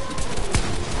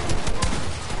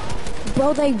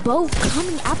 Bro, they both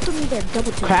coming after me. They're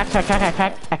double teaming. Crack.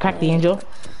 I cracked the angel.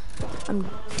 I'm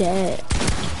dead.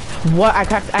 What?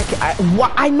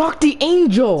 What? I knocked the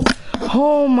angel.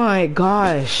 Oh my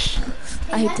gosh.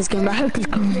 I hate this game. Oh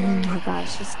my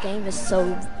gosh, this game is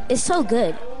so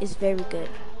good. It's very good.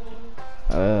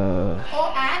 Oh,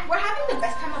 and we're having the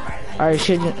best time of our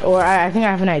life. Alright, I think I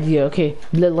have an idea. Okay,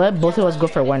 let both of us go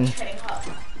for one.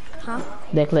 Huh?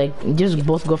 Like, just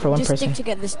both go for one person. Stick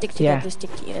together. Stick Yeah.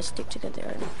 together. Stick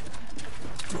together.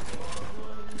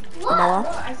 What?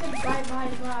 I said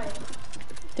bye.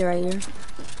 They're right here.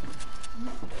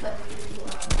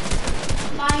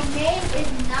 My name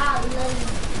is not Lily.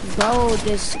 Bro,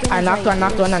 this skin I is knocked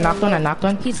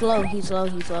one. He's low.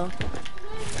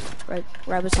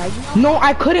 Right beside you. No,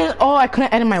 I couldn't. Oh, I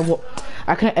couldn't edit my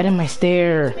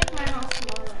stair.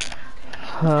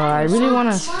 I really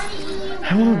wanna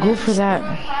go for that.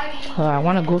 I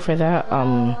wanna go for that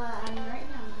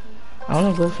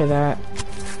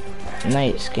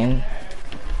night skin.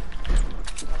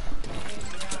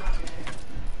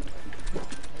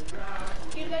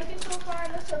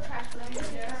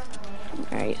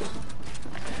 Alright.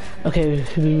 Okay,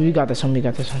 we got this one. We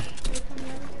got this one.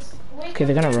 Okay,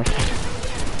 they're gonna rush.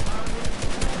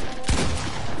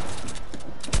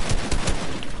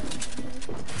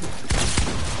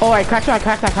 Oh, I cracked that.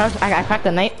 I cracked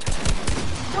the knight.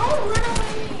 Don't run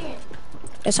away.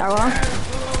 It's our wrong.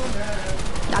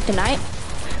 Knock the knight.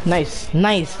 Nice,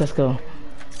 nice. Let's go.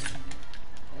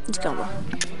 Let's go, bro.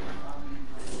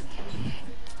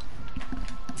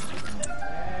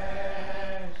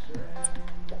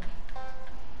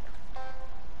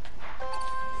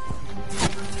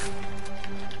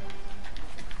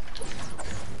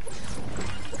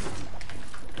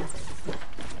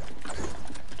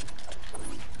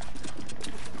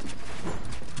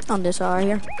 On this side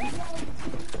here.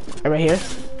 Right here.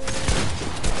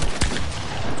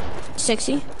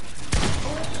 60.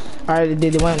 Alright, they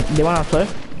went on floor.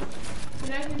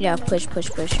 Yeah, push.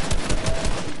 Okay,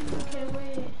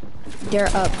 wait. They're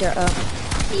up.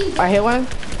 I hit one.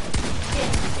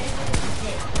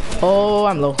 Oh,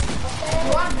 I'm low.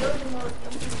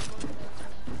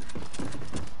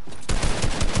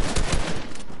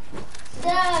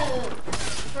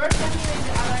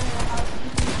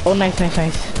 Oh, nice.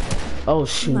 Oh,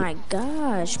 shoot. My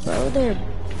gosh, bro. They're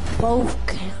both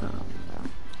calm, bro.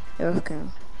 They're both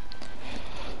calm.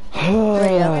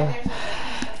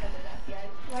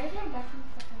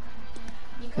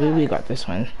 We got this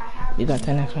one. We got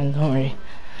the next one, don't worry.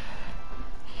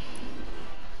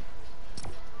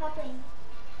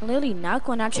 Literally knock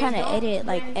one. I'm trying to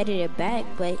edit it back,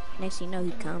 but next thing you know,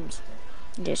 he comes.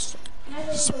 And just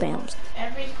spams.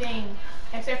 Everything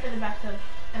except for the bathtub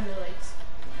and the lights.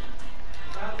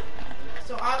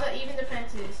 So even the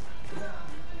fences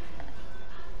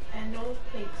and those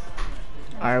plates.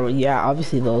 Alright, well, yeah,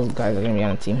 obviously those guys are gonna be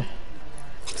on the team.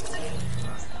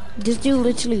 This dude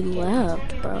literally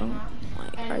left, bro.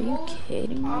 Like, are you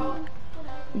kidding me?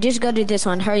 Just go to this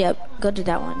one. Hurry up. Go to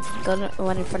that one. Go to the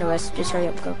one in front of us. Just hurry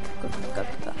up. Go.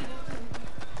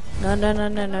 No.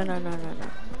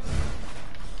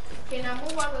 Okay, now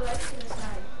move all the lights to the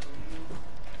side.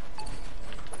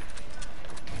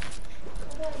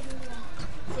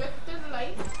 Flip to the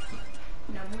light.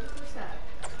 Now move to the side.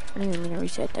 I didn't even mean to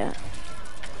reset that.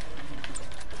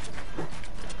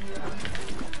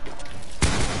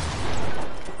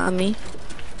 On me.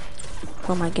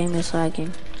 Oh, my game is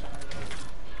lagging.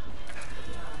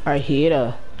 Alright, he hit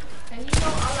a... And you know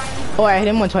all I need. Oh, I hit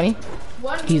him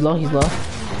 120. He's low.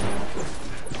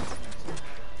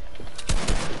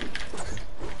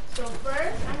 So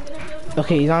first, I'm gonna build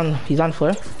Okay, he's on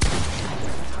floor.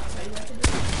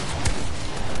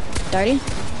 30?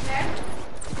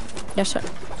 Yes, sir.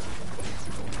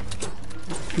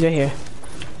 He's right here.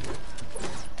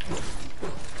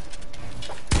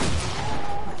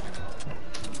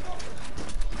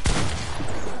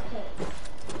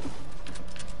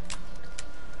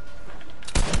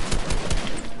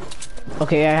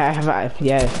 Okay, I have,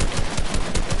 yeah.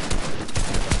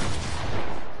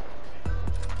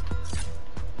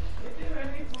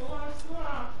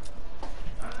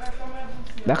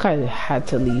 That guy had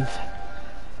to leave.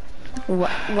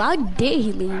 Why did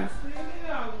he leave?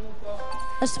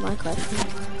 That's my question.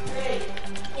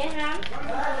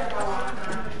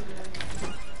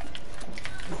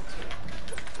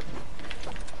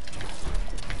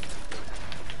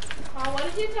 what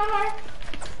did you tell her?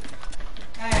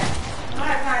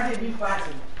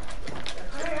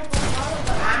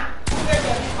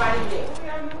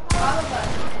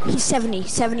 He's 70,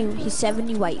 he's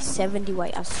 70 white,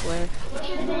 I swear.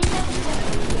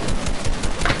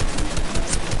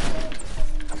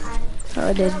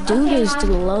 Oh, this dude is the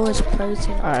lowest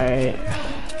person. Alright.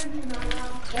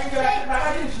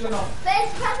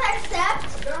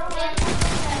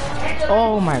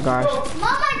 Oh my gosh. Mom,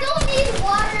 I don't need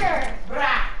water.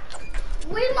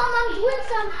 Wait, Mom, I'm doing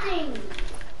something.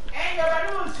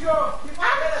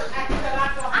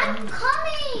 I'm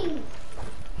coming.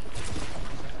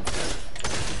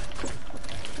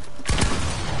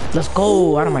 Let's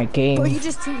go out of my game. Bro, you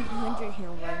just 200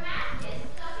 him, bro.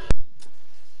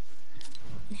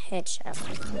 Headshot.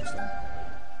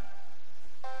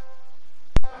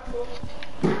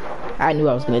 I knew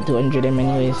I was gonna 200 him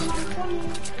anyways.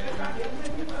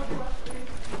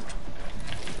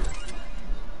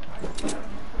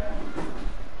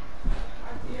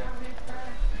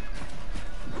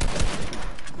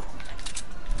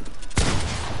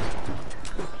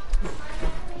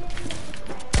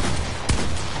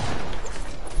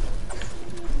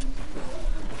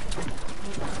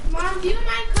 Mom, do you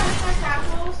mind cutting my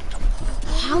apples?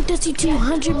 How does he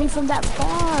 200 me from that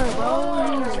far, bro?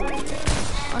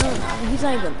 I don't know. He's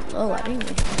not even low. I didn't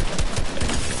even.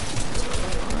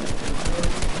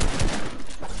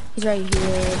 He's right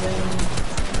here, bro.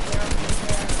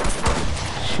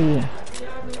 Shoot.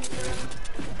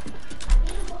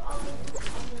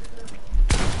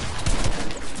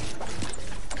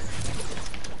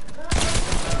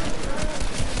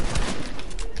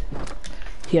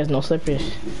 He has no slippers.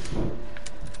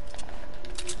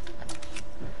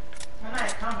 When I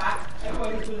come back,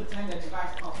 everybody will turn the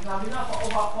device off. Now, we're not for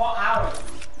over 4 hours.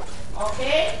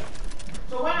 Okay?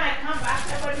 So when I come back,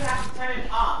 everybody has to turn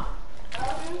it off.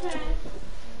 Okay.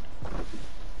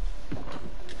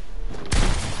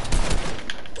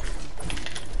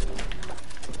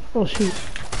 Oh shoot.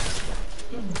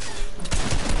 Go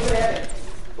ahead.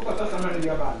 Look at us, I'm going to do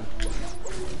about it.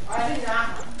 I didn't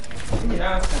ask.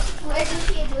 What did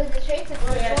she do with the straight to Go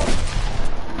ahead.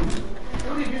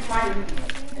 Who did you fight with?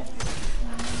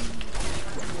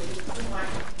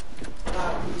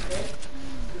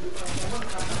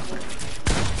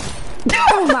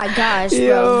 Oh my gosh, bro.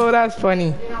 Yo, that's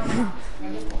funny.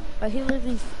 But he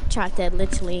literally tried to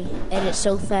literally edit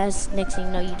so fast. Next thing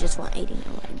you know, you just want 80.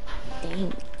 I'm like,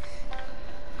 dang.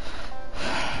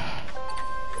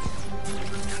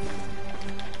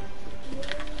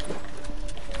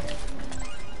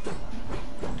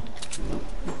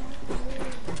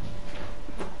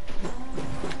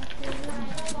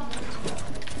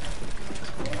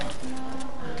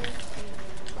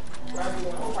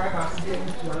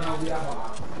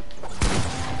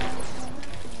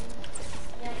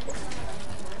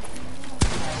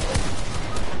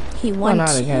 He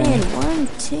 110,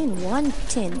 110,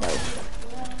 110 though.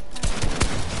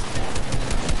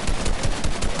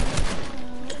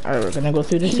 Alright, we're gonna go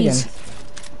through this again.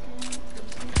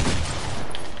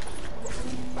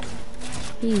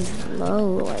 He's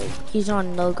low, like, he's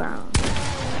on low ground.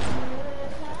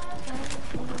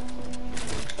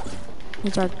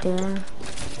 He's right there.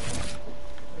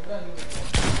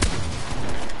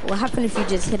 What happened if you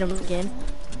just hit him again?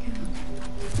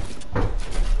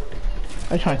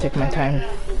 I'm trying to take my time.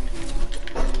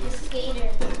 skater.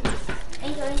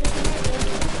 And going to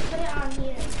put it on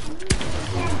here.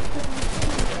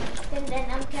 And then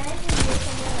I'm trying to do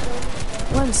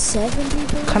something.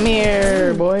 170? Come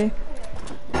here, boy.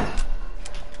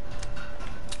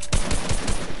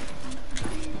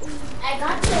 I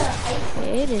got the ice.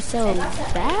 It is so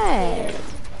bad.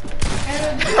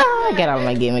 Get out of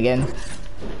my game again.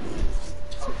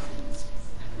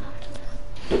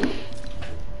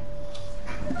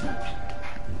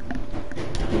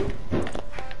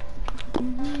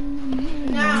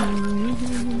 Now,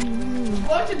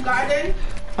 go to garden.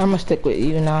 I'm gonna stick with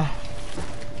you now.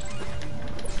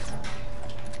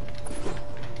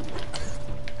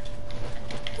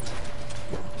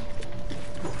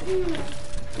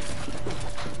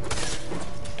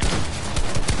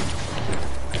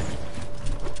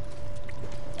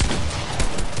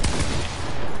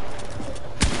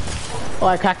 Oh,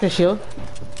 I cracked the shield.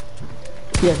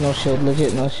 He has no shield,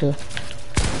 legit no shield.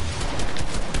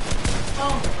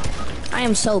 I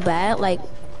am so bad, like,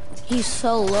 he's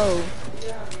so low.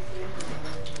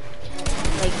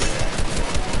 Like,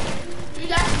 You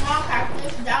got small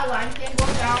cactus, that line can go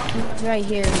down. it's right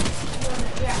here.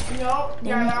 Yeah, no,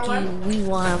 yeah, that one. Thank you, we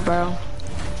won, bro.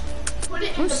 Put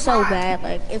it in I'm the so pot. bad,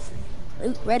 like, if,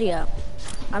 ready up.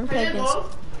 I'm Put it playing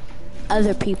both.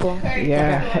 other people.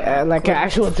 Yeah, like an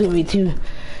actual 2v2.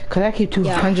 Cause I keep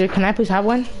 200. Can I please have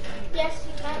one? Yes,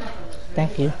 you can.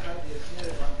 Thank you.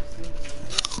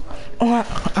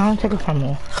 Oh, I don't take it from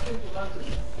you.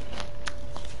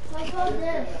 Like all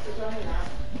this.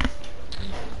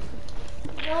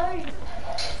 Lord,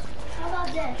 how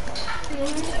about this?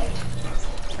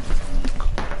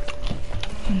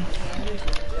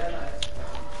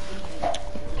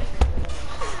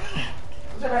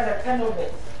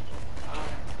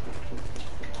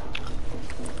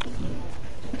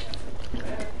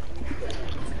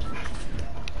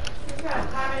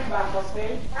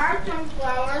 Add some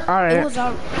flour. Alright. It was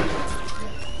all,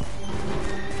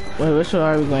 Wait, which way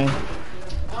are we going?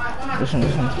 This one,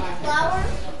 this one. Flour?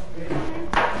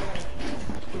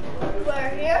 Where,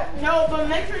 here? No, but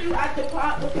make sure you add the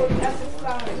pot before you add the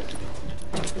flour.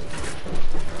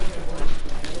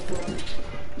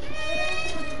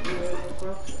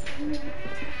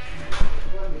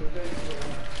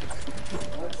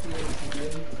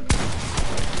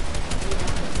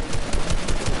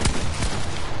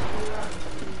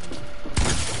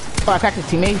 Oh, I cracked his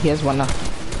teammate. He has one now.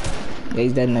 Yeah,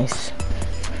 he's dead nice.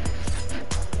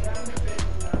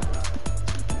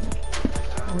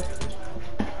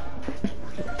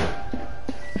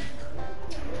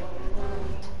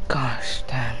 Gosh,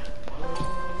 damn.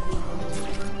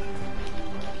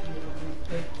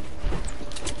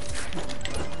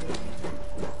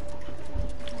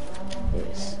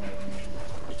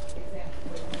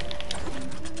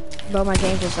 Bro, my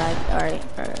game just died. Alright.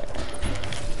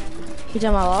 He's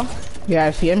on my wall. Yeah,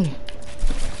 I see him.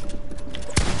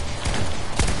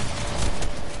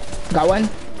 Got one.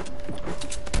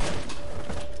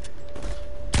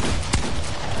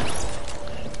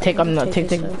 Take on the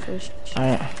take.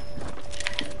 Alright.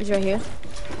 He's right here.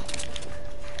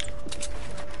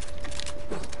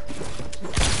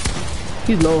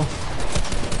 He's low.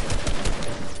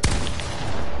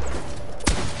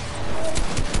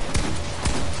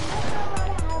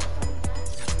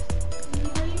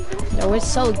 Yo, it's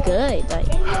so good. Like,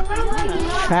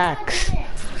 facts.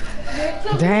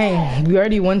 Dang, we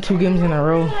already won 2 games in a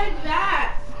row. Like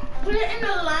that. Put it in the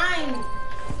line.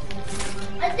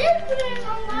 I did put it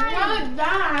on mine. Not like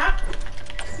that.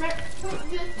 Put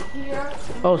this here.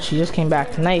 Oh, she just came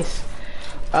back. Nice.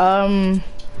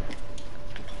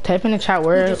 Type in the chat he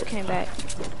where. just came back.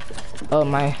 Oh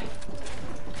my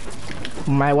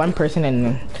one person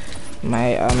in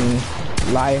my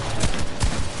live.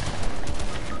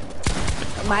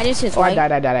 Midas is Oh, white.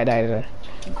 I died.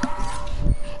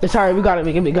 It's alright, we got it.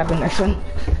 We got the next one.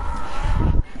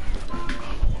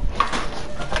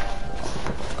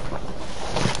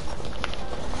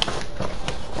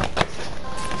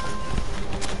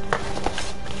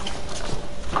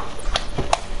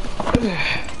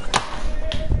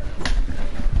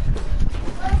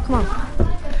 Come on.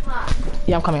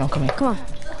 Yeah, I'm coming. Come on.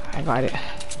 I got it.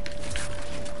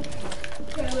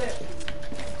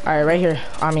 Alright, right here,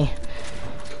 on me.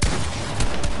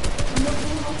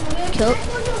 Kill.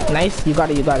 Nice, you got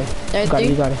it. You got it.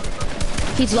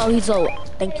 He's low.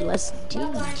 Thank you. Let's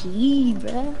GG,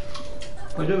 bruh.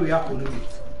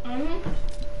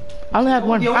 I only had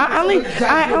one. I only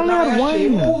had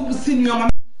one.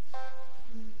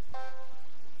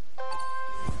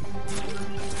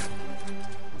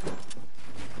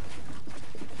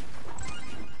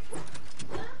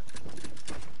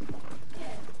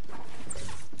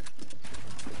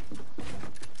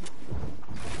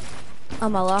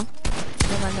 I'm Allah.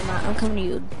 I'm coming to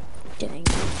you. Dang.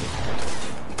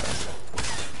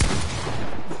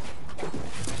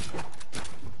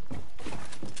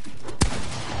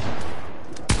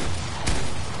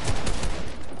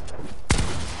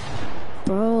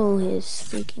 Bro, his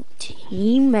freaking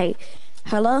teammate.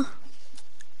 Hello?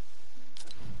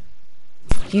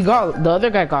 The other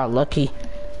guy got lucky.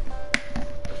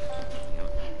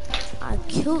 I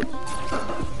killed.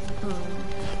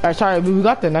 Alright, sorry, we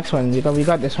got the next one. We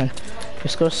got this one.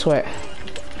 Just go sweat.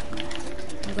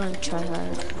 I'm gonna try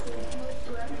hard.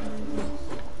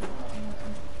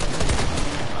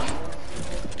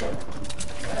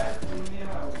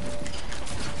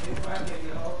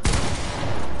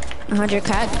 $100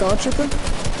 cat, gold tripper.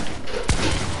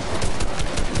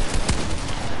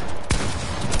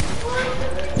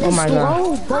 Oh my god.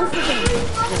 Low,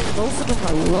 both of them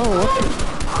are low.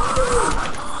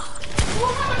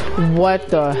 What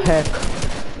the heck?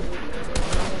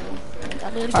 I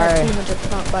literally got 200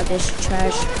 pump by this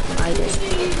trash Midas.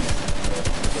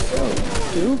 So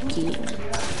dookie.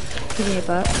 Give me a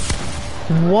buck.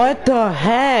 What the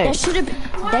heck? That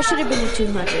should have been a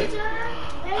 200.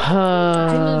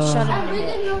 Couldn't shot him in the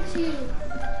head.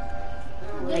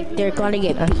 Like they're gonna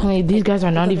get. I'm telling you, these guys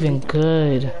are not even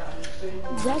good.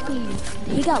 Exactly.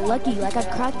 He got lucky. Like I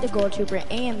cracked the gold trooper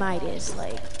and Midas.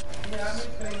 Like.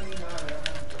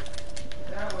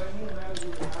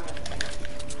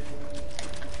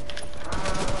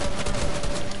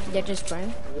 They're just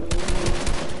playing.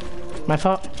 My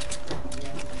fault.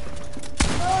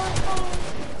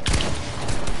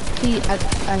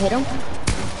 I hit him.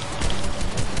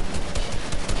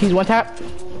 He's one tap.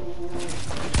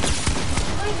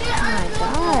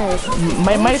 Oh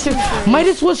my gosh.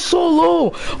 Midas was so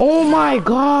low. Oh my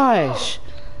gosh.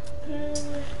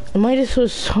 Midas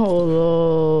was so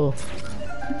low.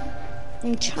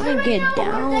 I'm trying to get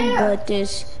down, but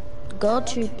this gold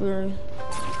trooper.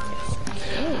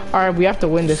 Alright, we have to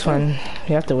win this one.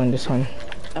 We have to win this one.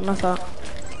 That's my fault.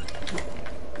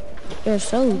 They're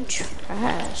so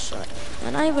trash. Like,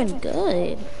 they're not even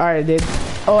good. Alright, dude.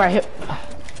 Oh, I hit.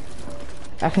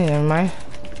 Actually, never mind.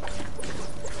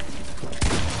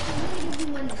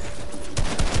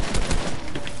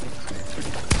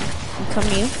 I'm coming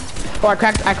to you. Oh, I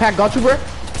cracked gold trooper.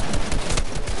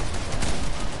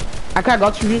 I cracked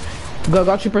gold trooper.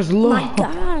 Gold trooper's low. My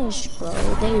gosh, bro.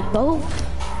 They both.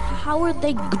 How are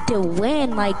they to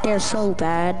win? Like, they're so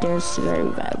bad. They're very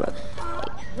bad, bro. Like,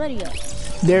 ready up.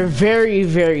 They're very,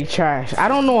 very trash. I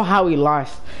don't know how we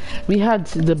lost. We had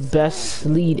the best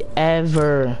lead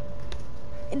ever.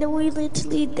 And then we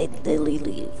literally, they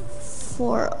literally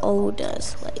 4-0'd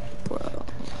us. Like, bro.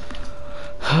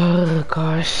 Oh,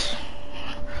 gosh.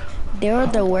 They were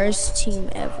the worst team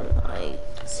ever. Like,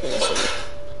 seriously.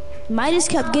 Midas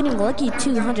kept getting lucky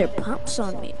 200 pumps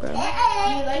on me, bro.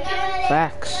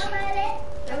 Facts.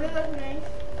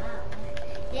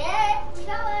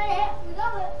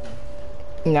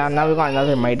 Now we got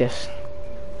another Midas.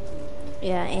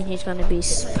 Yeah, and he's gonna be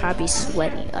probably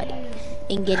sweating, like,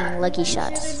 and getting lucky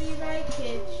shots.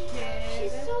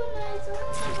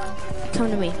 Come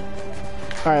to me.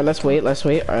 Alright, let's wait.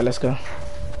 Alright, let's go.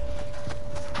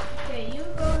 Okay, you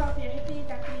go help your hippie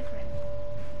ducky friend.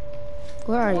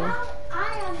 Where are you?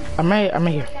 I'm right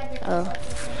here. Oh.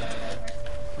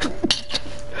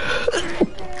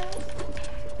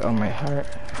 Oh, my heart.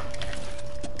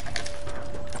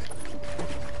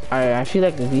 Alright, I feel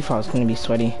like the default is gonna be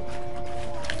sweaty.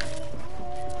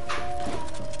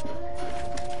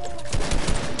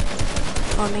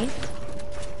 On me.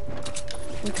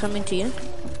 I'm coming to you.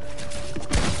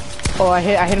 Oh, I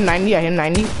hit him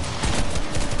 90.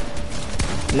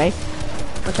 Nice.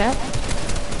 Okay.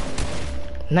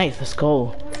 Nice, let's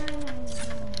go.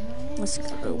 Let's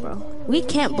go, bro. We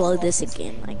can't blow this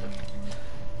again. Like,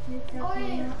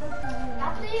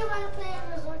 After you want to play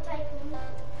Resort Tycoon?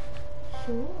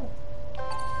 Sure.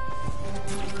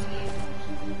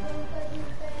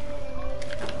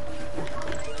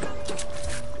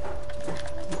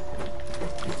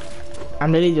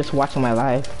 I'm literally just watching my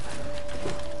live.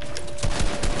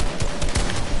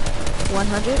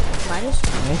 100 Midas.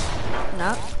 Nice.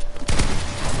 No.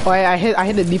 Oh, I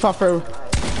hit the default for.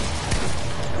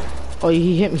 Oh,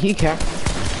 he hit me. He capped.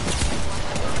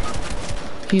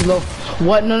 He's low.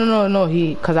 What? No.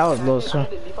 Cause I was low, so.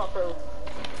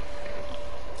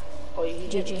 Oh, he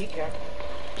hit me. He capped.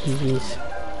 He's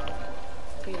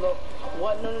low.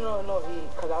 What? No.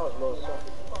 Cause I was low, so.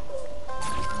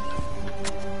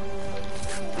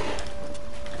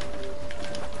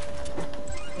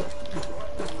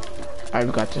 Alright,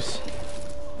 we got this.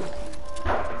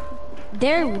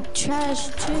 They're trash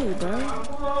too, bro.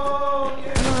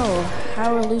 No,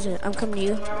 how we're losing. I'm coming to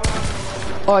you.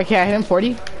 Oh, okay, I hit him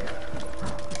 40.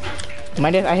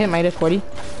 I hit Midas 40.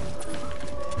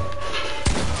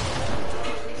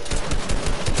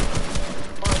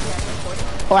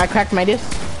 Oh, I cracked Midas.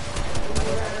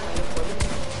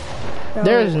 Bro,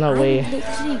 There is no way. I'm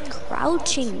literally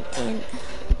crouching and.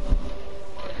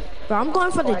 Bro, I'm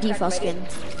going for the default skin.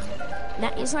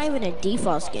 It's not even a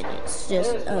default skin. It's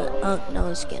just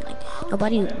unknown skin. Like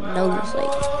nobody knows.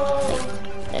 Like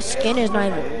the skin is not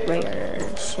even rare.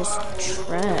 It's just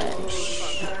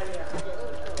trash.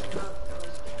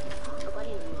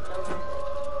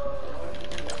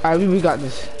 Alright, we got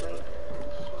this.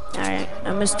 Alright,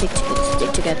 I'm gonna stick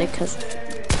together because.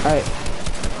 Alright.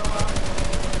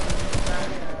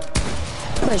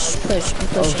 Push. I'm pushing.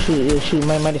 Oh shoot!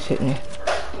 Midas hit me.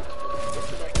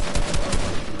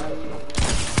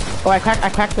 Oh, I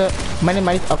cracked the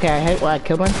Midas. Okay, I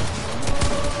killed one.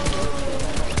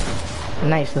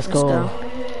 Nice, let's go.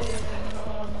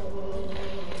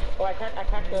 Oh, I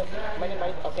cracked the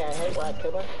Midas. Okay, I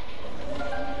killed one.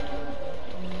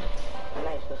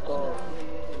 Nice, let's go.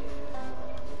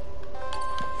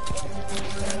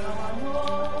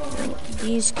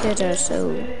 These kids are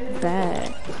so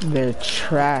bad. They're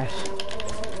trash.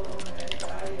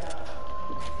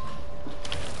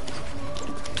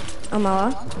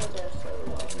 Amala?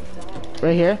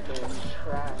 Right here.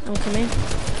 I'm coming.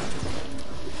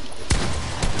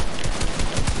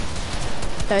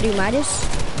 30 Midas.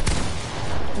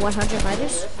 100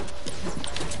 Midas.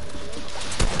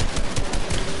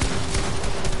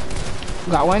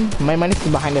 Got one. My Midas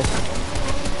is behind us.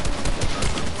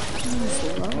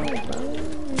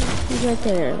 He's right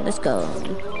there. Let's go.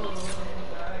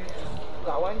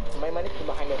 Got one. My Midas is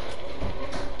behind us.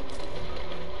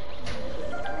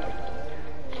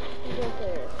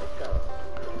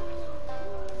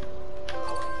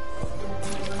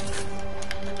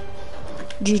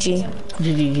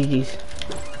 GG's.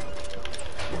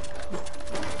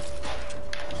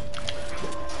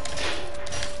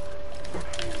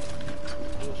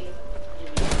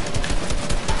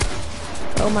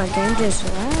 Oh, my game just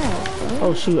lagged.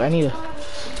 Oh shoot, I need a.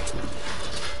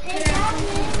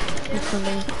 I'm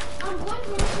coming.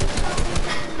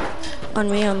 On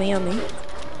me.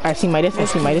 I see Midas.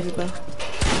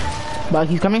 But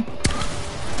he's coming.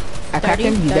 I cracked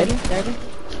him. He's dead.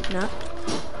 30. No.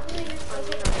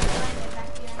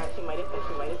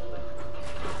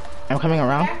 I'm coming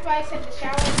around.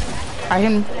 I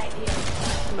hit him.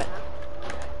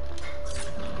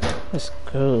 Let's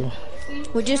go.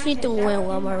 We just need to win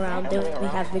one more round, then we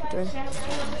have victory.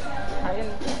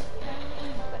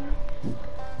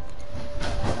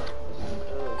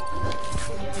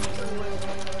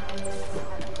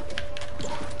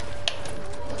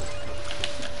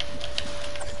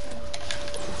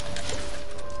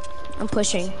 I'm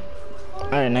pushing.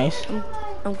 Alright, nice.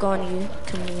 I'm going to you.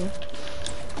 Come to you.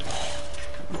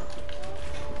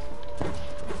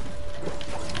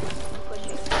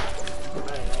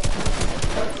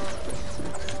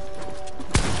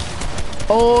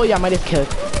 Oh, yeah, Midas killed.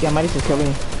 Yeah, Midas is killing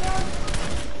me.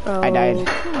 Oh, I died.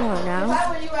 Come on now. Why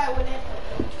were you at with it?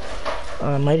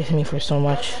 Midas hit me for so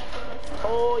much.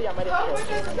 Oh, yeah, Midas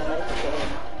killed.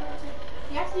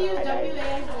 You have to use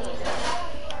WASD.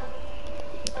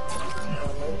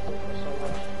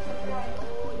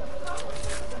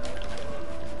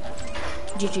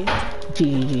 GG.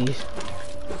 GG's.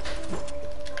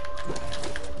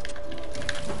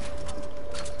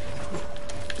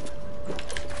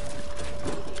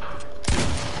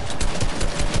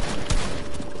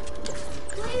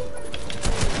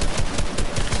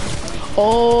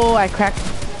 Oh, I cracked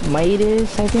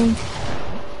Midas, I think.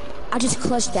 I just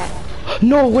clutched that.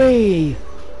 No way!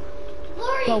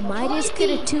 Bro, Midas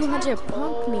could have 200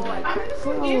 punked me. Like,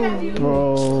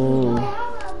 bro. Bro.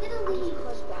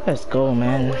 Let's go,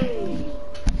 man. We're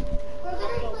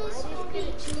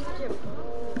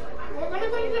gonna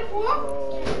play the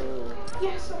pool?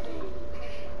 Yes.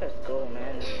 Let's go,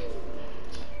 man.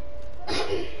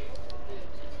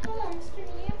 Come on, Mr.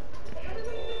 Liam. We're gonna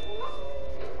play the pool?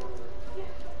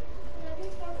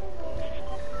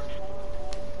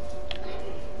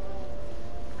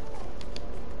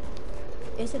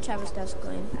 It's a Travis Scott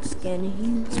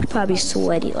skin. He's probably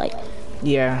sweaty, like.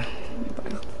 Yeah.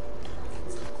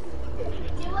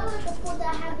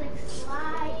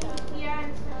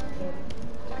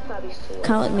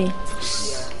 Count with me.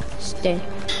 Stay.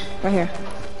 Right here.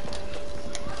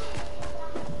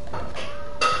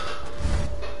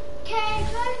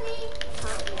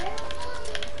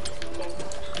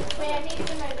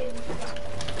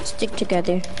 Stick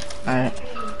together. Alright.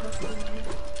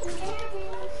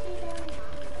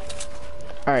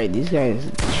 Alright, these guys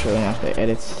showing off their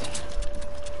edits.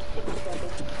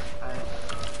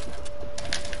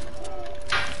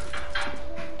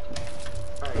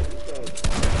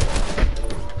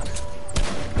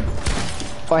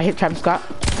 Oh, I hit Travis Scott.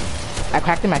 I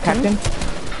cracked him, I cracked him.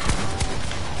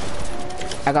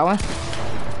 I got one.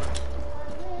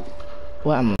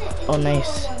 What? Oh,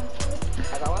 nice.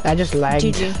 I just lagged.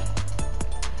 GG.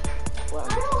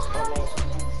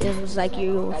 It was like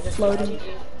you were floating.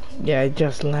 Yeah, I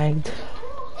just lagged.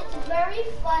 It's very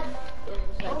fun.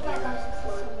 Oh my gosh,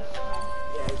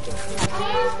 this is so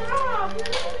much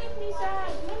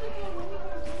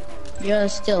fun. You're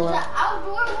still The up.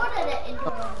 outdoor one or the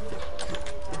indoor?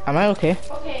 Am I okay?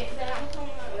 Okay, then I'm coming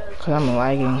out. Cause I'm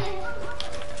lagging.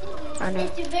 I know.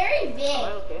 It's very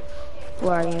big.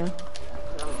 Where are you?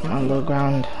 I'm on low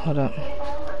ground. Hold up.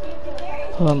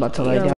 Hold on, I'm about to lie down.